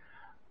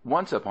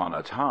 Once upon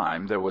a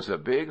time there was a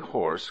big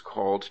horse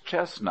called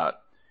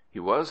Chestnut. He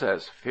was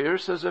as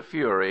fierce as a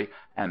fury,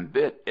 and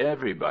bit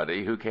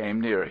everybody who came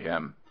near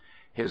him.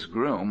 His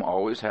groom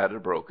always had a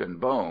broken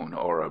bone,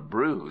 or a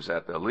bruise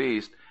at the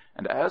least,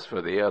 And as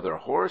for the other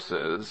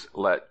horses,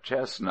 let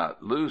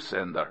Chestnut loose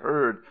in the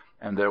herd,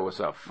 and there was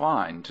a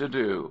fine to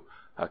do.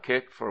 A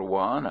kick for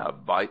one, a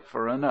bite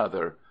for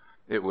another.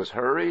 It was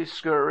hurry,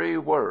 scurry,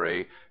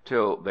 worry,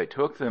 till they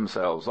took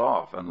themselves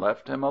off and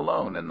left him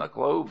alone in the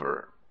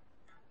clover.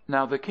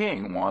 Now the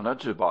King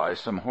wanted to buy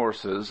some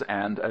horses,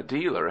 and a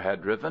dealer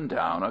had driven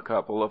down a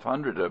couple of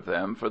hundred of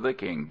them for the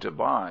King to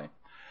buy.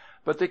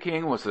 But the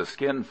King was a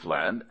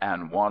skinflint,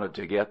 and wanted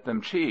to get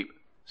them cheap,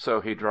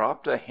 so he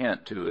dropped a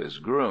hint to his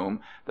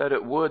groom that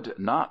it would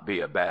not be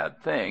a bad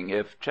thing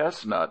if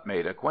Chestnut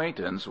made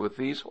acquaintance with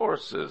these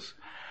horses.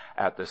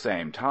 At the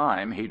same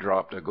time he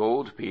dropped a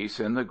gold piece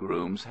in the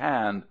groom's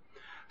hand.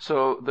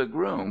 So the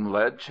groom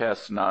led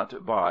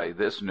Chestnut by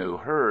this new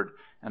herd,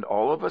 and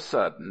all of a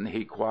sudden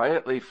he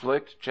quietly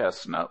flicked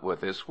Chestnut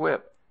with his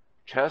whip.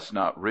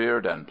 Chestnut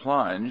reared and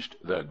plunged,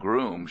 the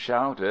groom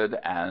shouted,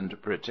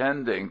 and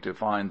pretending to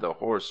find the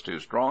horse too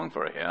strong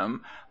for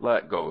him,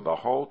 let go the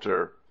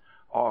halter.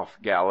 Off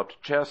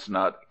galloped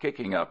Chestnut,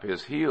 kicking up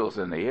his heels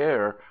in the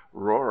air,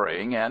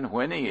 roaring and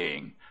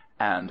whinnying.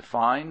 And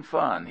fine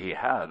fun he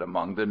had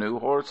among the new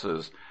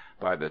horses.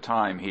 By the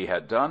time he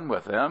had done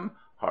with them,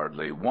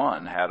 hardly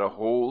one had a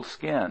whole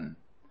skin.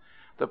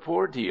 The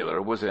poor dealer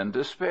was in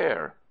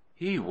despair.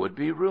 He would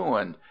be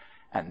ruined.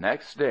 And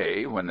next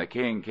day, when the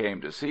King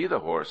came to see the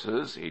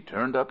horses, he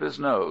turned up his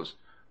nose.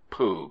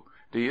 "Pooh!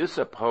 Do you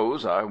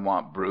suppose I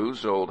want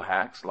bruised old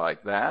hacks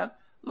like that?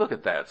 Look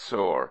at that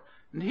sore!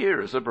 And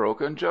here is a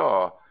broken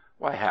jaw.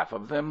 Why, half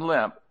of them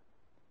limp."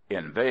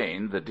 In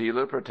vain the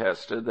dealer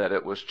protested that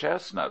it was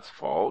Chestnut's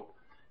fault.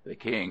 The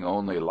King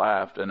only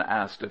laughed, and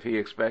asked if he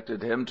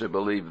expected him to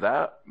believe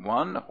that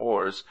one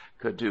horse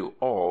could do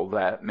all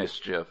that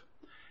mischief.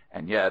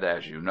 And yet,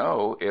 as you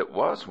know, it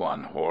was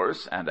one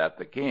horse, and at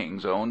the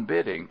King's own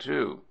bidding,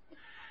 too.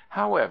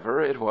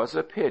 However, it was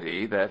a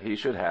pity that he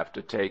should have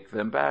to take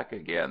them back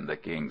again, the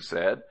King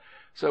said.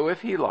 So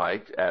if he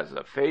liked, as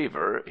a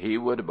favor, he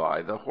would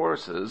buy the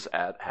horses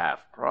at half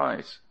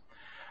price.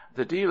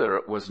 The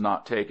dealer was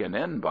not taken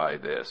in by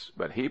this,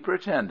 but he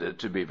pretended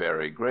to be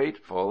very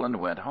grateful, and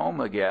went home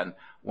again,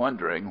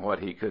 wondering what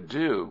he could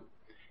do.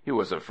 He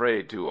was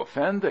afraid to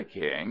offend the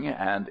King,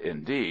 and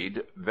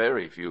indeed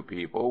very few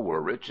people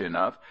were rich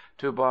enough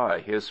to buy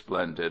his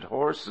splendid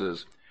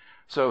horses.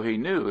 So he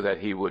knew that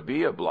he would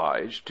be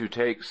obliged to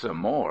take some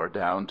more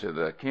down to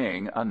the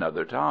King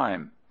another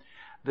time.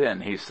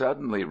 Then he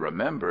suddenly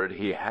remembered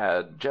he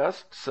had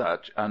just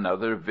such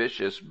another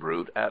vicious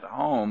brute at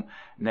home,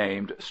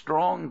 named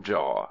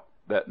Strongjaw,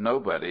 that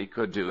nobody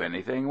could do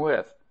anything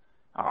with.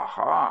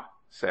 "Aha!"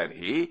 said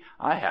he,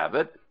 "I have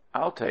it.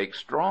 I'll take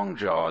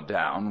Strongjaw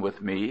down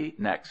with me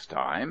next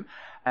time,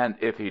 and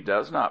if he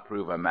does not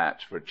prove a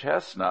match for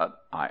Chestnut,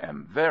 I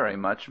am very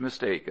much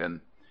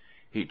mistaken."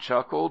 He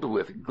chuckled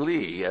with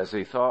glee as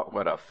he thought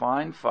what a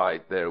fine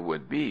fight there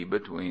would be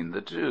between the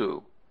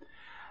two.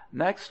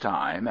 Next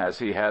time, as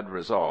he had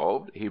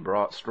resolved, he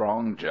brought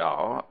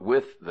Strongjaw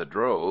with the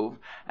drove,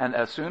 and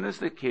as soon as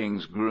the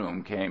King's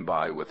groom came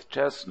by with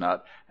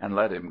Chestnut, and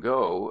let him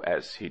go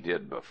as he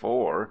did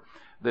before,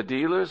 the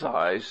dealer's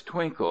eyes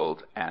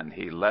twinkled, and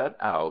he let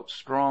out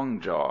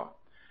Strongjaw.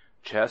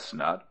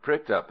 Chestnut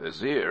pricked up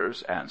his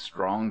ears, and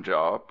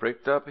Strongjaw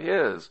pricked up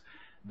his.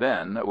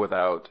 Then,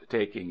 without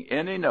taking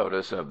any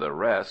notice of the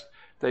rest,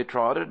 they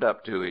trotted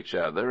up to each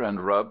other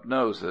and rubbed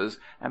noses,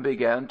 and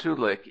began to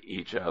lick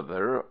each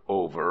other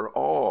over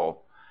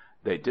all.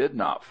 They did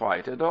not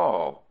fight at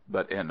all,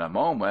 but in a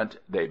moment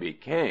they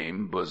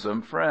became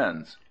bosom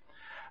friends.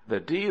 The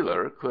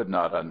dealer could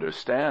not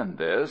understand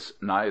this,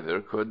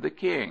 neither could the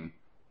King.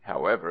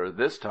 However,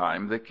 this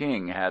time the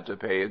King had to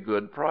pay a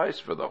good price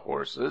for the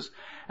horses,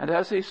 and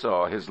as he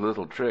saw his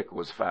little trick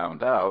was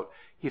found out,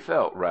 he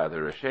felt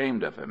rather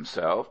ashamed of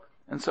himself,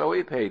 and so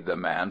he paid the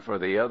man for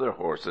the other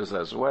horses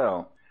as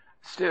well.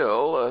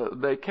 Still,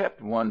 they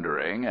kept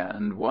wondering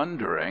and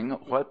wondering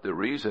what the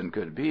reason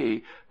could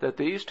be that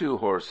these two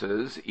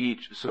horses,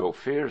 each so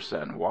fierce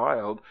and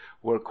wild,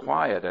 were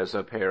quiet as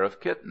a pair of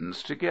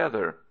kittens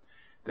together.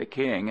 The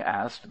King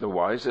asked the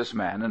wisest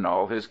man in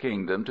all his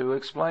kingdom to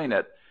explain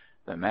it.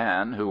 The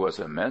man, who was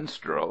a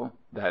minstrel,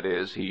 that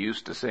is, he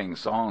used to sing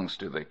songs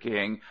to the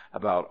King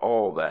about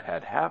all that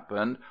had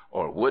happened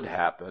or would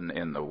happen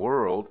in the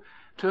world,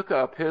 took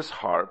up his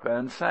harp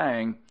and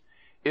sang,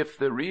 "If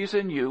the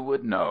reason you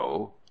would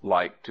know,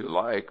 like to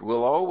like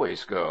will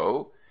always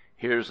go.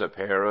 Here's a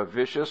pair of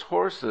vicious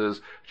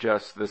horses,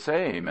 just the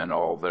same in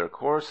all their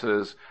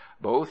courses.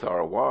 Both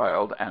are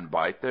wild and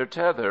bite their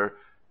tether.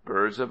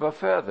 Birds of a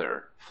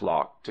feather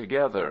flock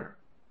together."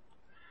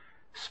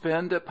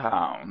 Spend a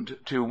pound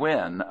to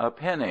win a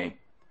penny.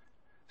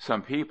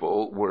 Some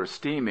people were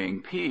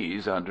steaming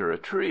peas under a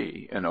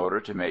tree in order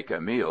to make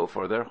a meal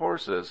for their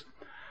horses.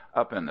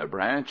 Up in the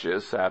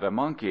branches sat a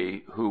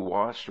monkey, who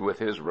watched with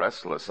his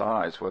restless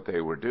eyes what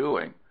they were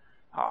doing.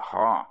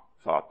 "Aha!"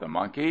 thought the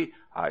monkey,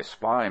 "I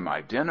spy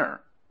my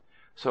dinner."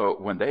 So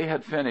when they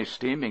had finished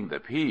steaming the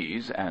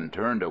peas, and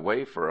turned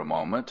away for a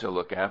moment to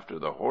look after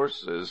the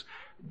horses,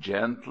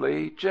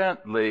 gently,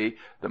 gently,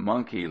 the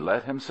monkey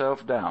let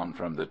himself down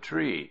from the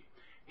tree.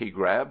 he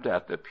grabbed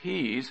at the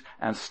peas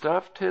and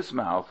stuffed his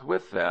mouth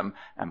with them,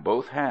 and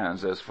both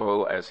hands as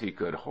full as he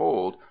could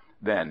hold.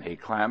 Then he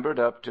clambered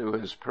up to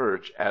his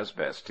perch as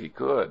best he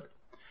could.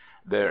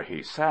 There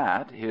he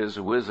sat, his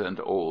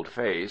wizened old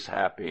face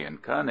happy and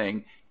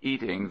cunning,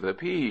 eating the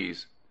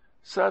peas.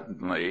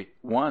 Suddenly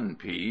one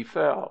pea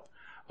fell.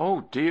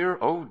 "Oh dear,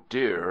 oh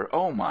dear,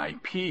 oh my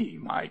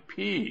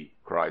pea,"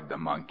 cried the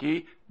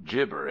Monkey,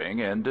 gibbering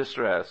in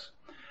distress.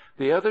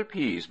 The other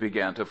peas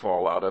began to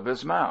fall out of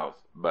his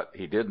mouth, but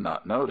he did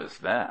not notice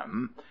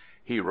them.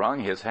 He wrung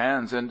his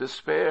hands in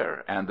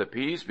despair, and the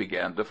peas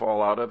began to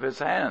fall out of his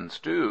hands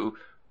too,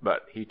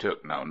 but he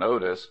took no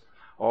notice.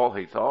 All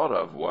he thought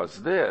of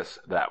was this,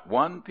 that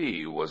one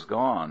pea was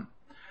gone.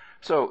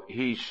 So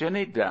he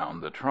shinnied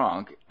down the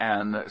trunk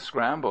and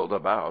scrambled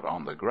about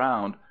on the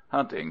ground,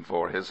 hunting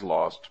for his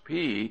lost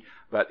pea,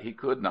 but he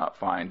could not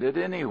find it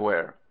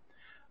anywhere.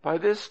 By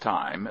this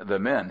time the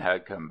men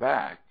had come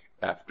back,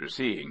 after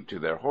seeing to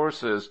their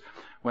horses.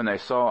 When they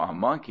saw a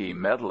monkey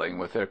meddling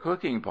with their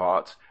cooking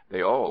pots,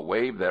 they all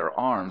waved their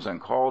arms and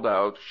called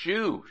out,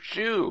 "Shoo!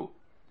 Shoo!"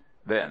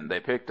 Then they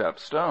picked up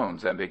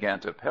stones and began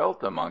to pelt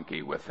the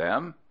monkey with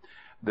them.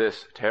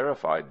 This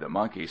terrified the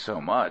monkey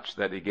so much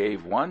that he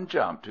gave one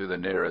jump to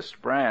the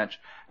nearest branch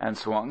and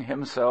swung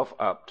himself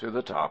up to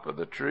the top of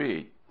the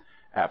tree.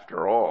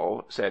 After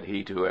all, said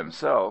he to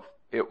himself,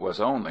 it was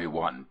only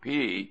one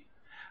pea.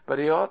 But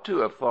he ought to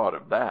have thought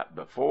of that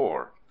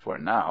before, for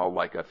now,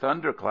 like a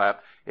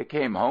thunderclap, it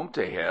came home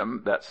to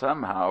him that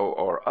somehow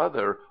or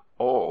other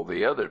all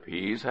the other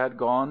peas had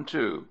gone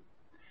too.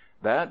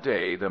 That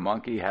day the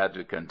monkey had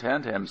to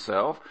content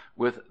himself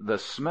with the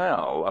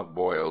smell of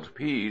boiled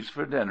peas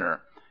for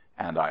dinner,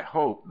 and I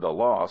hope the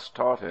loss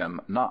taught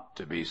him not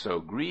to be so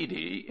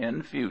greedy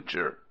in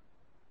future.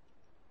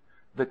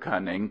 The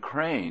Cunning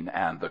Crane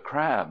and the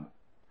Crab.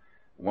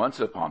 Once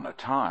upon a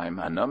time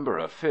a number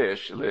of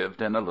fish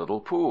lived in a little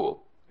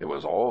pool. It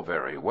was all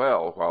very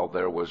well while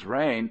there was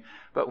rain,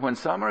 but when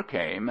summer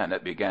came and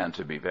it began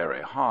to be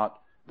very hot,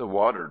 the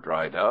water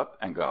dried up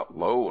and got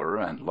lower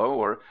and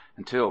lower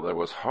until there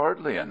was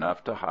hardly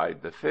enough to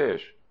hide the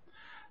fish.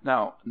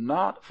 Now,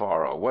 not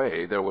far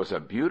away there was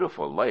a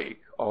beautiful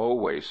lake,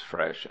 always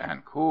fresh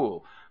and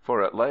cool,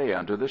 for it lay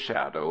under the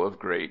shadow of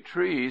great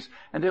trees,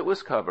 and it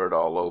was covered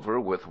all over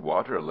with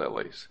water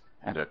lilies.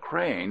 And a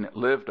crane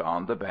lived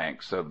on the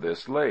banks of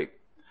this lake.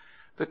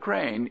 The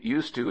crane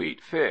used to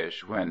eat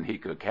fish when he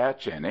could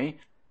catch any,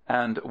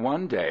 and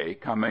one day,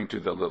 coming to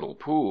the little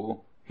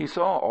pool, he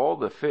saw all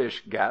the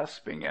fish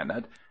gasping in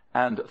it,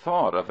 and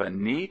thought of a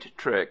neat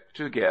trick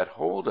to get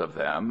hold of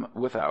them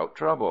without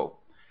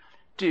trouble.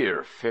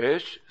 "Dear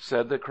fish,"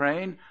 said the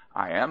crane,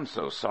 "I am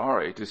so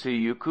sorry to see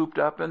you cooped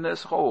up in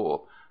this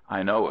hole.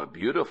 I know a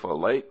beautiful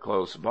lake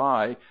close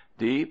by,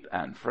 deep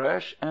and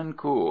fresh and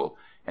cool,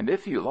 and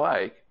if you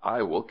like,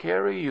 I will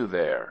carry you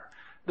there."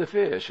 The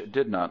fish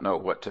did not know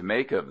what to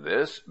make of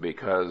this,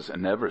 because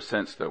never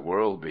since the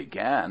world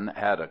began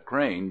had a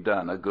crane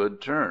done a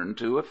good turn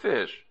to a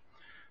fish.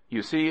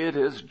 You see, it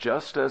is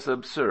just as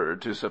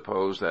absurd to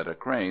suppose that a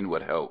crane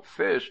would help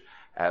fish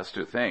as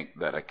to think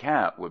that a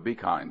cat would be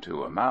kind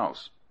to a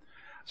mouse.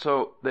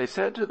 So they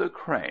said to the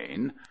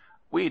crane,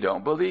 "We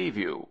don't believe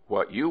you.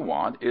 What you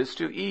want is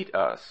to eat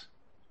us."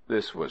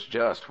 This was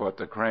just what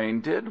the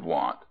crane did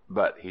want,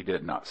 but he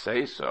did not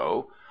say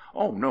so.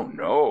 "Oh, no,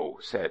 no,"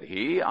 said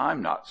he,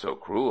 "I'm not so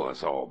cruel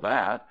as all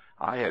that.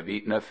 I have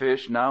eaten a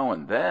fish now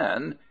and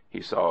then."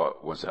 He saw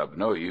it was of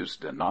no use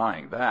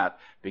denying that,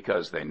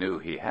 because they knew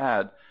he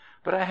had.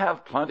 "But I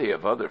have plenty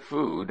of other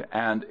food,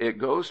 and it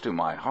goes to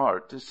my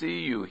heart to see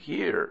you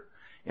here.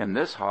 In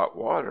this hot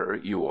water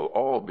you will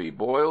all be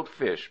boiled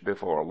fish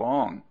before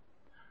long."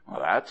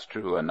 "That's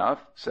true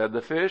enough," said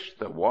the fish.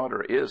 "The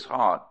water is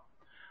hot."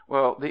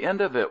 Well, the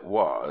end of it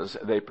was,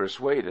 they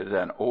persuaded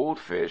an old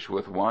fish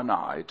with one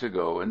eye to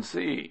go and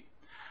see.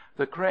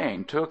 The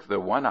crane took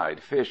the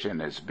one-eyed fish in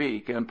his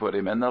beak and put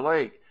him in the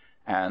lake,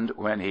 and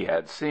when he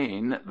had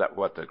seen that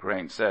what the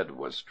crane said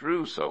was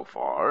true so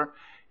far,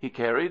 he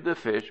carried the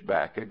fish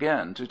back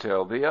again to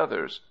tell the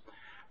others.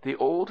 The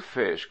old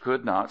fish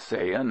could not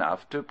say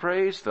enough to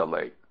praise the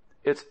lake.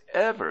 "It's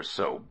ever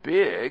so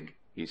big,"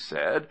 he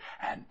said,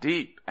 "and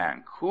deep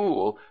and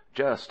cool,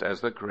 just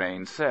as the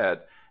crane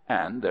said,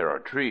 and there are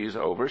trees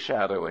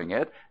overshadowing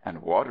it,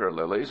 and water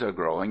lilies are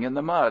growing in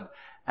the mud,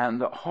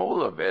 and the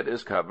whole of it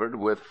is covered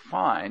with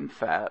fine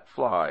fat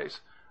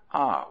flies.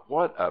 Ah,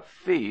 what a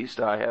feast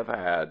I have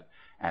had!"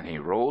 And he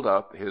rolled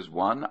up his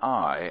one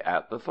eye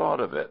at the thought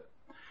of it.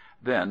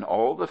 Then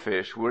all the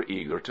fish were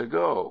eager to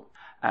go,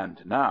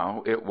 and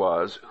now it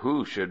was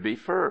who should be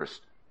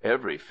first.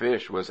 Every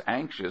fish was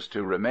anxious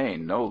to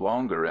remain no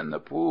longer in the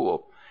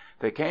pool.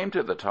 They came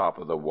to the top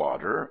of the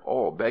water,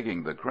 all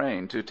begging the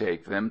crane to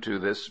take them to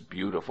this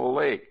beautiful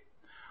lake.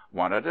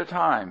 "One at a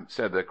time,"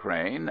 said the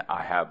crane.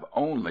 "I have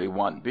only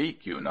one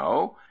beak, you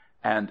know."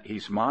 And he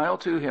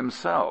smiled to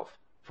himself,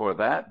 for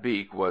that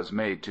beak was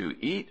made to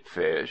eat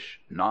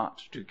fish, not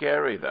to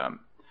carry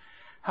them.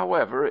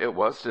 However, it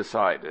was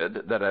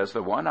decided that as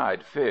the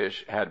one-eyed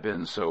fish had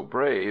been so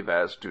brave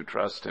as to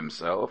trust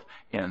himself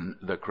in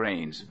the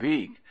crane's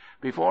beak,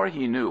 before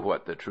he knew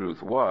what the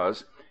truth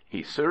was,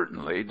 he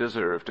certainly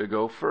deserved to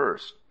go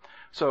first.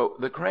 So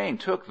the crane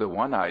took the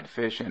one-eyed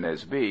fish in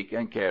his beak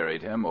and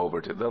carried him over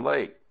to the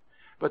lake.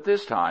 But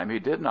this time he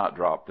did not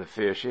drop the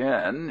fish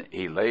in.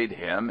 He laid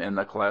him in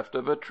the cleft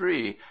of a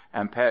tree,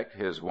 and pecked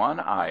his one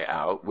eye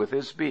out with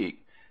his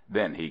beak.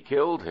 Then he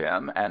killed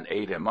him, and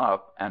ate him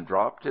up, and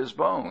dropped his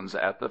bones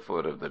at the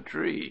foot of the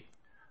tree.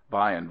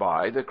 By and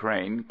by the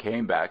crane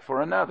came back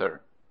for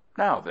another.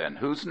 "Now then,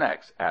 who's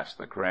next?" asked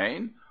the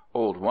crane.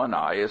 "Old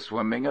One-eye is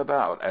swimming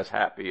about as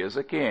happy as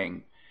a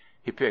king."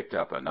 He picked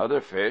up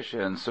another fish,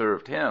 and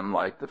served him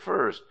like the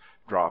first,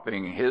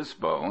 dropping his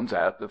bones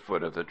at the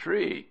foot of the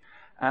tree.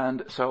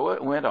 And so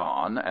it went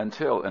on,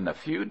 until in a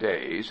few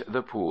days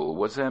the pool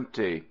was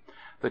empty.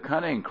 The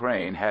cunning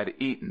crane had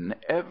eaten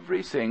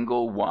every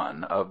single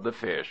one of the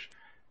fish.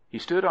 He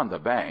stood on the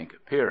bank,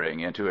 peering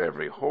into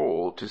every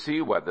hole, to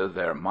see whether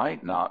there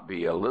might not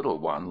be a little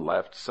one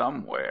left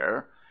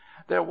somewhere.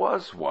 There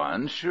was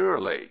one,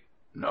 surely.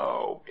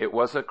 No, it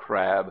was a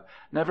crab.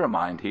 Never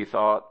mind, he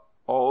thought,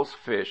 all's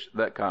fish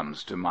that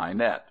comes to my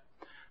net.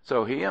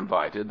 So he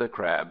invited the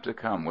crab to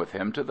come with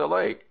him to the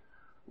lake.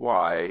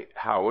 "Why,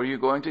 how are you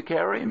going to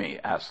carry me?"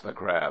 asked the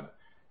crab.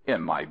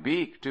 "In my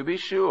beak, to be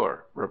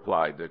sure,"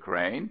 replied the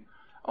crane.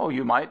 "Oh,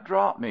 you might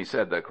drop me,"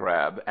 said the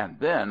crab, "and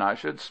then I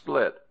should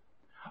split."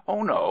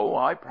 "Oh, no,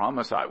 I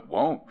promise I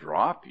won't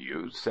drop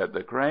you," said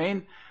the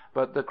crane.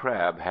 But the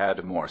crab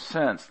had more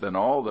sense than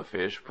all the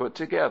fish put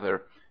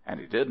together, and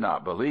he did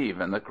not believe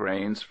in the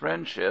crane's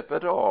friendship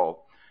at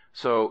all.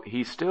 So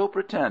he still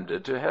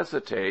pretended to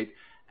hesitate,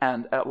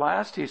 and at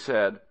last he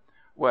said,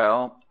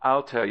 "Well,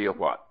 I'll tell you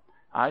what.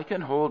 I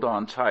can hold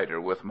on tighter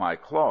with my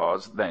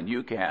claws than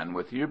you can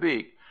with your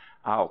beak.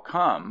 I'll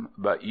come,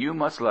 but you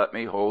must let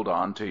me hold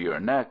on to your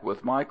neck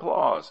with my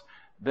claws.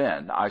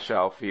 Then I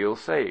shall feel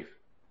safe."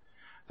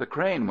 The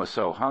crane was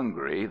so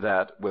hungry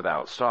that,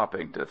 without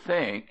stopping to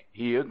think,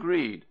 he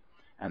agreed.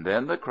 And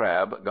then the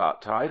crab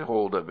got tight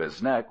hold of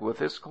his neck with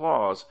his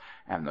claws,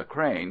 and the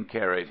crane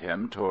carried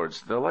him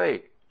towards the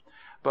lake.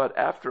 But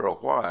after a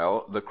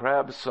while the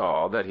crab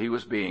saw that he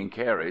was being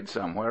carried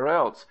somewhere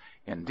else,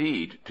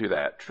 indeed to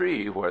that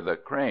tree where the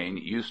crane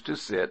used to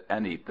sit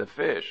and eat the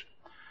fish.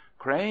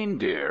 "Crane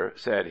dear,"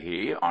 said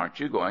he, "aren't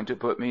you going to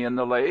put me in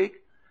the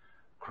lake?"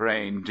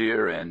 "Crane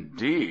dear,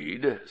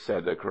 indeed,"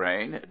 said the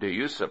crane. "Do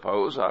you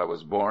suppose I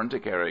was born to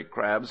carry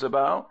crabs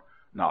about?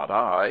 Not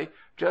I.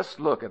 Just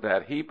look at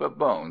that heap of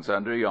bones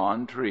under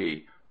yon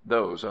tree.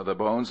 Those are the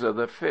bones of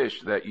the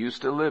fish that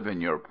used to live in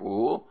your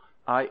pool.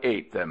 I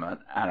ate them,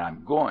 and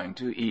I'm going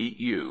to eat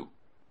you."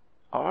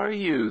 "Are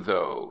you,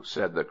 though?"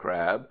 said the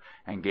crab,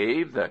 and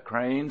gave the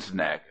crane's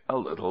neck a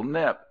little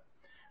nip.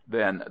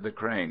 Then the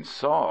crane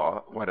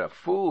saw what a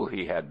fool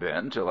he had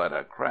been to let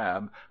a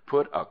crab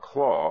put a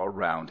claw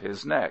round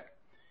his neck.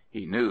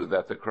 He knew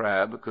that the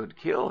crab could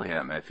kill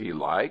him if he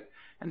liked,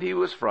 and he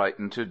was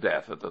frightened to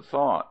death at the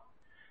thought.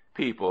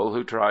 People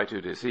who try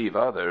to deceive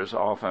others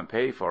often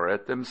pay for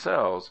it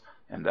themselves,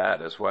 and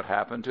that is what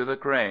happened to the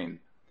crane.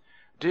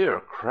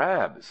 "Dear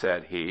crab,"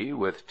 said he,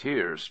 with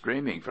tears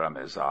streaming from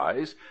his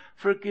eyes,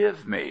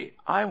 "forgive me.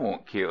 I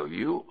won't kill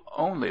you.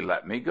 Only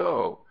let me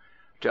go."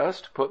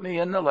 "Just put me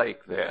in the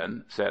lake,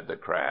 then," said the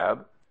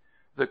crab.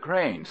 The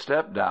crane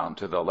stepped down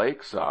to the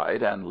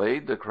lakeside and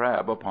laid the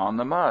crab upon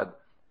the mud,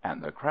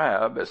 and the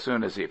crab, as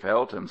soon as he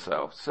felt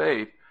himself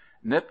safe,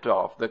 nipped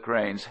off the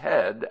crane's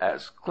head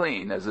as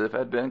clean as if it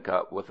had been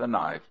cut with a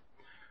knife.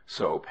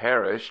 So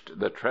perished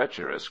the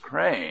treacherous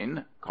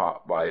crane,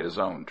 caught by his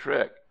own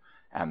trick,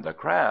 and the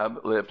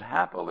crab lived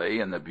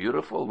happily in the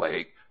beautiful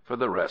lake for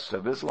the rest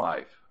of his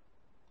life.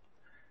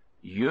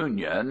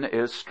 Union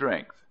is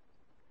strength.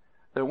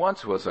 There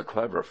once was a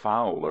clever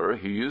fowler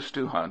who used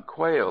to hunt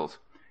quails.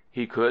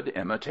 He could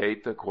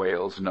imitate the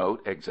quail's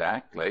note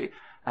exactly,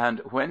 and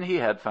when he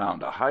had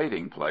found a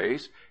hiding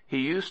place, he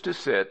used to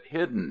sit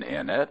hidden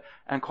in it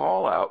and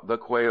call out the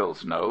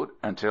quail's note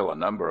until a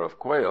number of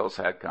quails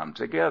had come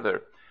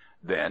together.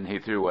 Then he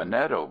threw a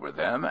net over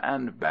them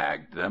and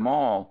bagged them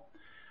all.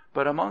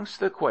 But amongst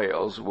the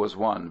quails was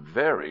one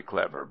very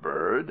clever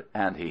bird,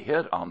 and he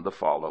hit on the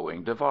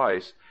following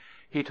device.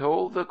 He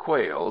told the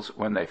quails,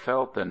 when they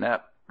felt the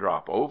net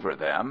drop over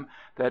them,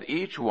 that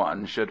each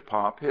one should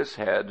pop his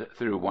head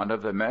through one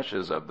of the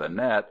meshes of the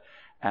net,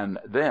 and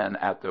then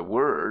at the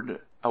word,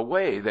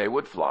 away they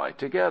would fly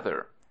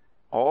together.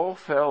 All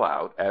fell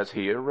out as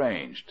he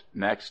arranged.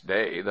 Next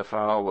day the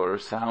fowler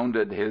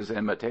sounded his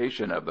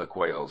imitation of the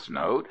quail's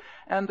note,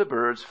 and the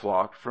birds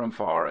flocked from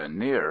far and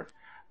near.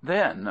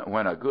 Then,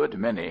 when a good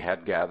many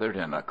had gathered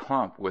in a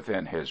clump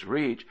within his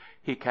reach,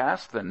 he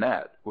cast the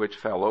net, which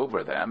fell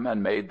over them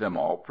and made them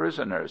all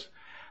prisoners.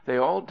 They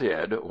all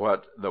did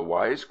what the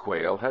wise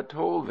quail had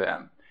told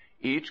them.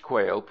 Each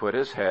quail put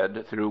his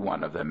head through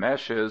one of the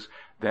meshes,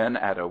 then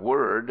at a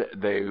word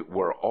they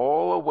were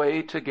all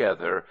away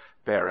together,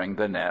 bearing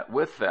the net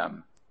with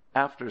them.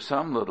 After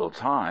some little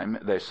time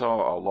they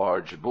saw a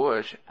large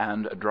bush,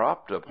 and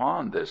dropped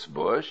upon this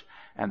bush,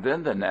 and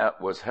then the net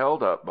was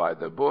held up by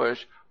the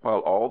bush, while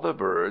all the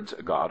birds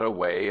got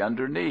away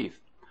underneath.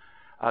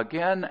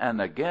 Again and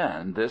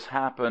again this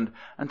happened,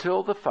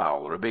 until the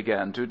Fowler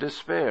began to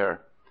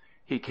despair.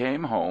 He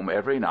came home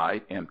every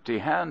night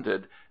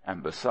empty-handed,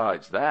 and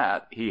besides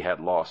that he had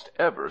lost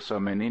ever so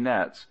many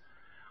nets.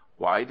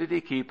 Why did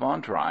he keep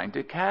on trying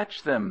to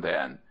catch them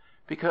then?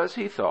 Because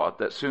he thought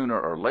that sooner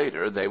or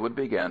later they would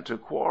begin to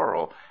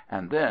quarrel,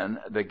 and then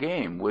the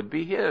game would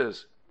be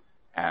his.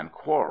 And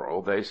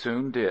quarrel they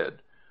soon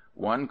did.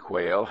 One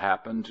quail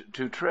happened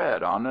to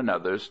tread on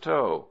another's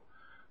toe.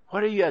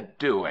 "What are you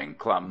doing,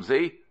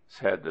 clumsy?"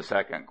 said the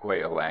second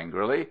quail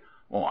angrily.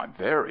 "Oh, I'm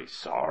very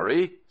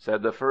sorry,"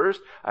 said the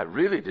first. "I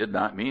really did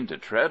not mean to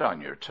tread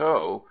on your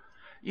toe."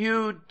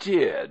 "You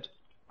did."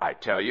 "I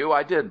tell you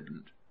I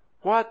didn't."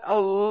 "What a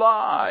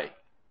lie!"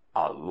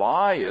 "A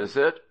lie, is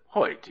it?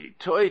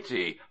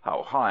 Hoity-toity!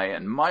 How high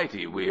and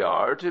mighty we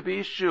are, to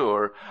be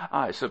sure!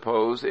 I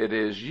suppose it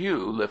is you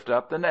lift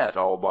up the net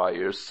all by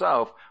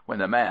yourself when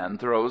the man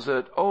throws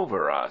it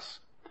over us."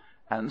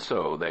 And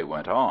so they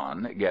went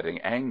on,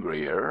 getting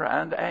angrier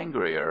and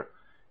angrier.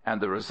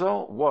 And the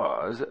result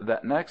was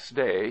that next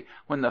day,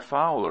 when the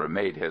Fowler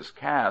made his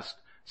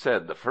cast,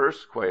 said the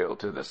first quail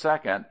to the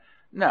second,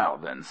 "Now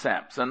then,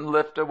 Samson,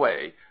 lift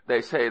away.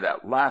 They say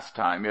that last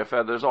time your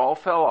feathers all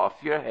fell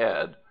off your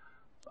head."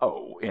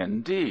 "Oh,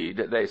 indeed,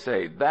 they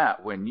say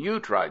that when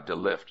you tried to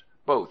lift,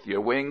 both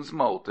your wings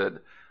molted.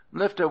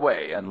 Lift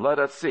away, and let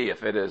us see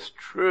if it is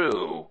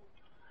true."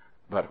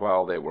 But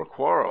while they were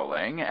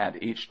quarreling,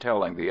 and each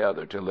telling the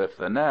other to lift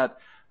the net,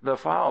 the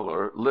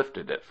Fowler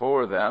lifted it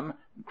for them,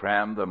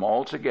 crammed them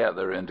all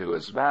together into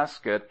his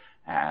basket,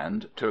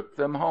 and took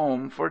them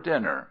home for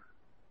dinner.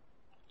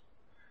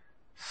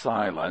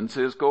 Silence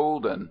is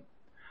golden.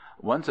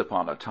 Once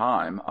upon a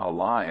time a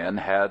Lion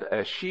had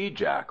a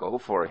she-jackal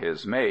for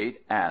his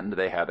mate, and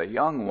they had a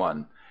young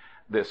one.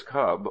 This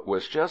cub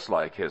was just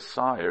like his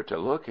sire to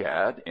look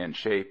at, in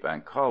shape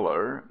and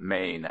color,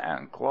 mane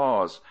and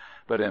claws,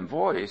 but in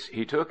voice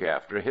he took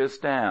after his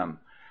dam.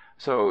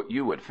 So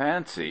you would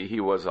fancy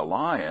he was a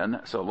lion,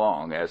 so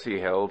long as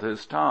he held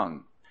his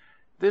tongue.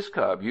 This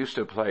cub used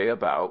to play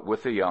about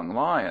with the young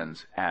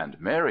lions, and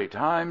merry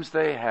times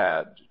they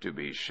had, to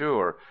be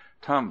sure,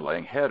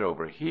 tumbling head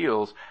over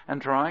heels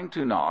and trying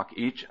to knock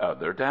each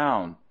other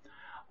down.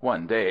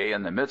 One day,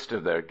 in the midst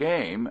of their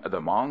game, the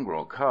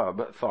mongrel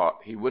cub thought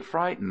he would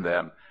frighten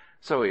them,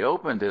 so he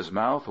opened his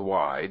mouth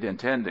wide,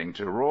 intending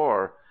to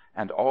roar,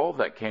 and all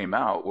that came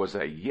out was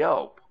a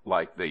yelp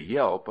like the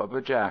yelp of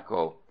a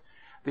jackal.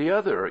 The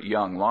other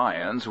young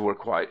lions were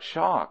quite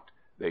shocked.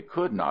 They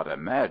could not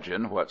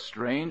imagine what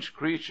strange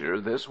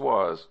creature this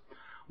was.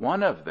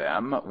 One of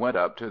them went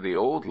up to the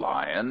old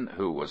Lion,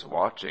 who was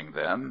watching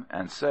them,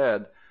 and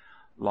said,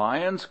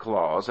 "Lion's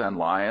claws and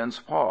lion's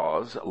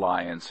paws,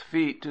 lion's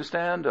feet to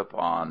stand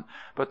upon,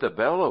 but the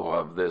bellow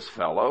of this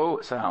fellow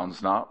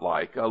sounds not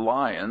like a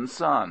lion's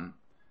son."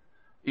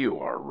 "You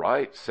are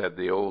right," said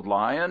the old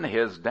Lion,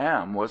 "his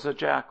dam was a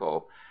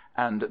jackal."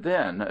 And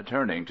then,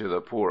 turning to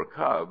the poor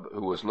cub,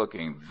 who was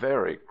looking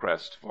very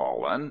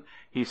crestfallen,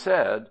 he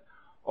said,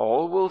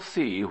 "All will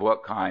see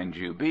what kind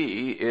you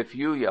be, if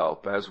you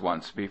yelp as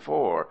once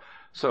before.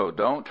 So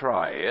don't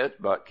try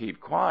it, but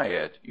keep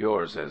quiet.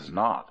 Yours is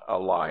not a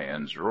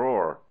lion's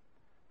roar."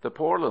 The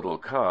poor little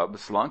cub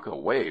slunk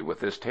away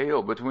with his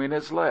tail between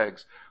his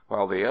legs,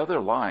 while the other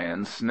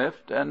lions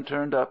sniffed and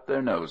turned up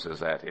their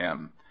noses at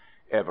him.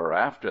 Ever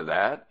after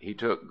that he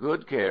took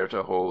good care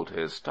to hold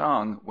his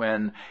tongue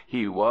when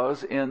he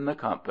was in the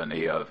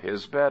company of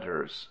his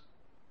betters.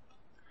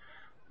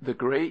 The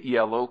Great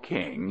Yellow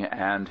King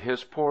and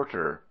his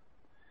Porter.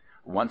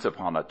 Once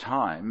upon a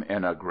time,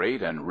 in a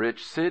great and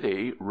rich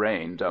city,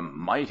 reigned a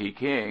mighty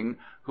king,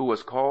 who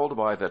was called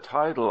by the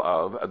title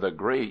of the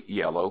Great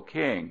Yellow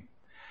King.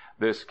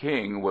 This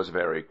king was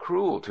very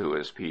cruel to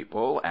his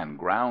people, and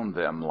ground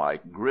them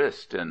like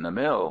grist in the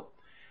mill.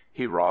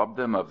 He robbed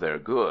them of their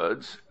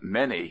goods,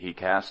 many he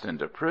cast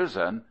into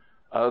prison,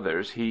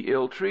 others he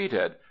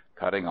ill-treated,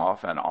 cutting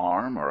off an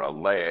arm or a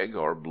leg,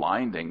 or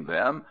blinding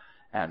them,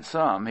 and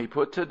some he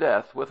put to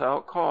death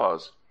without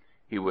cause.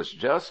 He was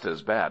just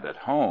as bad at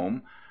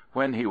home.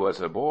 When he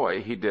was a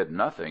boy he did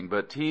nothing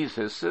but tease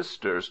his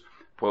sisters,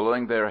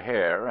 pulling their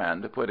hair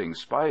and putting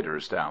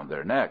spiders down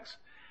their necks.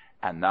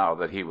 And now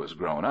that he was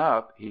grown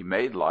up, he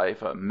made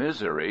life a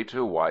misery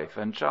to wife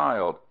and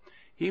child.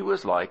 He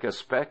was like a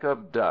speck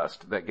of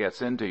dust that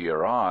gets into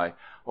your eye,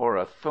 or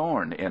a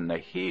thorn in the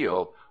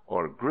heel,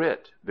 or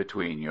grit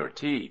between your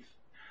teeth.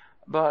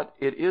 But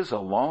it is a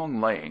long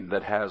lane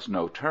that has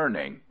no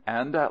turning,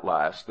 and at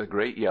last the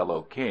Great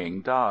Yellow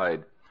King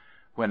died.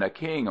 When a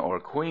king or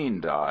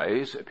queen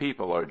dies,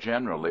 people are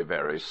generally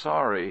very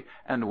sorry,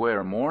 and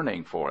wear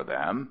mourning for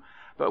them.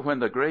 But when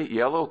the Great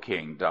Yellow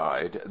King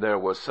died, there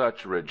was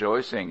such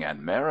rejoicing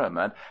and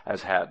merriment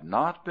as had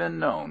not been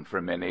known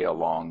for many a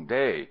long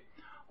day.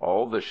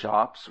 All the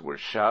shops were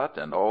shut,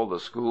 and all the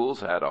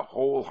schools had a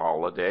whole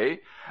holiday.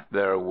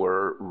 There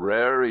were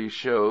raree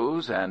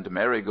shows and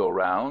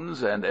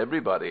merry-go-rounds, and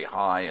everybody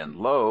high and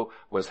low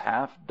was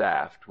half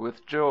daft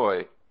with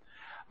joy.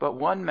 But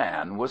one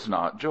man was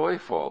not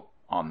joyful.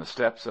 On the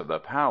steps of the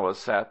palace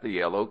sat the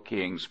Yellow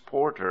King's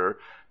porter,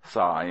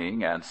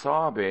 sighing and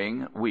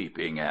sobbing,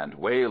 weeping and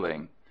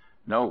wailing.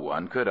 No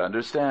one could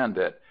understand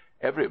it.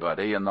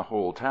 Everybody in the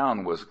whole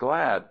town was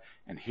glad,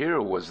 and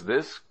here was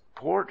this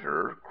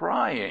porter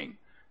crying.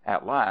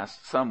 At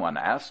last someone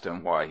asked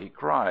him why he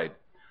cried.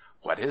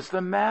 "What is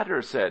the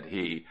matter?" said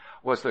he.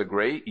 "Was the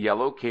great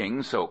Yellow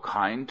King so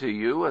kind to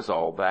you as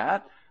all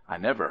that? I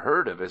never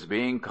heard of his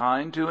being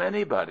kind to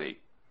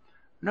anybody."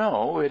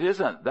 "No, it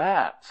isn't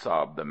that,"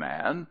 sobbed the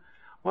man.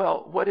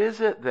 "Well, what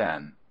is it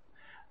then?"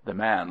 The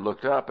man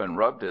looked up and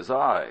rubbed his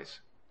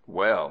eyes.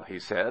 "Well," he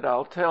said,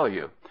 "I'll tell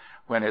you.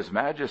 When His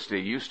Majesty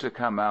used to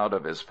come out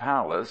of his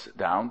palace,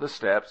 down the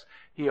steps,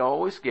 he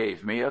always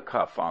gave me a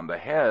cuff on the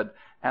head,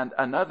 and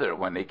another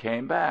when he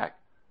came back.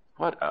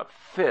 What a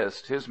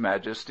fist His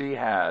Majesty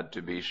had,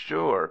 to be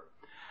sure!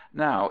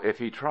 Now, if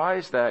he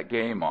tries that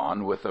game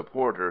on with the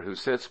porter who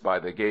sits by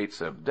the gates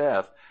of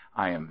death,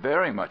 I am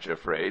very much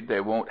afraid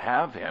they won't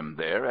have him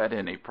there at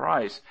any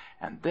price,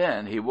 and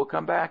then he will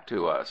come back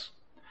to us."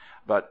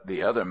 But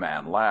the other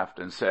man laughed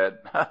and said,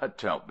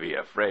 "Don't be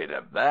afraid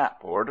of that,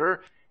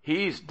 porter.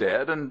 He's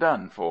dead and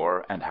done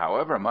for, and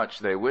however much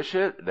they wish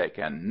it, they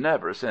can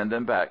never send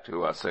him back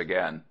to us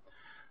again."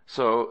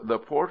 So the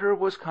porter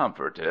was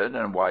comforted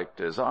and wiped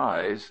his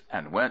eyes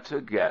and went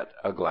to get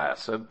a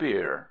glass of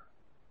beer.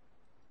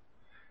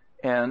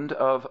 End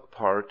of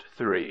Part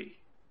 3.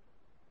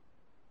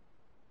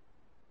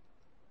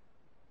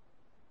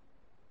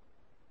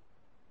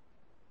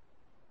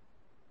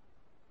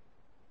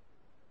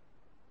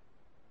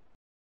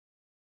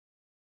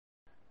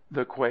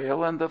 The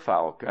Quail and the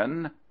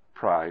Falcon,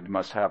 Pride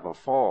Must Have a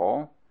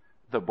Fall,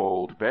 The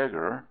Bold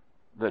Beggar,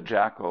 The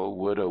Jackal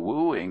Would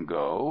a-Wooing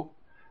Go,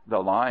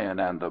 The Lion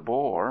and the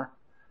Boar,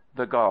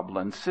 The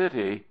Goblin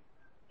City,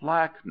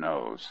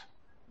 Lacknose,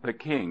 The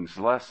King's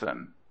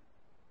Lesson.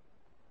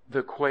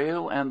 The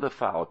Quail and the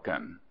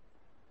Falcon.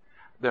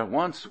 There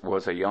once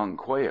was a young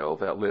quail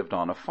that lived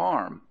on a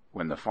farm.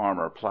 When the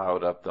farmer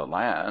plowed up the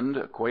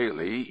land,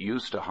 Quailie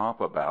used to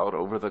hop about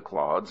over the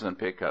clods and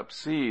pick up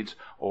seeds,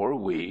 or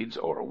weeds,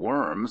 or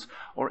worms,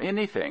 or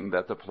anything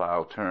that the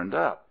plow turned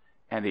up,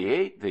 and he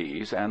ate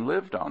these and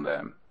lived on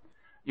them.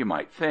 You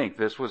might think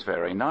this was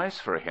very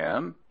nice for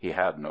him. He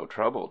had no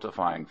trouble to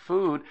find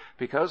food,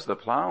 because the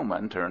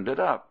plowman turned it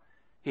up.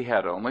 He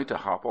had only to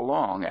hop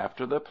along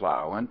after the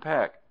plow and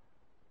peck.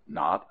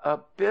 Not a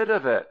bit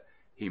of it!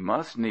 He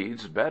must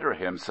needs better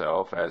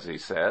himself, as he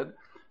said.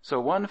 So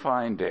one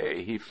fine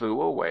day he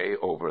flew away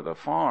over the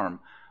farm,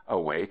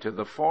 away to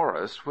the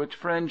forest which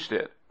fringed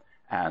it,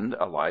 and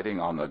alighting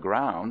on the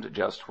ground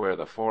just where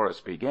the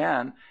forest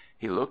began,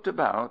 he looked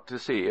about to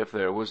see if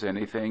there was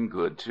anything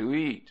good to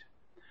eat.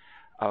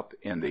 Up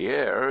in the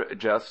air,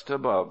 just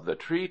above the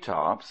tree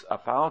tops, a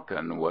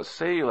falcon was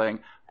sailing,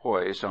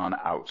 poised on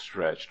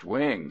outstretched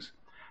wings.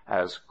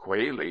 As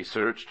Quailie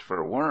searched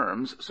for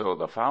worms, so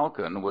the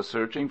falcon was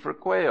searching for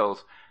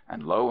quails,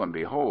 and lo and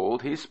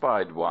behold, he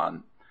spied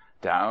one.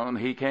 Down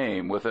he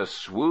came with a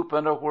swoop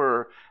and a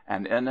whir,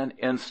 and in an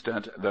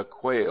instant the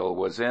quail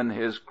was in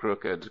his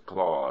crooked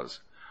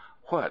claws.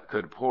 What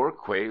could poor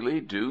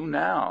Quailie do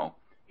now?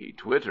 He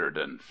twittered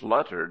and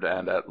fluttered,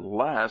 and at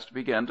last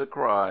began to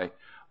cry.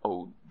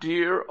 "Oh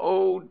dear,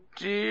 oh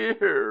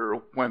dear!"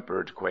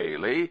 whimpered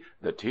Quailie,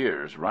 the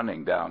tears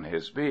running down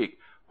his beak.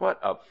 "What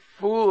a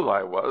fool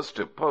I was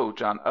to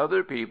poach on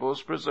other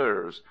people's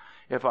preserves!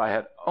 If I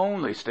had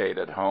only stayed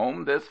at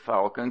home, this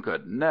falcon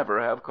could never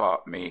have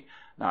caught me,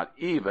 not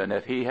even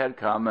if he had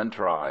come and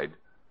tried."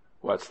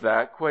 "What's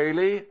that,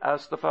 Quailie?"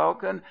 asked the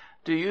falcon.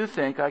 "Do you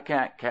think I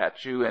can't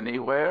catch you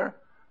anywhere?"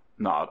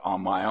 "Not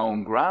on my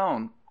own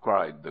ground,"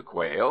 cried the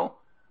quail.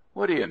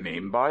 "What do you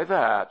mean by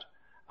that?"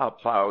 "A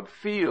plowed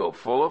field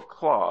full of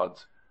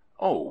clods."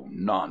 "Oh,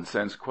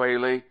 nonsense,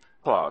 Quailie!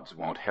 Clods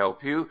won't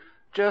help you.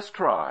 Just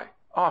try.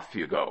 Off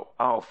you go.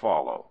 I'll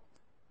follow."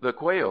 The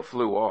quail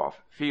flew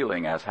off,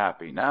 feeling as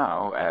happy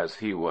now as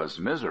he was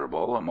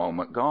miserable a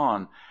moment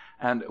gone,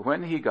 and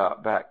when he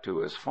got back to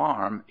his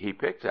farm he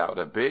picked out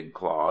a big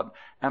clod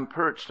and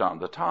perched on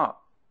the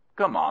top.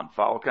 "Come on,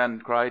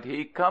 falcon!" cried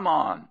he. "Come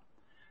on!"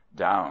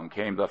 Down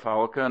came the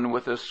falcon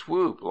with a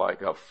swoop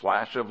like a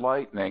flash of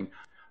lightning,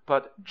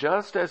 but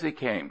just as he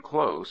came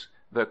close,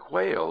 the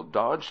quail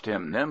dodged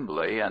him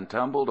nimbly and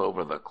tumbled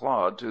over the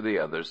clod to the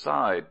other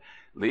side,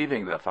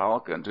 leaving the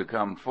falcon to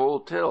come full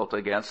tilt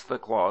against the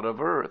clod of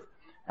earth,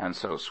 and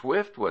so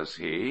swift was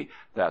he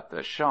that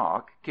the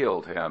shock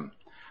killed him.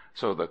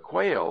 So the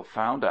quail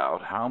found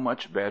out how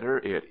much better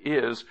it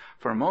is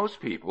for most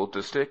people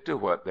to stick to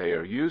what they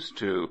are used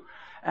to,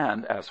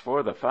 and as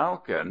for the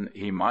falcon,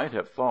 he might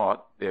have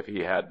thought, if he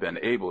had been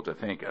able to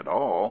think at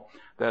all,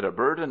 that a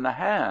bird in the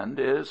hand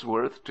is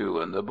worth two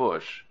in the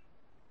bush.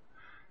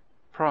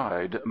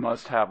 Pride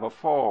Must Have a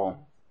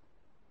Fall.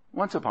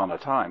 Once upon a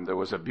time there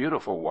was a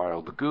beautiful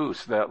wild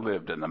goose that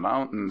lived in the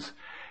mountains.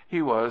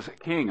 He was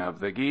king of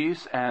the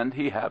geese, and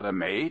he had a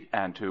mate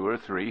and 2 or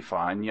 3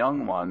 fine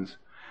young ones.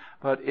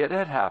 But it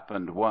had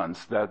happened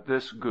once that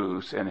this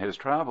goose, in his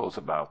travels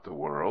about the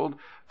world,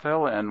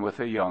 fell in with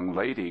a young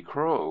lady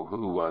crow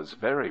who was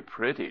very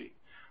pretty.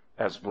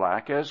 As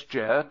black as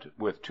jet,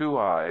 with 2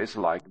 eyes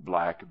like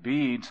black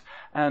beads,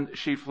 and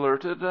she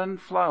flirted and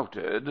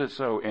flouted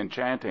so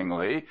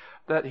enchantingly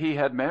that he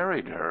had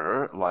married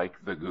her,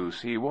 like the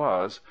goose he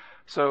was.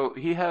 So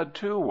he had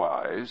 2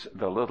 wives,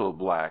 the little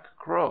black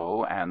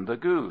crow and the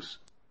goose.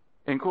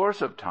 In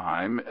course of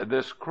time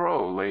this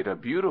crow laid a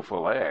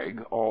beautiful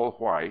egg, all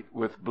white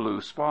with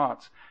blue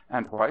spots,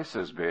 and twice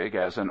as big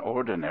as an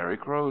ordinary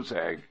crow's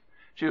egg.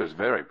 She was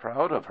very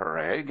proud of her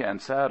egg,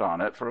 and sat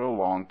on it for a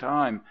long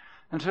time,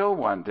 until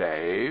one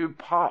day,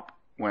 pop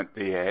went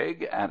the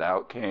egg, and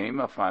out came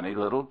a funny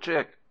little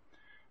chick.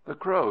 The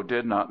crow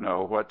did not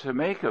know what to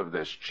make of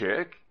this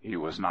chick. He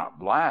was not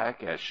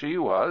black, as she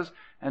was,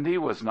 and he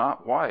was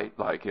not white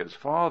like his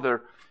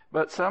father,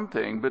 but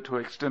something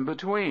betwixt and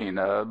between,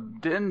 a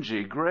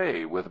dingy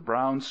gray with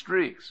brown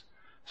streaks.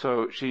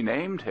 So she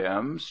named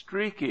him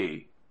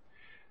Streaky.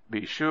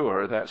 Be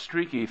sure that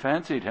Streaky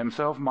fancied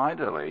himself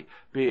mightily,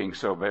 being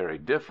so very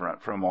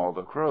different from all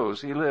the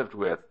crows he lived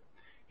with.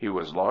 He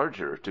was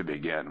larger to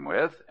begin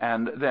with,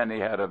 and then he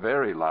had a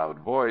very loud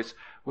voice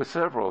with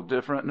several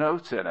different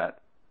notes in it,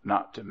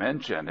 not to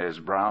mention his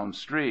brown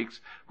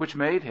streaks, which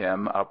made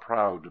him a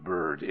proud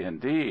bird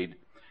indeed.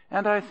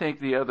 And I think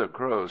the other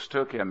crows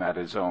took him at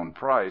his own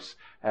price,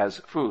 as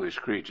foolish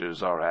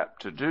creatures are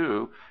apt to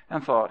do,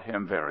 and thought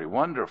him very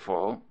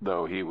wonderful,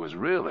 though he was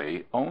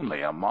really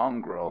only a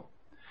mongrel.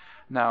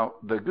 Now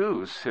the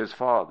goose, his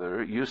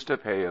father, used to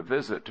pay a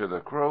visit to the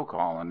crow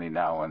colony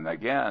now and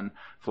again,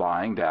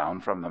 flying down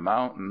from the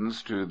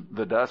mountains to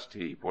the dust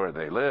heap where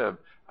they lived,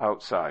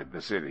 outside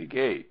the city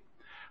gate.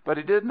 But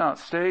he did not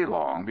stay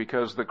long,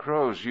 because the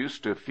crows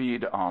used to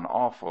feed on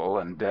offal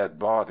and dead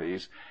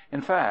bodies,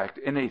 in fact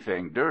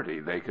anything dirty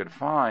they could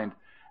find,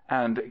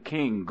 and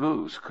King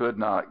Goose could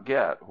not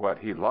get what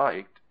he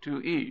liked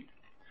to eat.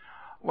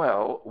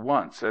 Well,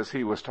 once as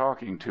he was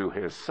talking to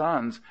his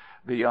sons,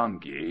 the young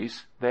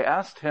geese, they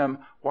asked him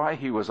why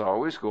he was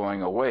always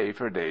going away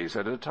for days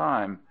at a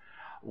time.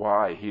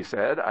 "Why," he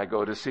said, "I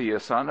go to see a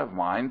son of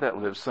mine that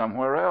lives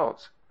somewhere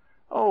else."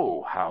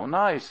 "Oh, how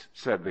nice!"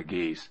 said the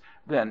geese.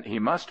 "Then he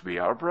must be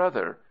our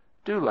brother.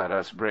 Do let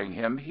us bring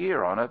him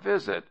here on a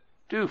visit.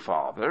 Do,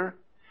 father."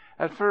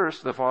 At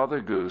first the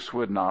father goose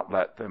would not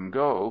let them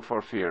go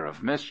for fear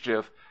of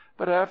mischief,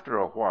 but after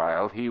a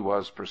while he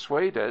was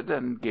persuaded,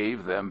 and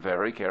gave them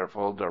very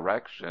careful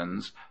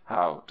directions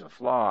how to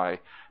fly,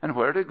 and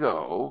where to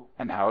go,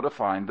 and how to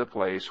find the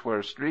place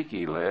where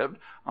Streaky lived,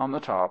 on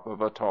the top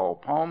of a tall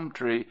palm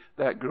tree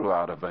that grew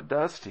out of a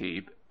dust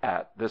heap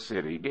at the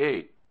city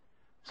gate.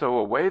 So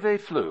away they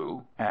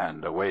flew,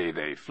 and away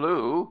they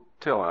flew,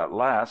 till at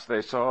last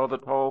they saw the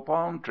tall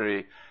palm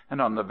tree,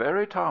 and on the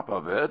very top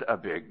of it a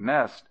big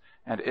nest,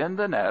 and in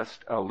the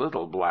nest a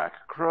little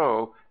black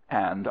crow,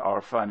 and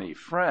our funny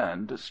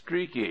friend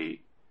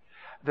Streaky.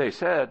 They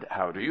said,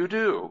 "How do you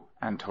do?"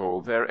 and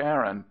told their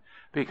errand,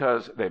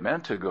 because they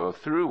meant to go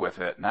through with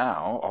it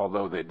now,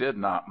 although they did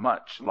not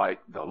much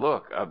like the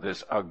look of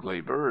this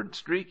ugly bird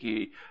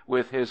Streaky,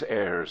 with his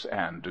airs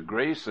and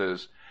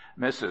graces.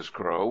 Mrs.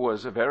 Crow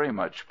was very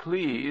much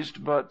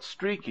pleased, but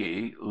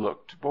Streaky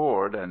looked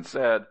bored, and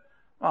said,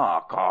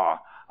 "Caw,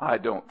 I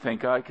don't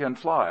think I can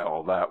fly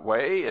all that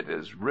way. It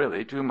is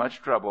really too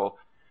much trouble.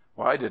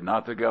 Why did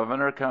not the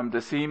Governor come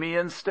to see me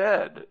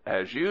instead,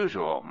 as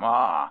usual?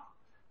 Ma!"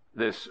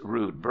 This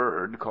rude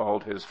bird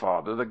called his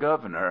father the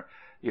Governor.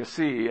 You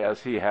see,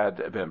 as he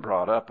had been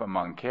brought up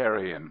among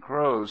carrion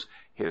crows,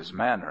 his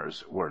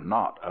manners were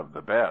not of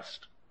the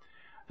best.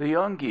 The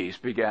young geese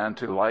began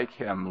to like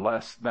him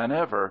less than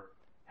ever.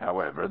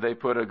 However, they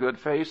put a good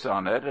face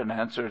on it, and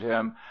answered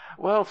him,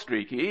 "Well,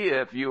 Streaky,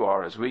 if you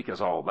are as weak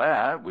as all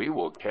that, we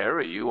will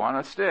carry you on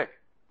a stick."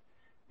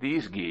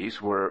 These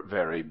geese were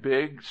very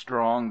big,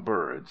 strong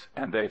birds,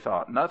 and they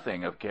thought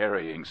nothing of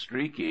carrying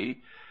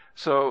Streaky.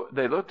 So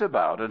they looked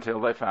about until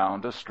they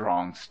found a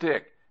strong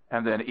stick,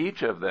 and then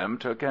each of them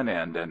took an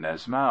end in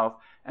his mouth,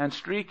 and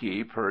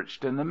Streaky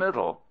perched in the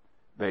middle.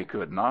 They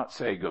could not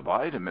say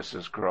good-bye to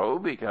Mrs. Crow,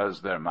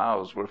 because their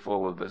mouths were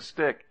full of the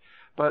stick,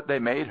 but they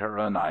made her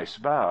a nice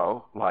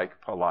bow, like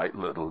polite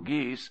little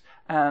geese,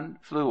 and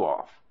flew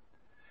off.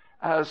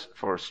 As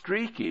for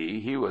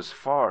Streaky, he was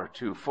far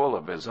too full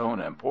of his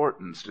own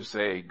importance to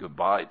say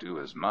good-bye to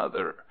his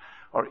mother,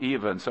 or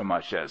even so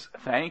much as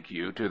thank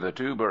you to the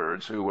 2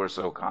 birds who were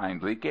so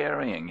kindly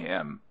carrying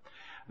him.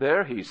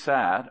 There he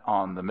sat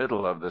on the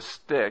middle of the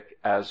stick,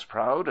 as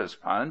proud as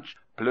Punch,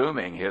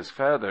 pluming his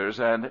feathers,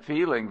 and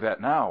feeling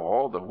that now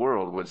all the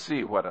world would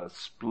see what a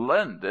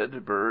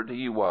splendid bird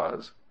he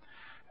was.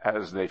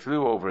 As they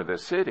flew over the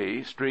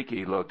city,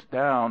 Streaky looked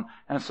down,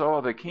 and saw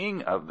the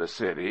king of the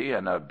city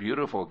in a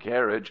beautiful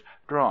carriage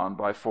drawn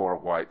by 4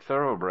 white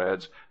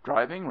thoroughbreds,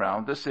 driving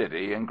round the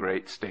city in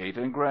great state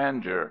and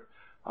grandeur.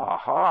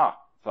 "Aha!"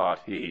 thought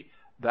he,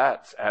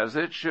 "that's as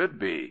it should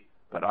be,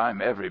 but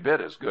I'm every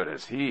bit as good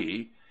as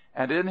he."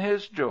 And in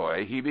his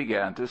joy he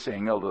began to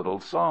sing a little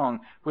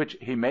song, which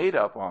he made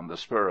up on the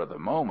spur of the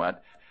moment,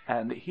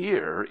 and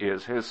here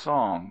is his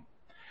song.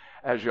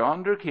 As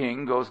yonder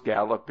king goes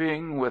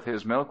galloping with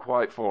his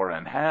milk-white four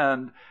in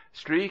hand,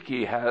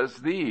 Streaky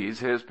has these,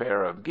 his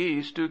pair of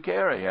geese, to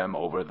carry him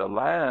over the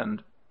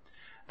land.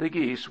 The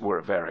geese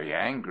were very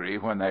angry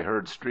when they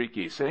heard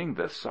Streaky sing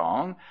this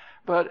song,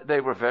 but they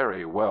were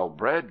very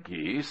well-bred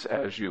geese,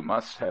 as you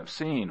must have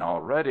seen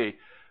already,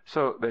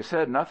 so they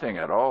said nothing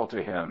at all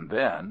to him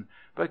then,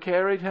 but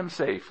carried him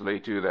safely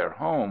to their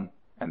home,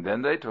 and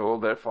then they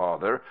told their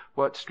father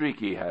what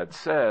Streaky had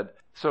said,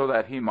 so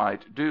that he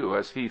might do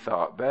as he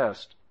thought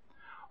best.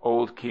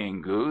 Old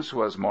King Goose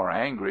was more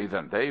angry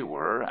than they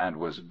were, and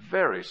was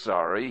very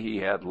sorry he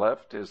had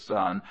left his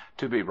son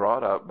to be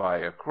brought up by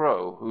a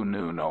crow who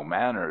knew no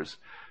manners.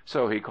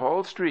 So he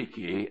called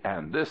Streaky,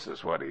 and this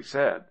is what he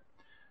said.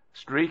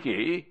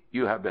 "Streaky,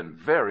 you have been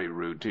very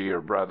rude to your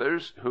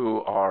brothers,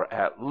 who are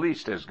at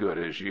least as good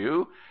as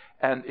you,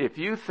 and if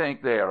you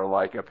think they are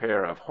like a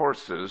pair of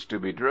horses to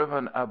be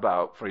driven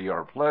about for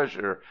your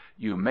pleasure,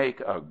 you make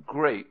a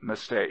great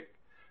mistake.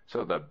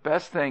 So the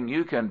best thing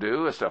you can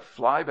do is to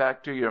fly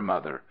back to your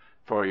mother,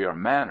 for your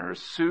manners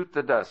suit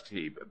the dust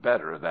heap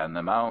better than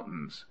the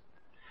mountains."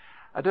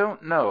 I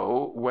don't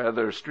know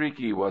whether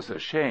Streaky was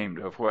ashamed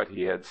of what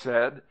he had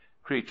said.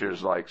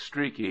 Creatures like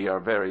Streaky are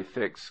very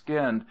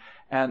thick-skinned,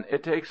 and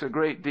it takes a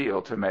great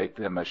deal to make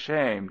them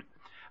ashamed.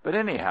 But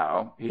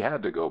anyhow, he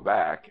had to go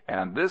back,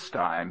 and this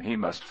time he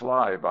must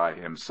fly by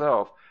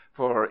himself,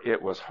 for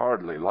it was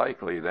hardly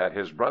likely that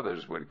his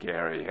brothers would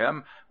carry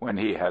him when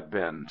he had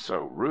been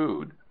so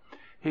rude.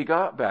 He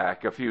got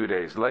back a few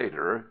days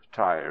later,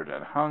 tired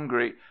and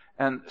hungry,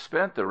 and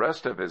spent the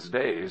rest of his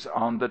days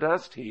on the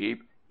dust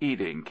heap,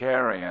 eating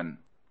carrion.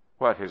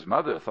 What his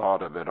mother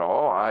thought of it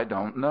all, I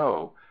don't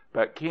know,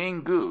 but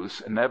King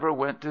Goose never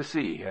went to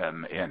see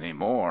him any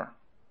more.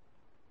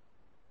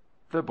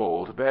 The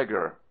Bold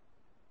Beggar.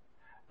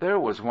 There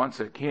was once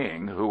a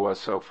king who was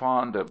so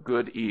fond of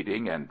good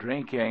eating and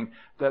drinking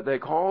that they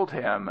called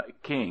him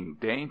King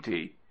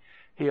Dainty.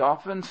 He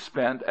often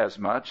spent as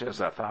much as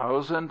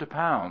 1,000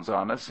 pounds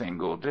on a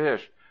single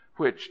dish,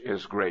 which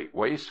is great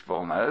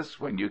wastefulness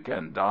when you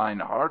can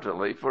dine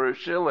heartily for a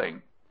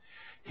shilling.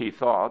 He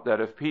thought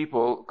that if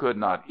people could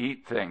not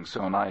eat things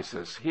so nice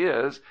as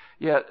his,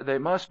 yet they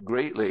must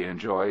greatly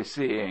enjoy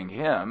seeing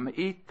him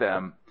eat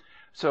them.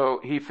 So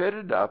he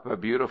fitted up a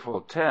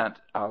beautiful tent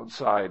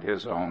outside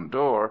his own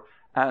door,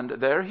 and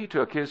there he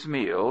took his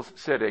meals,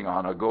 sitting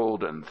on a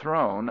golden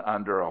throne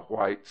under a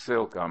white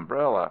silk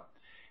umbrella.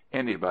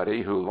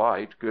 Anybody who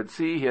liked could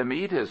see him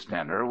eat his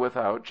dinner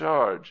without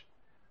charge.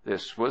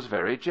 This was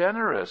very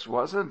generous,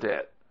 wasn't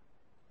it?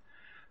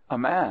 A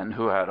man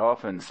who had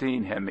often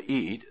seen him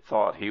eat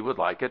thought he would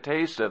like a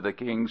taste of the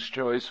king's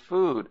choice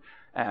food,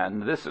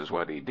 and this is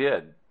what he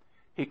did.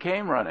 He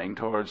came running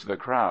towards the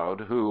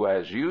crowd, who,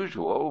 as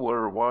usual,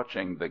 were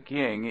watching the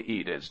king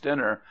eat his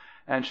dinner,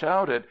 and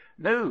shouted,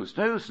 "News,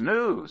 news,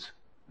 news!"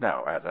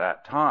 Now, at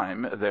that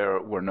time there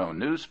were no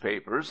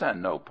newspapers,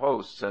 and no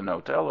posts, and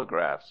no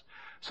telegraphs,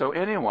 so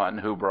anyone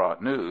who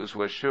brought news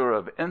was sure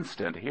of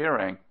instant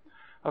hearing.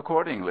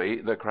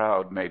 Accordingly, the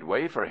crowd made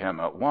way for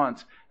him at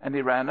once, and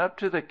he ran up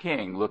to the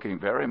king looking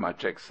very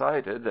much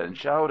excited and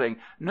shouting,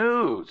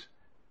 "News!"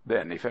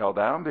 Then he fell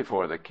down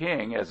before the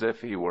king as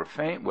if he were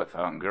faint with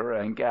hunger,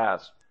 and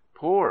gasped.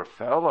 "Poor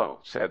fellow,"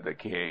 said the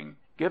king,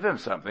 "give him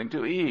something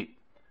to eat."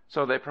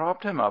 So they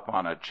propped him up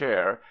on a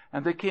chair,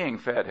 and the king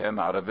fed him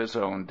out of his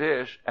own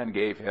dish, and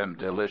gave him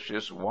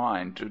delicious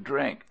wine to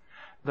drink.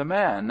 The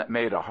man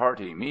made a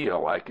hearty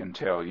meal, I can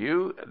tell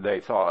you. They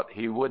thought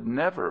he would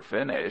never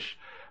finish.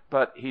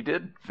 But he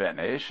did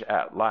finish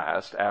at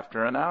last,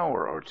 after an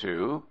hour or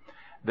two.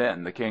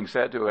 Then the king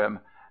said to him,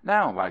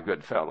 "Now, my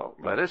good fellow,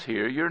 let us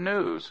hear your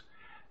news."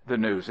 "The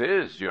news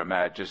is, your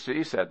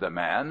Majesty," said the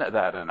man,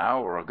 "that an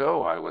hour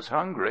ago I was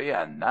hungry,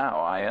 and now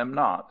I am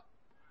not."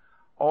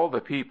 All the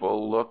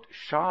people looked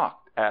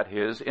shocked at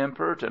his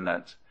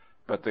impertinence.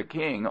 But the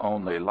king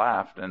only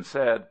laughed and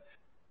said,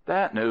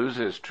 "That news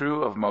is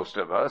true of most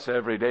of us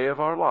every day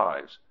of our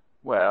lives.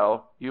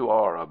 Well, you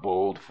are a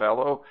bold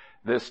fellow.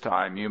 This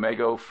time you may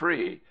go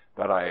free,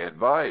 but I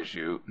advise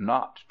you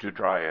not to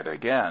try it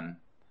again."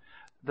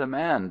 The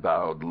man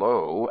bowed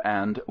low,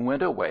 and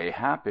went away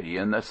happy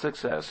in the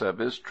success of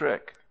his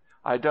trick.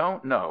 I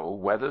don't know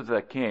whether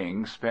the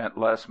king spent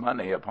less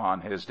money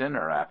upon his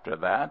dinner after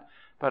that,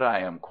 but I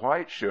am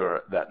quite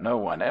sure that no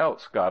one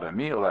else got a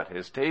meal at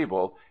his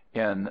table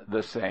in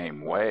the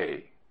same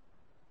way.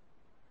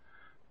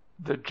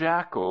 The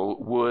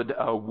Jackal Would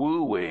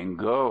A-Wooing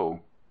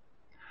Go.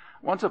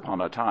 Once upon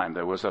a time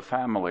there was a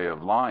family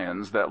of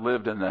lions that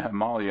lived in the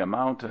Himalaya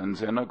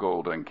mountains in a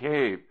golden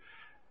cave.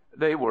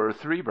 They were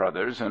 3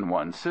 brothers and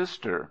 1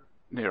 sister.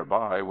 Near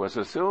by was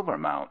a silver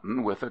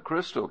mountain with a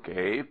crystal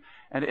cave,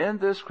 and in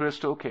this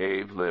crystal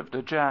cave lived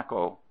a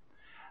jackal.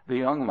 The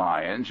young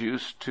Lions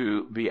used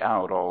to be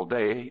out all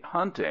day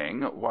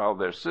hunting, while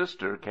their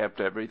sister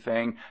kept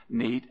everything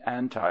neat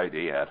and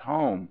tidy at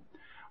home.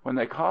 When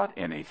they caught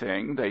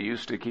anything, they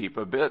used to keep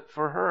a bit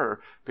for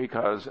her,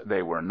 because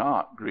they were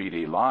not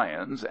greedy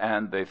Lions,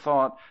 and they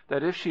thought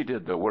that if she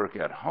did the work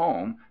at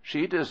home,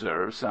 she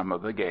deserved some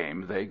of the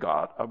game they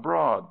got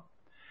abroad.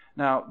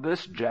 Now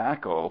this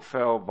Jackal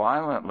fell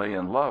violently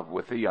in love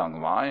with the young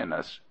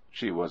Lioness.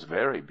 She was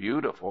very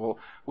beautiful,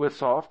 with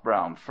soft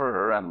brown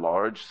fur and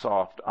large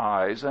soft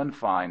eyes and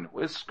fine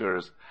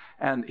whiskers,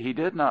 and he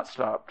did not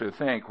stop to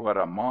think what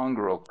a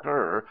mongrel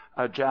cur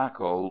a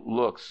Jackal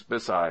looks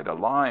beside a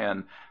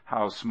Lion,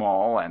 how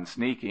small and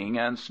sneaking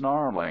and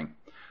snarling,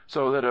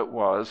 so that it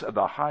was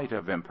the height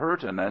of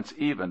impertinence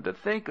even to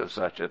think of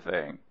such a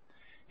thing.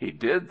 He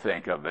did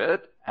think of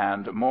it,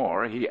 and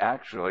more, he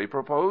actually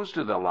proposed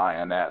to the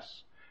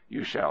Lioness.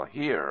 You shall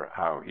hear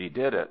how he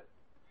did it.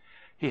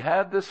 He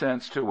had the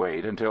sense to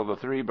wait until the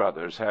three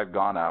brothers had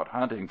gone out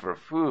hunting for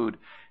food,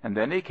 and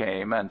then he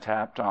came and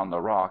tapped on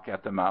the rock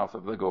at the mouth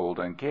of the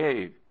golden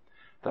cave.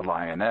 The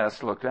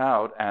Lioness looked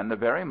out, and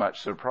very much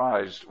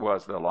surprised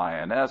was the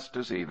Lioness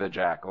to see the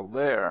Jackal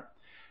there.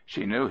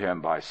 She knew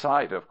him by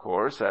sight, of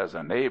course, as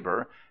a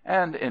neighbor,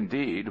 and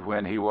indeed,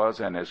 when he was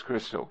in his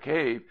crystal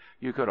cave,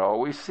 you could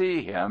always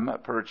see him,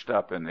 perched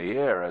up in the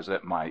air, as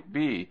it might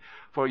be,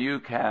 for you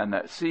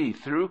can see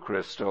through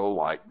crystal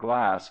like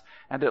glass,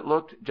 and it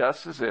looked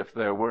just as if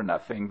there were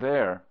nothing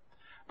there.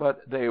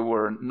 But they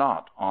were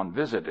not on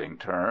visiting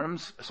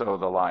terms, so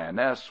the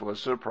Lioness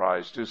was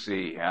surprised to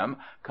see him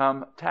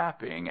come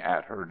tapping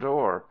at her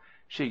door.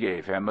 She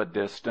gave him a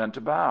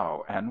distant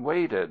bow, and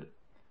waited.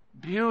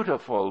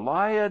 "Beautiful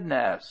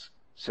Lioness,"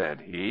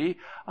 said he,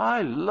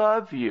 "I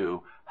love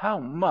you. How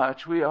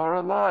much we are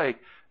alike!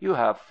 You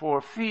have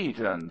 4 feet,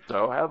 and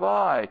so have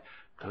I.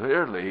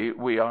 Clearly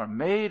we are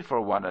made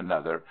for one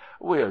another.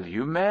 Will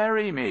you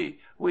marry me?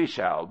 We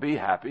shall be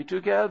happy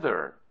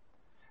together."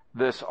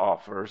 This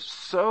offer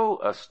so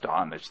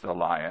astonished the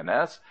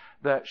Lioness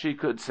that she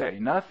could say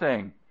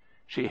nothing.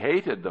 She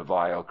hated the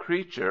vile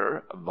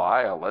creature,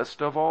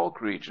 vilest of all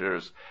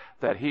creatures.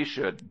 That he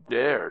should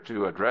dare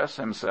to address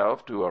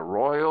himself to a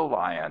royal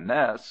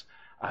Lioness,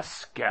 a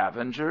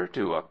scavenger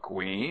to a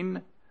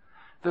queen.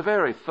 The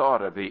very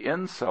thought of the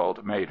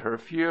insult made her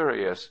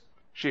furious.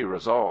 She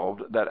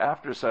resolved that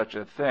after such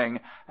a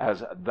thing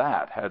as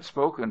that had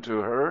spoken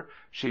to her,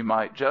 she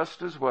might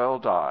just as well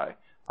die,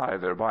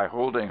 either by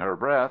holding her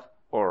breath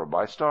or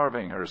by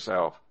starving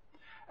herself.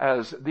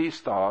 As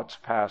these thoughts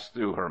passed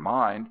through her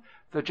mind,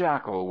 the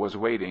Jackal was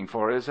waiting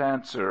for his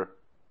answer,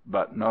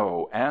 but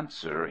no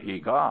answer he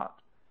got.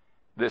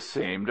 This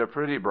seemed a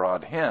pretty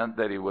broad hint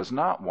that he was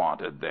not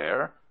wanted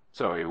there,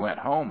 so he went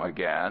home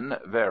again,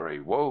 very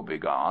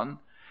woe-begone,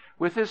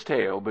 with his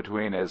tail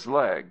between his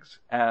legs,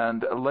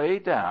 and lay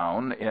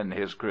down in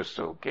his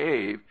crystal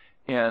cave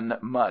in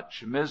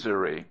much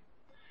misery.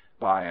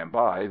 By and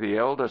by the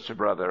eldest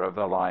brother of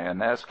the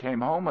Lioness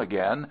came home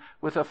again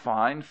with a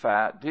fine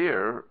fat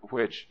deer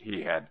which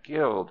he had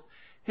killed.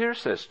 "Here,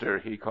 sister,"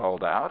 he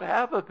called out,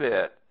 "have a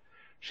bit."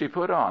 She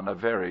put on a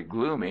very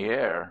gloomy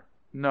air.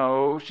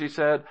 "No," she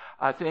said,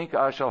 "I think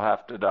I shall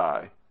have to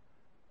die."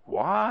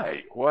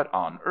 "Why, what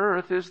on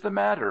earth is the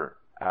matter?"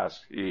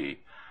 asked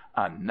he.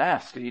 "A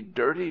nasty,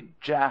 dirty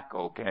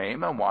Jackal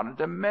came and wanted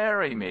to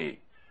marry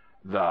me."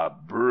 "The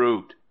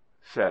brute!"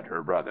 said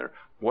her brother.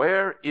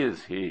 "Where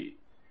is he?"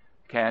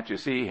 "Can't you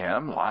see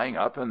him lying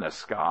up in the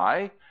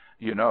sky?"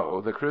 You know,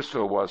 the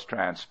crystal was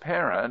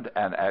transparent,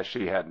 and as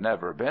she had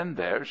never been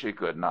there, she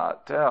could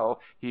not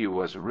tell he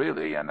was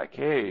really in a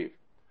cave.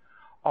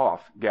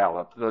 Off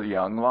galloped the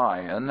young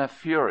Lion,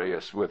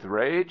 furious with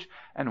rage,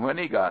 and when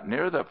he got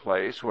near the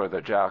place where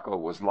the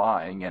Jackal was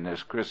lying in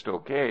his crystal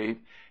cave,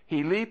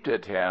 he leaped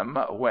at him,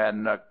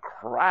 when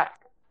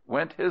crack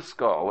went his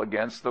skull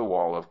against the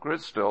wall of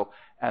crystal,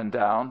 and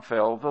down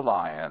fell the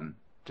Lion,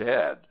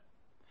 dead.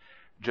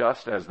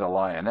 Just as the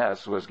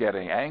Lioness was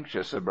getting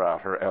anxious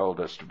about her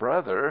eldest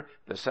brother,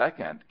 the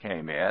second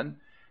came in.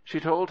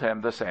 She told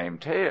him the same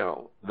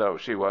tale, though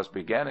she was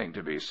beginning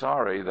to be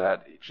sorry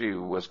that she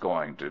was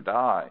going to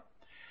die.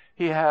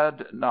 He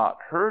had not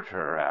hurt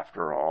her,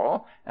 after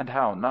all, and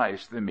how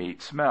nice the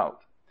meat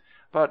smelt.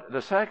 But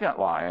the second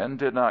Lion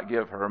did not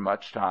give her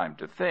much time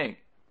to think.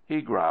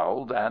 He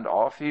growled, and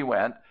off he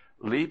went,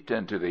 leaped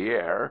into the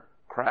air,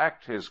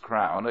 cracked his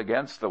crown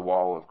against the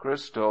wall of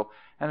crystal,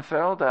 and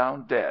fell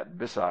down dead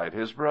beside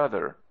his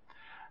brother.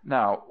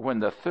 Now, when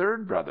the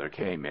third brother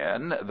came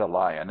in, the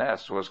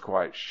Lioness was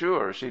quite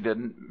sure she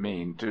didn't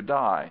mean to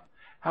die.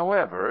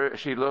 However,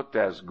 she looked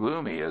as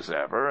gloomy as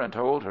ever, and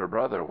told her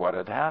brother what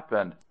had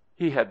happened.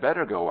 He had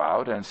better go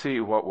out and see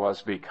what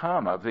was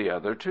become of the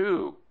other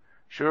 2.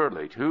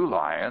 Surely 2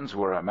 lions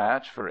were a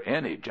match for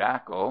any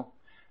Jackal.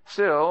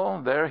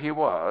 Still, there he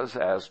was,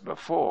 as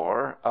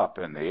before, up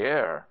in the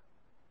air.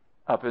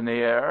 "Up in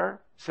the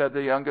air?" said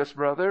the youngest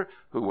brother,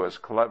 who was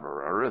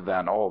cleverer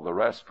than all the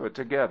rest put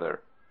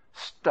together.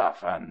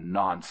 "Stuff and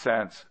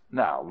nonsense!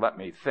 Now let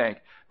me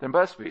think. There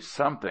must be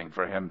something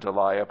for him to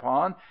lie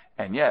upon,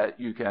 and yet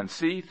you can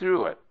see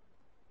through it."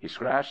 He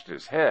scratched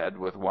his head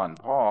with one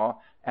paw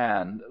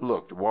and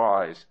looked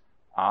wise.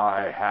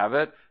 "I have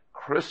it.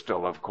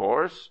 Crystal, of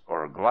course,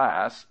 or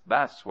glass,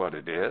 that's what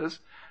it is."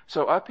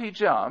 So up he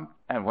jumped,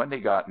 and when he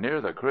got near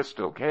the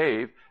crystal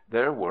cave,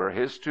 there were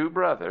his two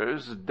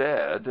brothers,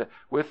 dead,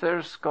 with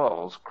their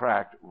skulls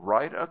cracked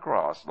right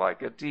across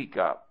like a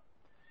teacup.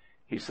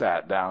 He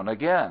sat down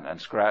again and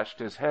scratched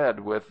his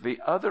head with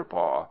the other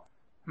paw.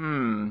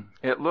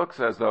 It looks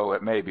as though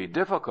it may be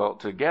difficult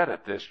to get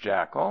at this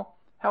Jackal.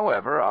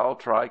 However, I'll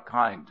try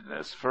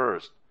kindness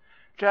first.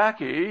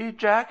 "Jackie,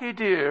 Jackie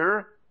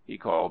dear," he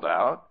called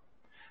out.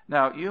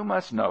 Now you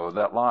must know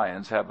that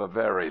lions have a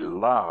very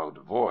loud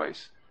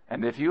voice,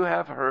 and if you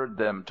have heard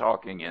them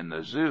talking in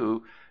the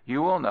zoo,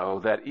 you will know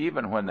that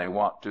even when they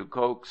want to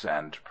coax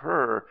and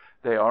purr,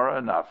 they are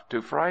enough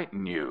to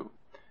frighten you.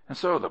 And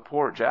so the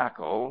poor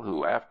Jackal,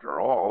 who after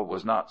all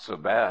was not so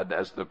bad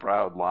as the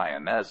proud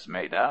Lioness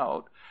made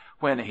out,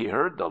 when he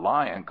heard the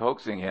Lion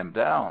coaxing him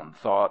down,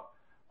 thought,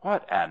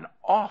 "What an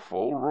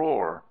awful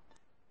roar!"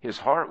 His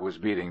heart was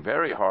beating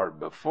very hard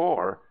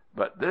before,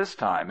 but this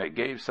time it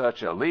gave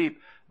such a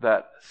leap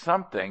that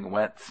something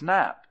went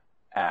snap,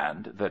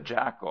 and the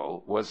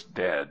Jackal was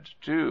dead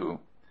too.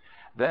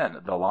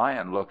 Then the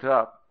Lion looked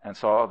up and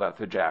saw that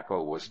the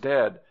Jackal was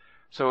dead.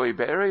 So he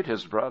buried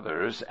his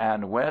brothers,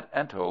 and went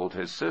and told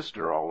his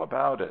sister all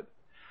about it.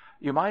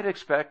 You might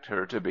expect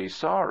her to be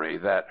sorry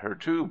that her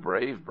two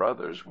brave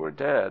brothers were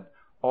dead,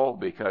 all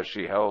because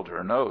she held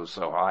her nose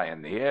so high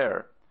in the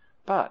air.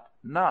 But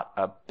not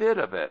a bit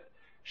of it.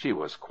 She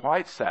was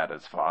quite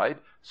satisfied,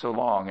 so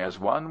long as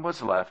one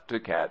was left to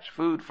catch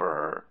food for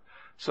her.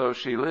 So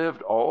she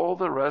lived all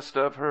the rest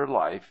of her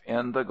life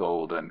in the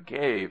Golden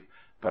Cave,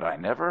 but I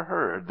never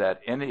heard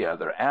that any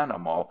other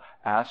animal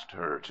asked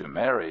her to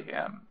marry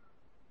him.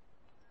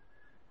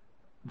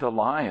 The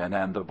Lion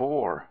and the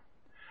Boar.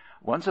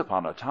 Once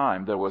upon a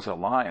time there was a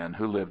Lion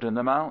who lived in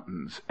the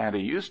mountains, and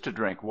he used to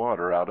drink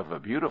water out of a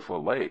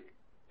beautiful lake.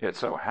 It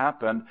so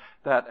happened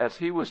that as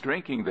he was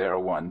drinking there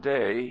one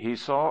day, he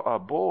saw a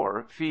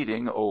Boar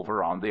feeding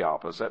over on the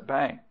opposite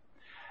bank.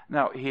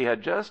 Now he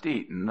had just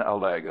eaten a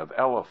leg of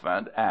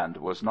elephant, and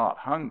was not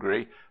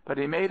hungry, but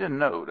he made a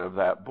note of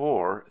that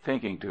Boar,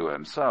 thinking to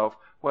himself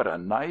what a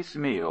nice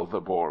meal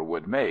the Boar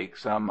would make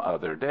some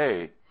other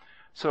day.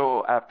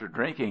 So after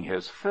drinking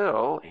his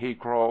fill, he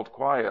crawled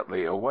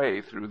quietly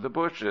away through the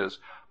bushes,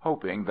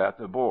 hoping that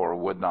the Boar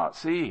would not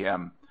see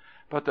him.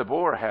 But the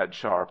Boar had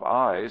sharp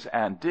eyes,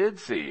 and did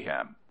see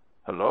him.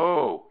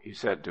 "Hullo," he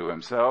said to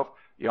himself,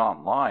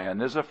 "yon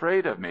Lion is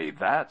afraid of me,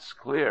 that's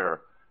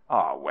clear.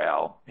 Ah,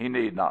 well, he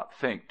need not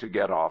think to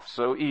get off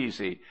so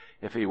easy.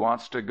 If he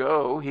wants to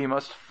go, he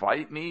must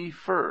fight me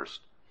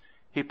first."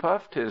 He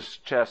puffed his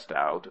chest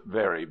out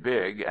very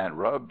big, and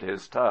rubbed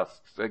his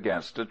tusks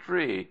against a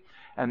tree.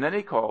 And then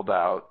he called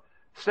out,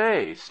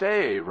 "Stay,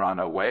 stay,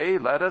 runaway,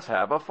 let us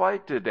have a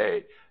fight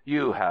today.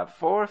 You have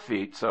 4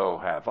 feet, so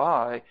have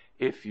I.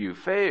 If you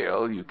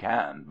fail, you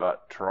can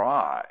but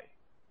try."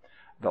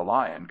 The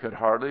Lion could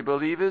hardly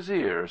believe his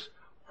ears.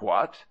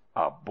 What!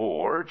 A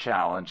Boar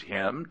challenge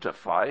him to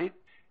fight?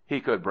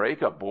 He could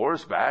break a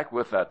Boar's back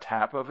with a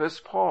tap of his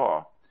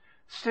paw.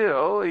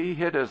 Still he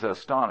hid his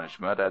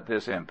astonishment at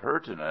this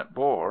impertinent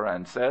Boar,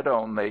 and said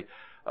only,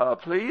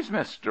 "Please,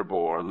 Mr.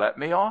 Boar, let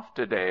me off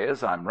to-day,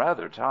 as I'm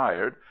rather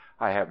tired.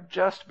 I have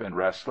just been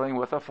wrestling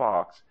with a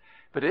fox.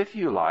 But if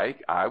you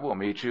like, I will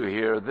meet you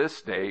here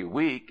this day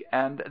week,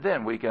 and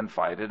then we can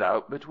fight it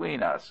out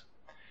between us."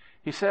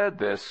 He said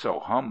this so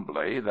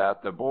humbly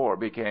that the Boar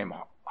became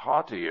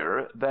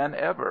haughtier than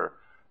ever.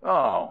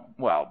 "Oh,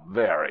 well,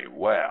 very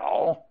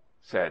well,"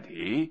 said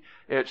he.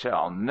 "It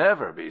shall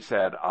never be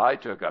said I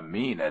took a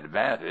mean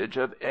advantage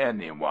of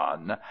any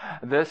one.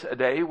 This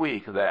day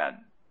week,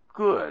 then.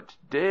 Good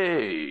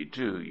day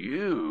to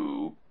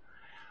you."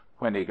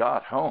 When he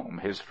got home,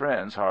 his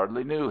friends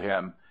hardly knew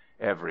him.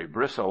 Every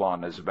bristle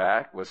on his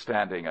back was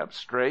standing up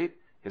straight.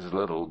 His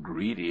little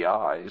greedy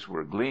eyes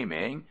were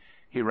gleaming.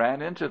 He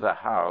ran into the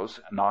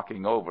house,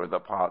 knocking over the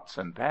pots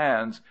and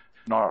pans,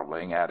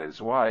 snarling at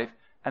his wife,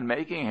 and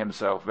making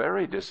himself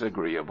very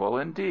disagreeable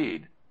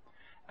indeed.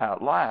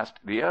 At last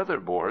the other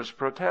Boars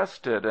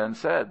protested, and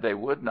said they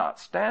would not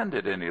stand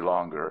it any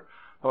longer.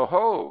 "Ho,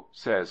 ho,"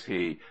 says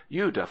he,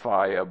 "you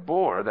defy a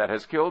Boar that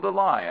has killed a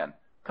Lion.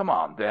 Come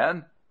on,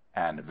 then."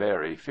 And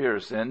very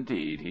fierce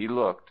indeed he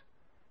looked.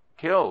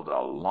 Killed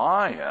a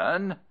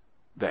Lion?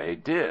 They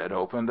did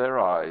open their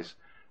eyes.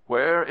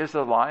 "Where is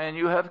the Lion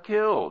you have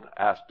killed?"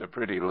 asked a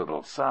pretty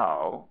little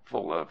sow,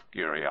 full of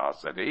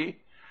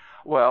curiosity.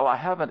 "Well, I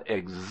haven't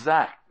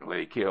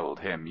exactly killed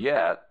him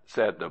yet,"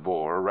 said the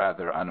Boar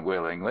rather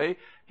unwillingly.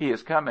 "He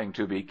is coming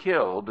to be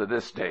killed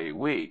this day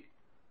week."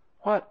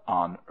 "What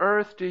on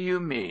earth do you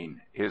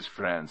mean?" his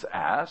friends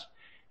asked.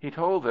 He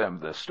told them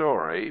the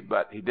story,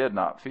 but he did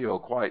not feel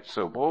quite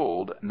so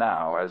bold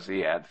now as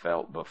he had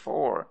felt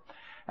before.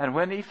 And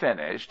when he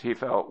finished, he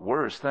felt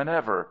worse than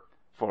ever.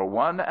 For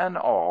one and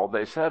all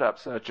they set up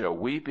such a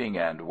weeping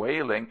and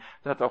wailing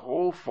that the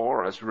whole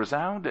forest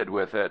resounded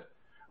with it.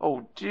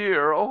 "Oh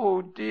dear,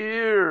 oh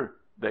dear!"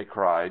 they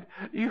cried.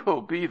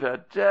 "You'll be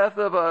the death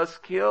of us!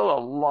 Kill a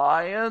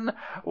lion!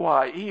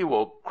 Why, he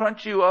will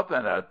crunch you up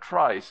in a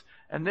trice,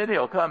 and then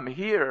he'll come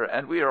here,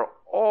 and we are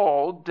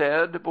all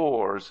dead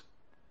Boars."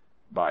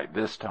 By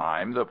this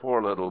time the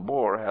poor little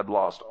Boar had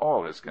lost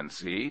all his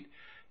conceit.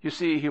 You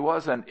see, he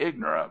was an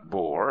ignorant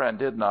Boar, and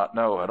did not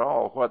know at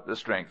all what the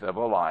strength of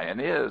a lion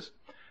is.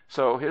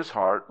 So his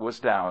heart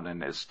was down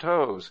in his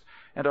toes,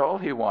 and all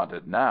he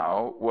wanted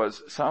now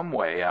was some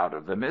way out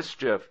of the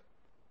mischief.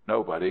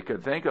 Nobody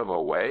could think of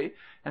a way,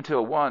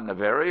 until one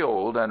very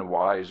old and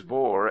wise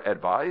Boar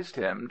advised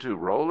him to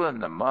roll in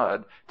the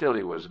mud till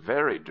he was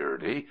very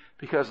dirty,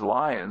 because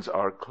lions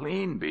are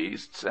clean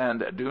beasts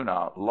and do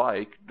not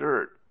like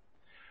dirt.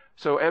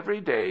 So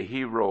every day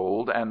he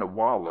rolled and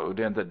wallowed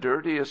in the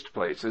dirtiest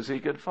places he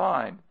could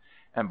find,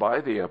 and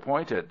by the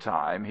appointed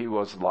time he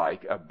was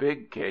like a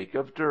big cake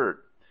of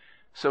dirt.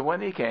 So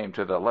when he came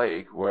to the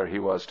lake where he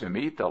was to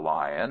meet the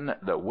Lion,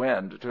 the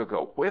wind took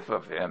a whiff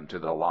of him to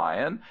the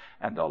Lion,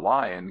 and the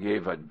Lion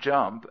gave a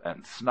jump,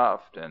 and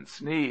snuffed, and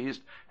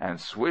sneezed,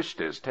 and swished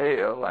his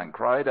tail, and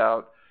cried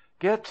out,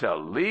 "Get to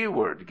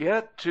leeward!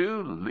 Get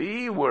to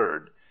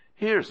leeward!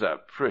 Here's a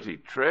pretty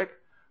trick!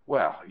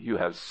 Well, you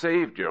have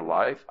saved your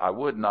life. I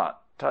would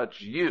not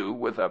touch you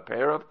with a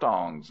pair of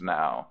tongs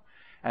now."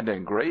 And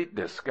in great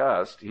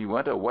disgust he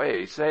went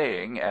away,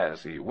 saying,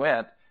 as he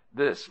went,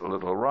 this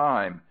little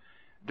rhyme: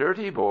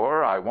 "Dirty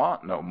Boar, I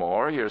want no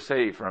more. You're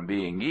safe from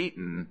being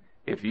eaten.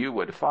 If you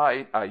would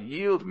fight, I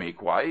yield me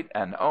quite,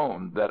 and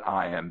own that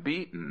I am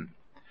beaten."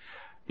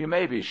 You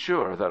may be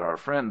sure that our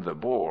friend the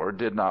Boar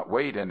did not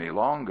wait any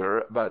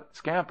longer, but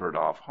scampered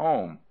off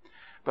home.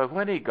 But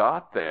when he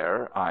got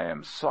there, I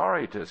am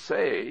sorry to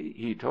say,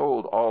 he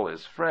told all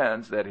his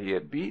friends that he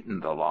had beaten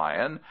the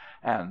Lion,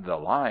 and the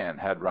Lion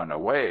had run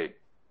away.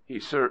 He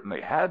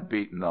certainly had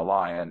beaten the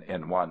Lion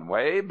in one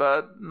way,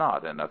 but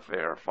not in a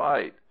fair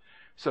fight.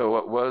 So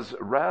it was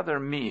rather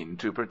mean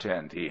to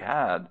pretend he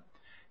had.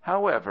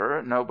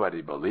 However,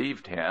 nobody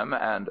believed him,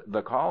 and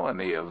the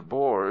colony of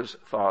Boars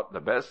thought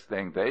the best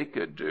thing they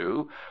could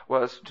do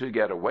was to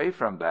get away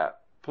from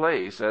that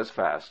place as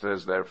fast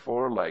as their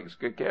 4 legs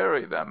could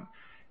carry them.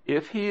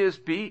 "If he is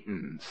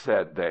beaten,"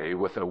 said they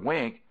with a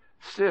wink,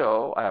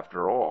 "still,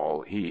 after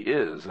all, he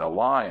is a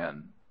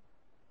lion."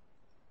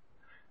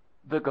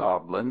 The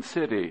Goblin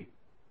City.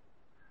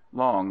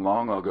 Long,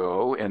 long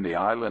ago, in the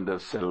island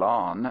of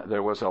Ceylon,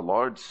 there was a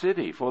large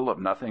city full of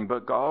nothing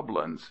but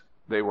goblins.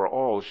 They were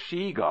all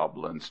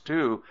she-goblins,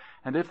 too,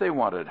 and if they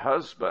wanted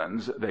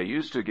husbands, they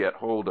used to get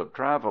hold of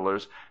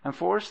travelers and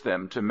force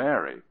them to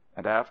marry,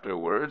 and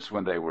afterwards,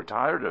 when they were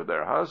tired of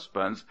their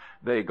husbands,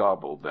 they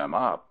gobbled them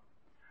up.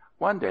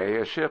 One day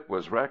a ship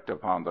was wrecked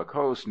upon the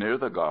coast near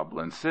the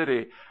Goblin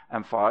City,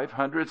 and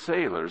 500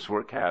 sailors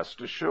were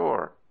cast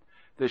ashore.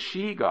 The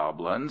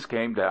she-goblins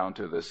came down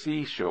to the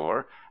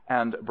seashore,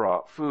 and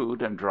brought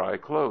food and dry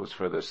clothes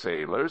for the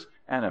sailors,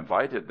 and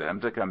invited them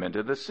to come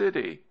into the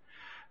city.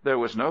 There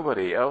was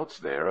nobody else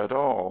there at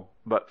all,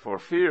 but for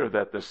fear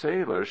that the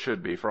sailors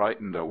should be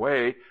frightened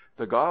away,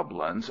 the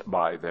goblins,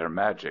 by their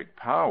magic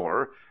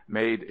power,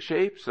 made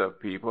shapes of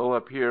people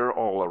appear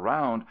all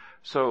around,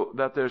 so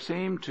that there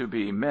seemed to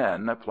be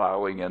men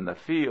ploughing in the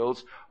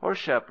fields, or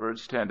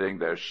shepherds tending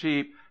their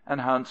sheep,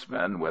 and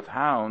huntsmen with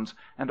hounds,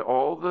 and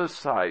all the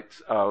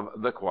sights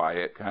of the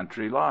quiet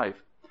country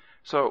life.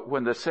 So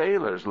when the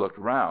sailors looked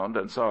round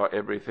and saw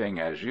everything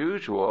as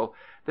usual,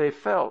 they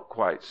felt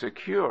quite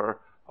secure,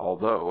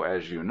 although,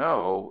 as you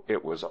know,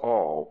 it was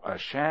all a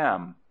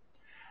sham.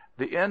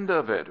 The end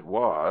of it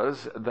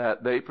was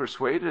that they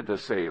persuaded the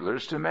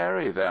sailors to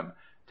marry them,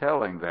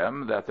 telling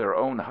them that their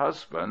own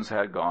husbands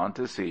had gone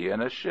to sea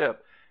in a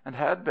ship, and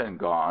had been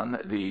gone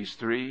these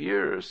 3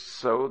 years,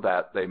 so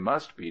that they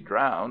must be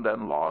drowned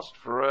and lost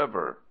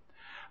forever.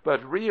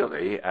 But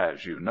really,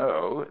 as you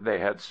know, they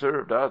had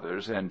served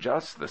others in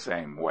just the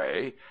same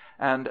way,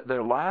 and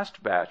their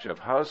last batch of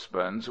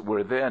husbands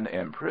were then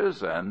in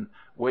prison,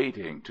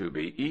 waiting to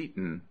be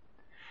eaten.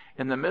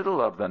 In the middle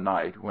of the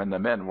night, when the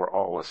men were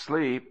all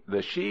asleep,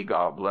 the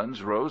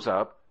she-goblins rose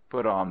up,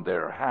 put on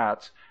their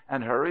hats,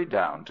 and hurried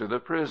down to the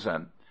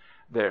prison.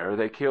 There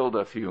they killed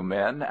a few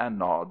men, and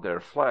gnawed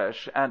their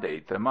flesh, and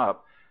ate them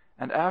up,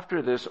 and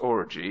after this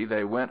orgy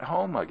they went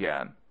home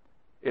again.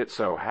 It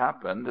so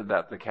happened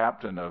that the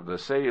captain of the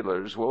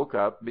sailors woke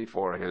up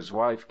before his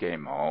wife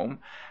came home,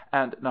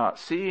 and not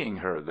seeing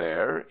her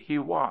there, he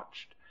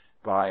watched.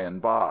 By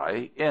and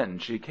by in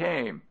she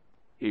came.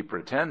 He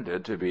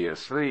pretended to be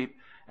asleep,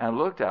 and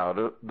looked out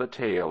of the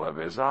tail of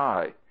his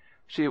eye.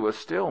 She was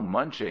still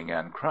munching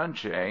and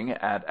crunching,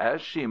 and as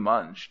she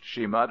munched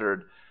she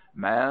muttered,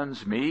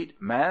 man's meat,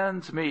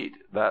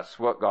 that's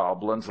what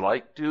goblins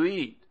like to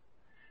eat."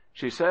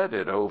 She said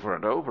it over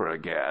and over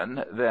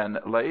again, then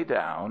lay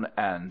down,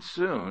 and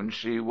soon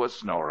she was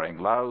snoring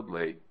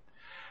loudly.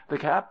 The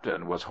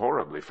captain was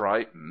horribly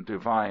frightened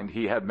to find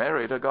he had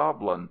married a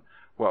goblin.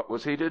 What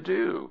was he to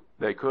do?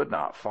 They could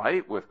not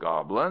fight with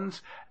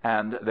goblins,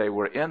 and they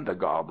were in the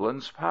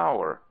goblin's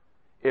power.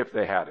 If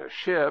they had a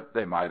ship,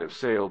 they might have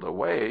sailed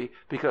away,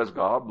 because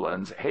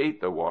goblins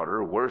hate the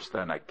water worse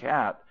than a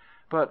cat,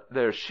 but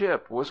their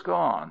ship was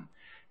gone.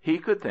 He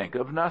could think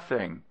of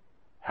nothing.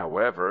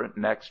 However,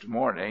 next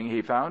morning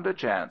he found a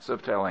chance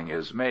of telling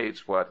his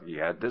mates what he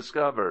had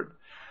discovered.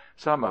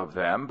 Some of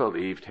them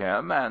believed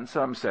him, and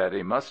some said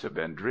he must have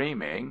been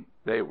dreaming.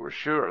 They were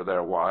sure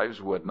their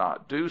wives would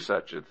not do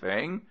such a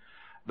thing.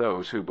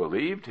 Those who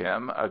believed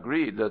him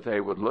agreed that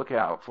they would look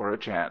out for a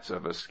chance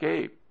of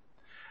escape.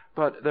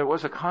 But there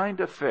was a kind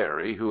of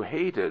fairy who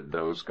hated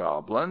those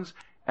goblins,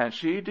 and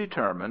she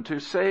determined to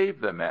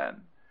save the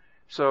men.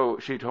 So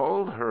she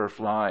told her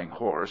flying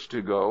horse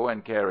to go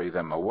and carry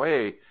them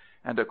away,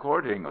 and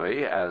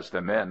accordingly, as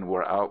the men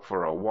were out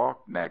for a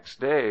walk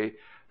next day,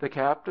 the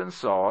captain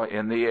saw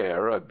in the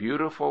air a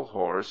beautiful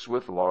horse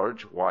with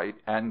large white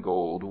and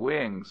gold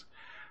wings.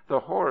 The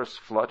horse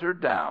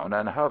fluttered down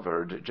and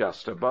hovered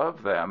just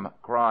above them,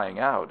 crying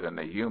out in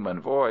a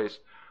human voice,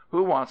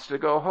 "Who wants to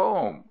go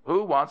home?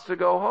 Who wants to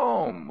go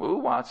home? Who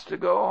wants to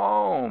go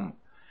home?"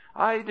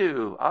 "I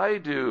do, I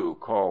do,"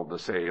 called the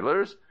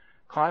sailors.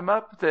 "Climb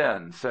up,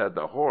 then," said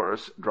the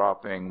horse,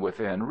 dropping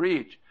within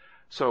reach.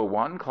 So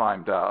one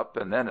climbed up,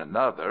 and then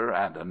another,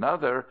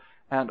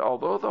 and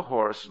although the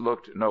horse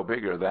looked no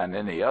bigger than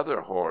any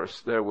other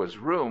horse, there was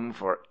room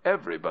for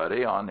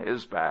everybody on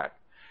his back.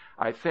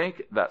 I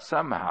think that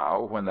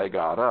somehow, when they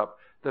got up,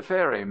 the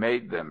fairy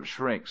made them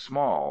shrink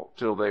small,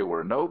 till they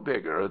were no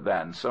bigger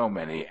than so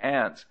many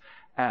ants,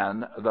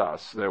 and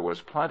thus there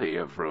was plenty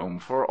of room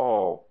for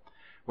all.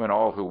 When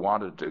all who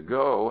wanted to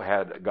go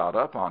had got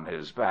up on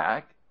his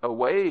back,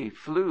 away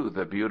flew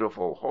the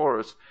beautiful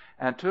horse,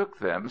 and took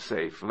them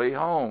safely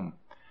home.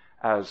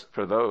 As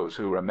for those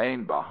who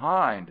remained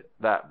behind,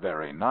 that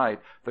very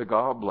night the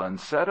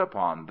goblins set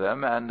upon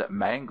them, and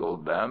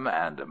mangled them,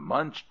 and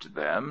munched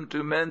them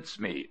to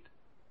mincemeat.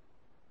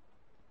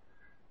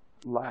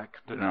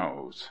 Lacked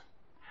nose.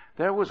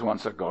 There was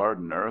once a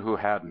gardener who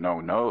had no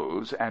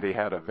nose, and he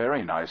had a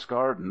very nice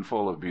garden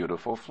full of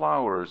beautiful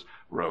flowers,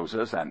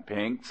 roses and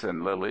pinks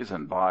and lilies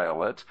and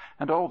violets,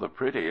 and all the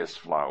prettiest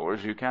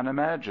flowers you can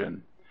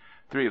imagine.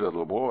 3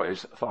 little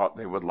boys thought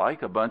they would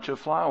like a bunch of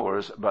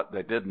flowers, but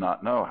they did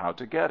not know how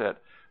to get it.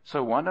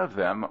 So one of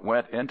them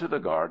went into the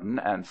garden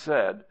and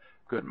said,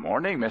 "Good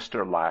morning,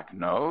 Mr.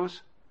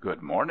 Lack-nose."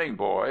 "Good morning,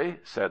 boy,"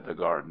 said the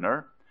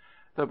gardener.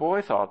 The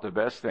boy thought the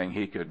best thing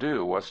he could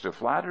do was to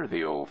flatter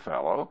the old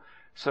fellow,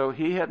 so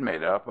he had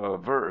made up a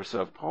verse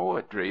of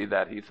poetry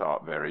that he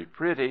thought very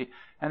pretty,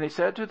 and he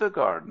said to the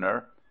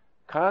gardener,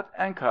 "Cut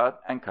and cut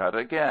and cut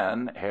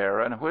again, hair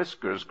and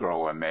whiskers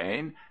grow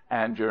amain,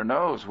 and your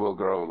nose will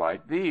grow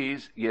like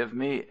these. Give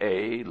me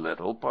a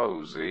little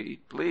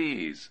posy,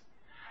 please."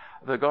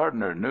 The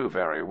gardener knew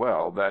very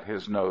well that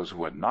his nose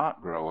would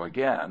not grow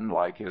again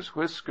like his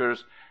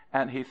whiskers,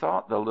 and he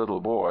thought the little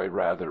boy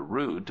rather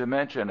rude to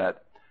mention it.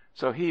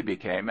 So he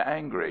became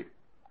angry.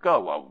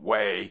 "Go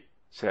away,"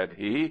 said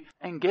he,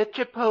 "and get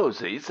your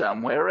posy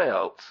somewhere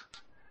else."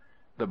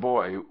 The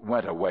boy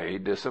went away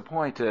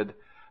disappointed.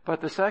 But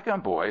the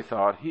second boy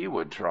thought he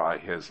would try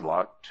his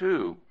luck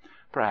too.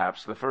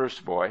 Perhaps the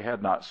first boy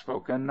had not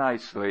spoken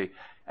nicely,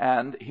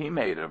 and he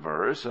made a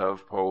verse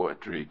of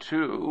poetry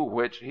too,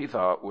 which he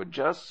thought would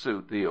just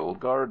suit the old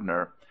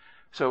gardener.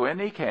 So in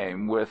he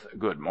came with,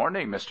 "Good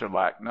morning, Mr.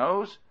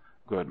 Lack-nose."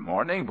 "Good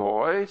morning,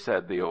 boy,"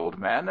 said the old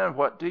man, "and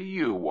what do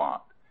you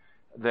want?"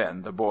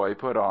 Then the boy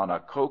put on a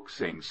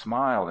coaxing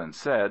smile and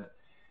said,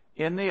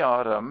 "In the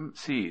autumn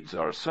seeds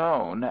are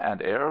sown,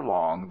 and ere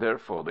long they're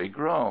fully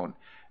grown.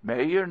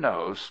 May your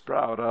nose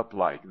sprout up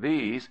like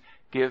these.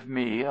 Give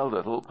me a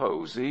little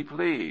posy,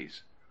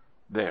 please."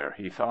 There,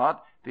 he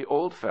thought, the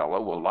old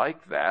fellow will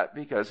like that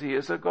because he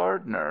is a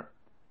gardener.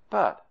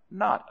 But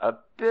not a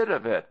bit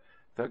of it.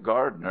 The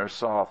gardener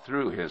saw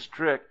through his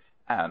trick,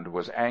 and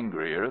was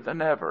angrier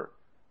than ever.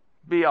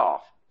 "Be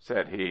off,"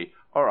 said he,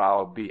 "or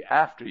I'll be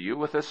after you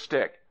with a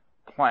stick.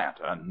 Plant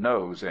a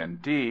nose,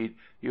 indeed!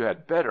 You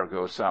had better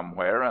go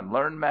somewhere and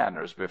learn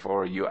manners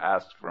before you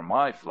ask for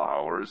my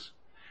flowers."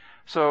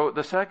 So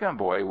the second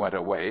boy went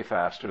away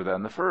faster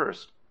than the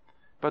first.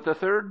 But the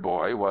third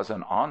boy was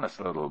an honest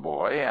little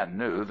boy, and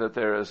knew that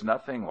there is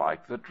nothing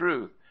like the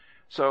truth.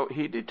 So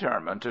he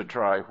determined to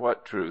try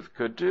what truth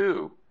could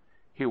do.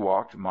 He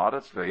walked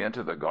modestly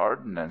into the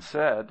garden and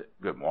said,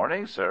 "Good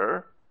morning,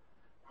 sir."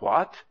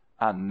 "What?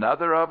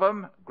 Another of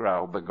 'em?"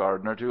 growled the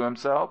gardener to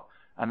himself.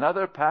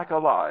 "Another pack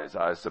of lies,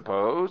 I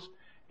suppose."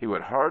 He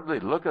would hardly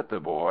look at the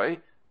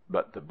boy,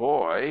 but the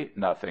boy,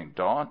 nothing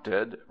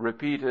daunted,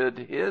 repeated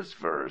his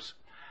verse.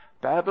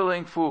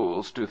 "Babbling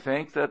fools to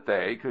think that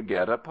they could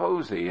get a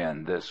posy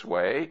in this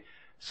way.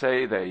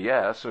 Say they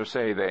yes or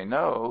say they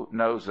no,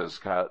 noses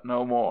cut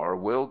no more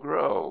will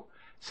grow.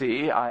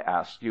 See, I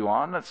ask you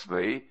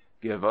honestly,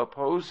 give a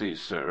posy,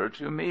 sir,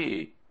 to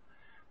me."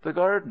 The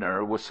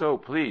gardener was so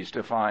pleased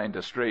to find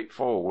a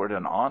straightforward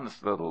and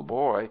honest little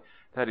boy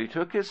that he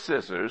took his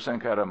scissors and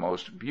cut a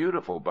most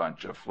beautiful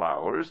bunch of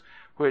flowers,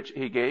 which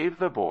he gave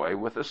the boy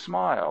with a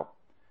smile.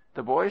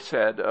 The boy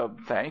said,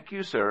 "Thank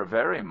you, sir,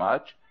 very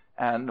much,"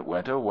 and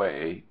went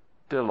away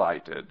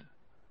delighted.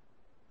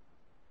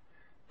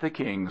 The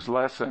King's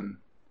Lesson.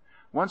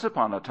 Once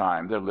upon a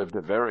time there lived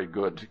a very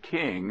good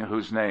king,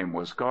 whose name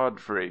was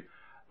Godfrey.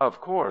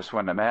 Of course,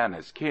 when a man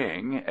is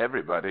king,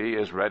 everybody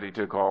is ready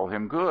to call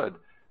him good.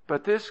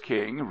 But this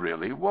king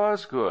really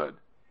was good.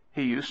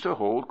 He used to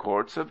hold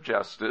courts of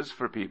justice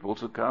for people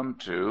to come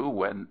to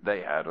when they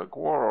had a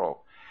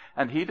quarrel.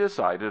 And he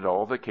decided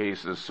all the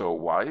cases so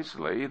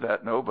wisely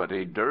that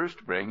nobody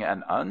durst bring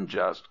an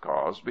unjust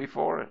cause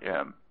before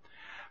him.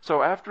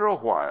 So after a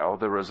while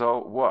the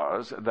result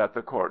was that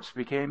the courts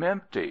became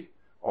empty.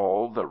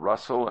 All the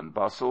rustle and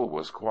bustle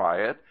was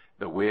quiet,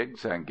 the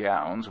wigs and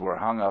gowns were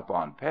hung up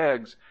on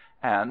pegs,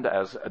 and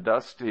as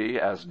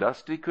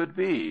dusty could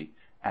be,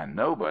 and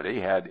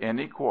nobody had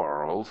any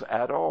quarrels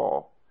at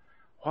all.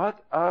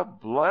 "What a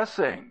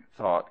blessing!"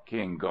 thought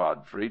King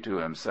Godfrey to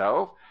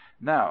himself.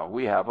 "Now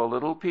we have a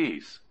little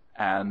peace,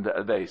 and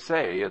they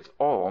say it's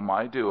all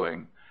my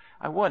doing.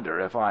 I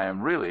wonder if I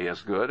am really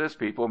as good as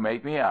people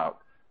make me out.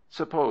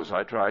 Suppose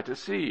I try to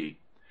see."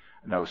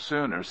 No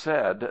sooner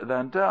said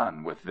than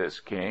done with this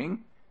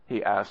king.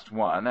 He asked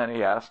one and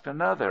he asked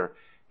another.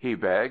 He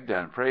begged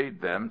and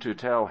prayed them to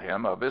tell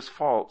him of his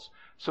faults,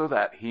 so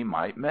that he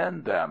might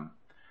mend them.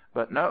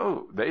 But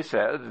no, they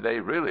said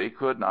they really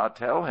could not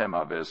tell him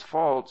of his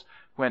faults,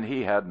 when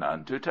he had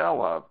none to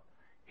tell of.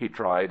 He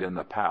tried in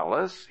the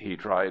palace, he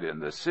tried in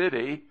the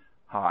city,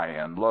 high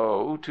and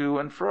low, to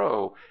and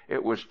fro,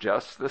 it was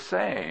just the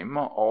same,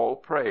 all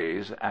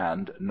praise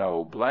and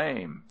no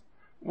blame.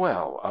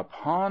 "Well,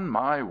 upon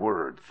my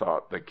word,"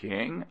 thought the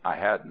king, "I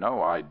had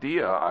no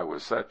idea I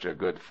was such a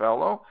good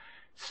fellow.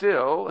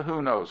 Still,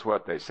 who knows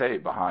what they say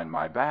behind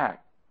my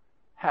back?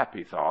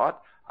 Happy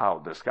thought, I'll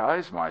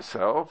disguise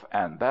myself,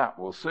 and that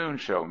will soon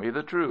show me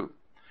the truth."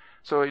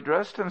 So he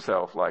dressed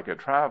himself like a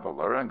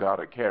traveler, and got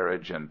a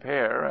carriage and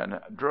pair, and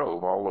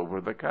drove all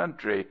over the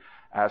country,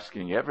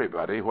 asking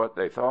everybody what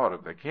they thought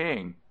of the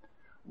king.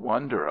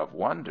 Wonder of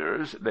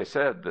wonders, they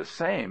said the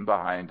same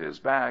behind his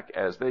back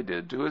as they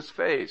did to his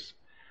face.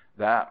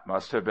 That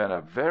must have been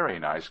a very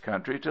nice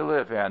country to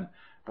live in,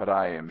 but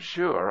I am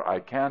sure I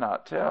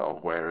cannot tell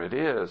where it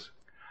is.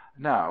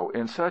 Now,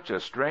 in such a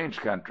strange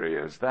country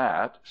as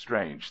that,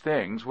 strange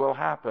things will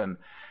happen.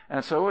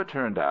 And so it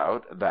turned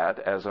out that,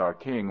 as our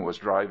king was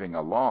driving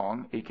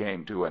along, he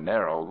came to a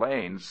narrow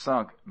lane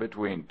sunk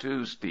between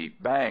two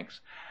steep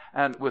banks,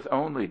 and with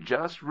only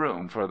just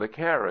room for the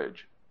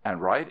carriage.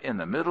 And right in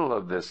the middle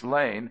of this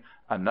lane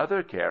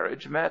another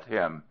carriage met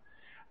him.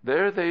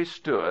 There they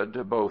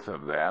stood, both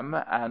of them,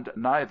 and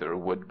neither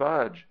would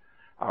budge.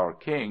 Our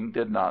king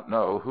did not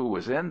know who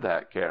was in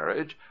that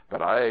carriage,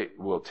 but I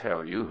will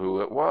tell you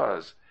who it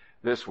was.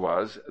 This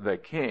was the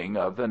king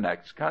of the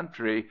next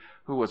country,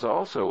 who was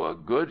also a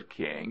good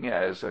king,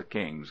 as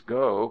kings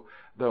go,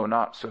 though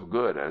not so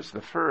good as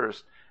the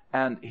first,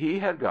 and he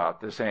had got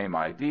the same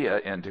idea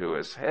into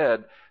his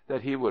head,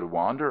 that he would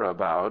wander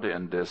about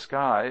in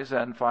disguise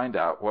and find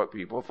out what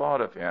people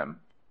thought of him.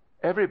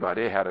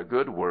 Everybody had a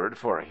good word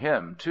for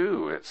him,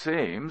 too, it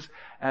seems,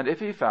 and if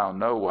he found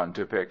no one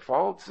to pick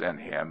faults in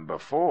him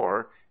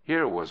before,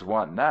 here was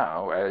one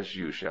now, as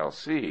you shall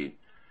see.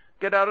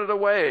 "Get out of the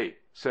way,"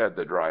 said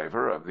the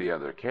driver of the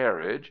other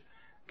carriage.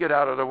 "Get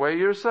out of the way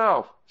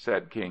yourself,"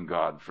 said King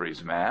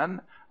Godfrey's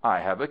man. "I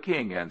have a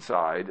king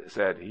inside,"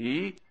 said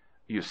he.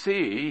 You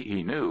see,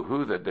 he knew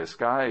who the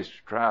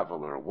disguised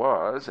traveler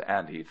was,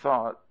 and he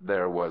thought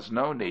there was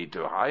no need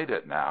to hide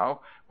it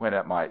now, when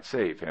it might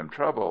save him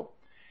trouble.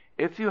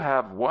 "If you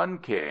have one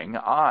king,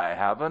 I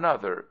have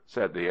another,"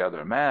 said the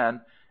other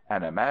man,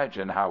 and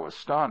imagine how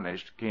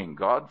astonished King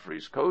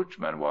Godfrey's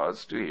coachman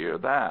was to hear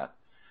that.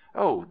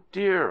 Oh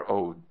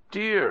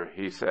dear,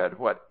 he said,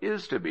 "what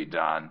is to be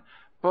done?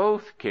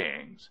 Both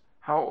kings!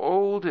 How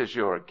old is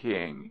your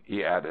king?"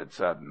 he added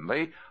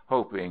suddenly,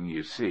 hoping,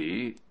 you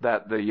see,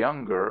 that the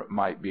younger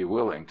might be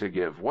willing to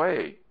give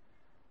way.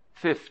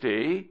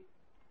 50.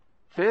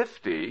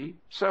 50?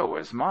 So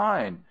is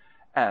mine.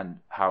 And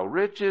how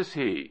rich is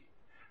he?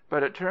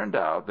 But it turned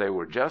out they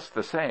were just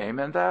the same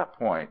in that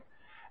point.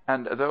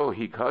 And though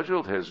he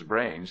cudgelled his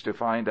brains to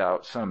find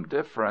out some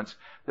difference,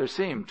 there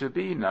seemed to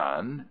be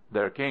none.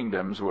 Their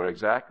kingdoms were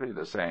exactly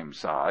the same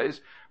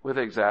size, with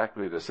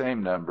exactly the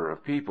same number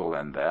of people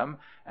in them,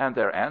 and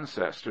their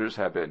ancestors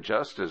had been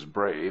just as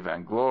brave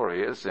and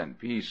glorious in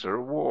peace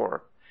or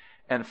war.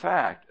 In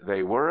fact,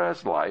 they were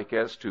as like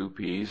as two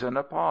peas in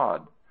a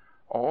pod.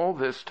 All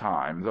this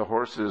time the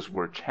horses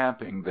were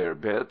champing their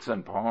bits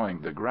and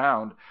pawing the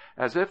ground,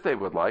 as if they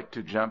would like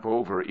to jump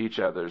over each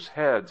other's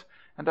heads,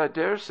 and I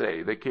dare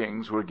say the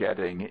kings were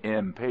getting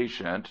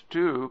impatient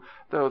too,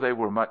 though they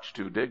were much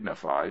too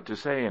dignified to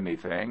say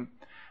anything.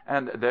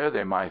 And there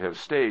they might have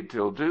stayed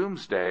till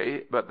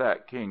doomsday, but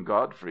that King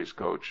Godfrey's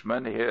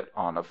coachman hit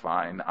on a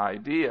fine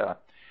idea.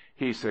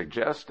 He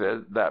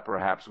suggested that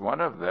perhaps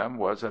one of them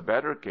was a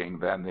better king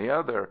than the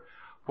other.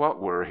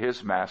 What were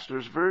his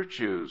master's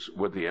virtues?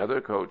 Would the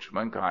other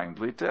coachman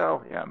kindly tell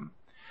him?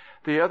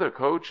 The other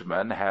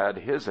coachman had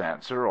his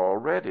answer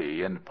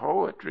already, in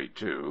poetry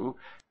too,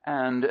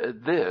 and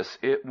this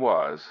it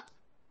was.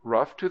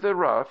 Rough to the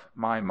rough,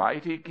 my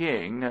mighty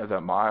king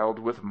the mild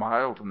with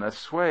mildness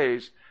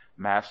sways,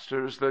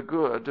 masters the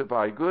good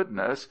by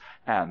goodness,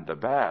 and the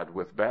bad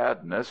with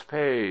badness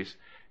pays.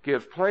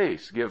 Give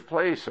place,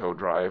 O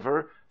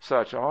driver,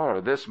 such are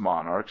this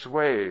monarch's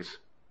ways."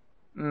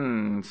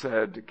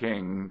 Said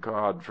King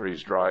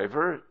Godfrey's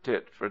driver,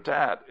 "tit for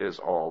tat is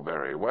all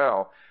very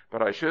well,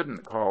 but I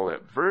shouldn't call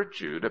it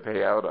virtue to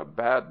pay out a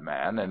bad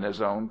man in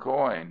his own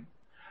coin."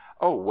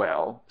 "Oh,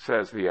 well,"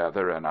 says the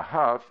other in a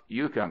huff,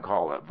 "you can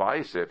call it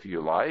vice if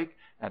you like,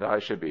 and I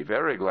should be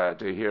very glad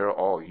to hear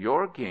all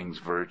your king's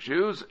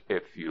virtues,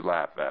 if you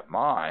laugh at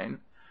mine."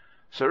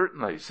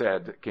 "Certainly,"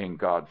 said King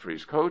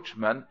Godfrey's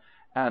coachman,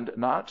 and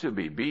not to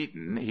be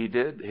beaten he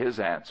did his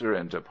answer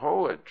into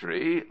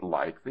poetry,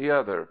 like the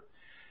other.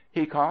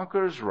 He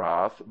conquers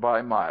wrath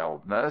by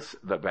mildness,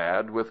 the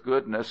bad with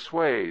goodness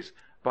sways,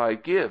 by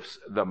gifts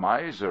the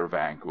miser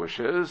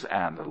vanquishes,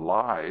 and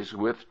lies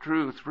with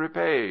truth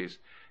repays.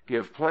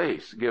 Give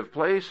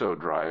place, O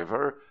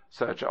driver,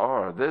 such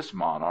are this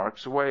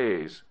monarch's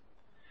ways."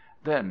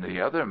 Then the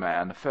other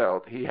man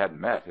felt he had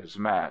met his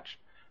match.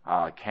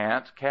 "I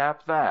can't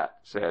cap that,"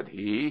 said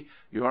he.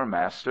 "Your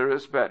master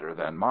is better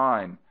than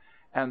mine."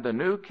 And the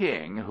new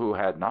king, who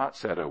had not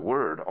said a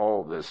word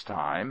all this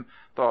time,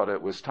 thought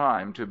it was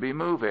time to be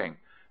moving.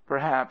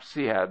 Perhaps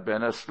he had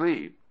been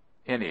asleep.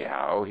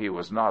 Anyhow, he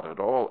was not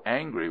at all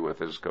angry with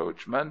his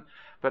coachman,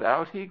 but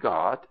out he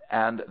got,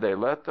 and they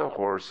let the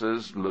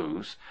horses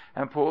loose,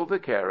 and pulled the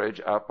carriage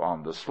up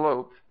on the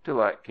slope to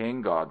let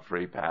King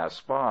Godfrey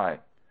pass by.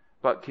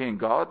 But King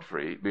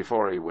Godfrey,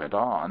 before he went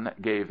on,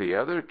 gave the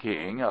other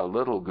king a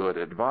little good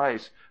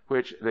advice,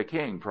 which the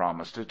king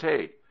promised to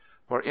take.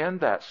 For in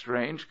that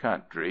strange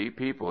country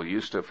people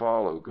used to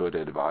follow good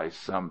advice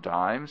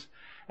sometimes.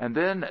 And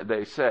then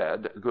they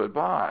said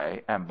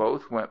good-bye, and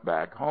both went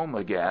back home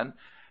again,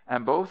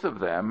 and both of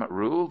them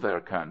ruled their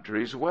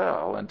countries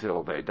well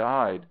until they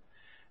died.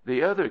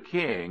 The other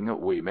king,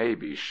 we may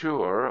be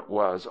sure,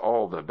 was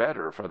all the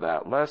better for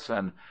that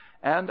lesson,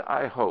 and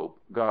I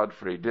hope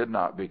Godfrey did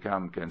not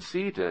become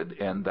conceited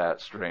in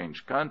that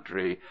strange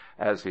country,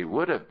 as he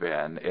would have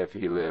been if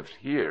he lived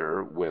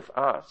here with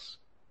us.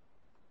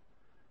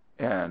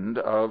 End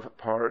of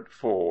Part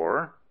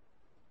 4.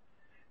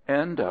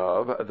 End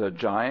of The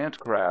Giant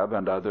Crab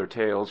and Other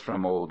Tales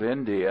from Old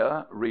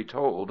India,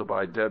 retold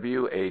by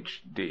W.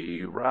 H.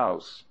 D.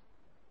 Rouse.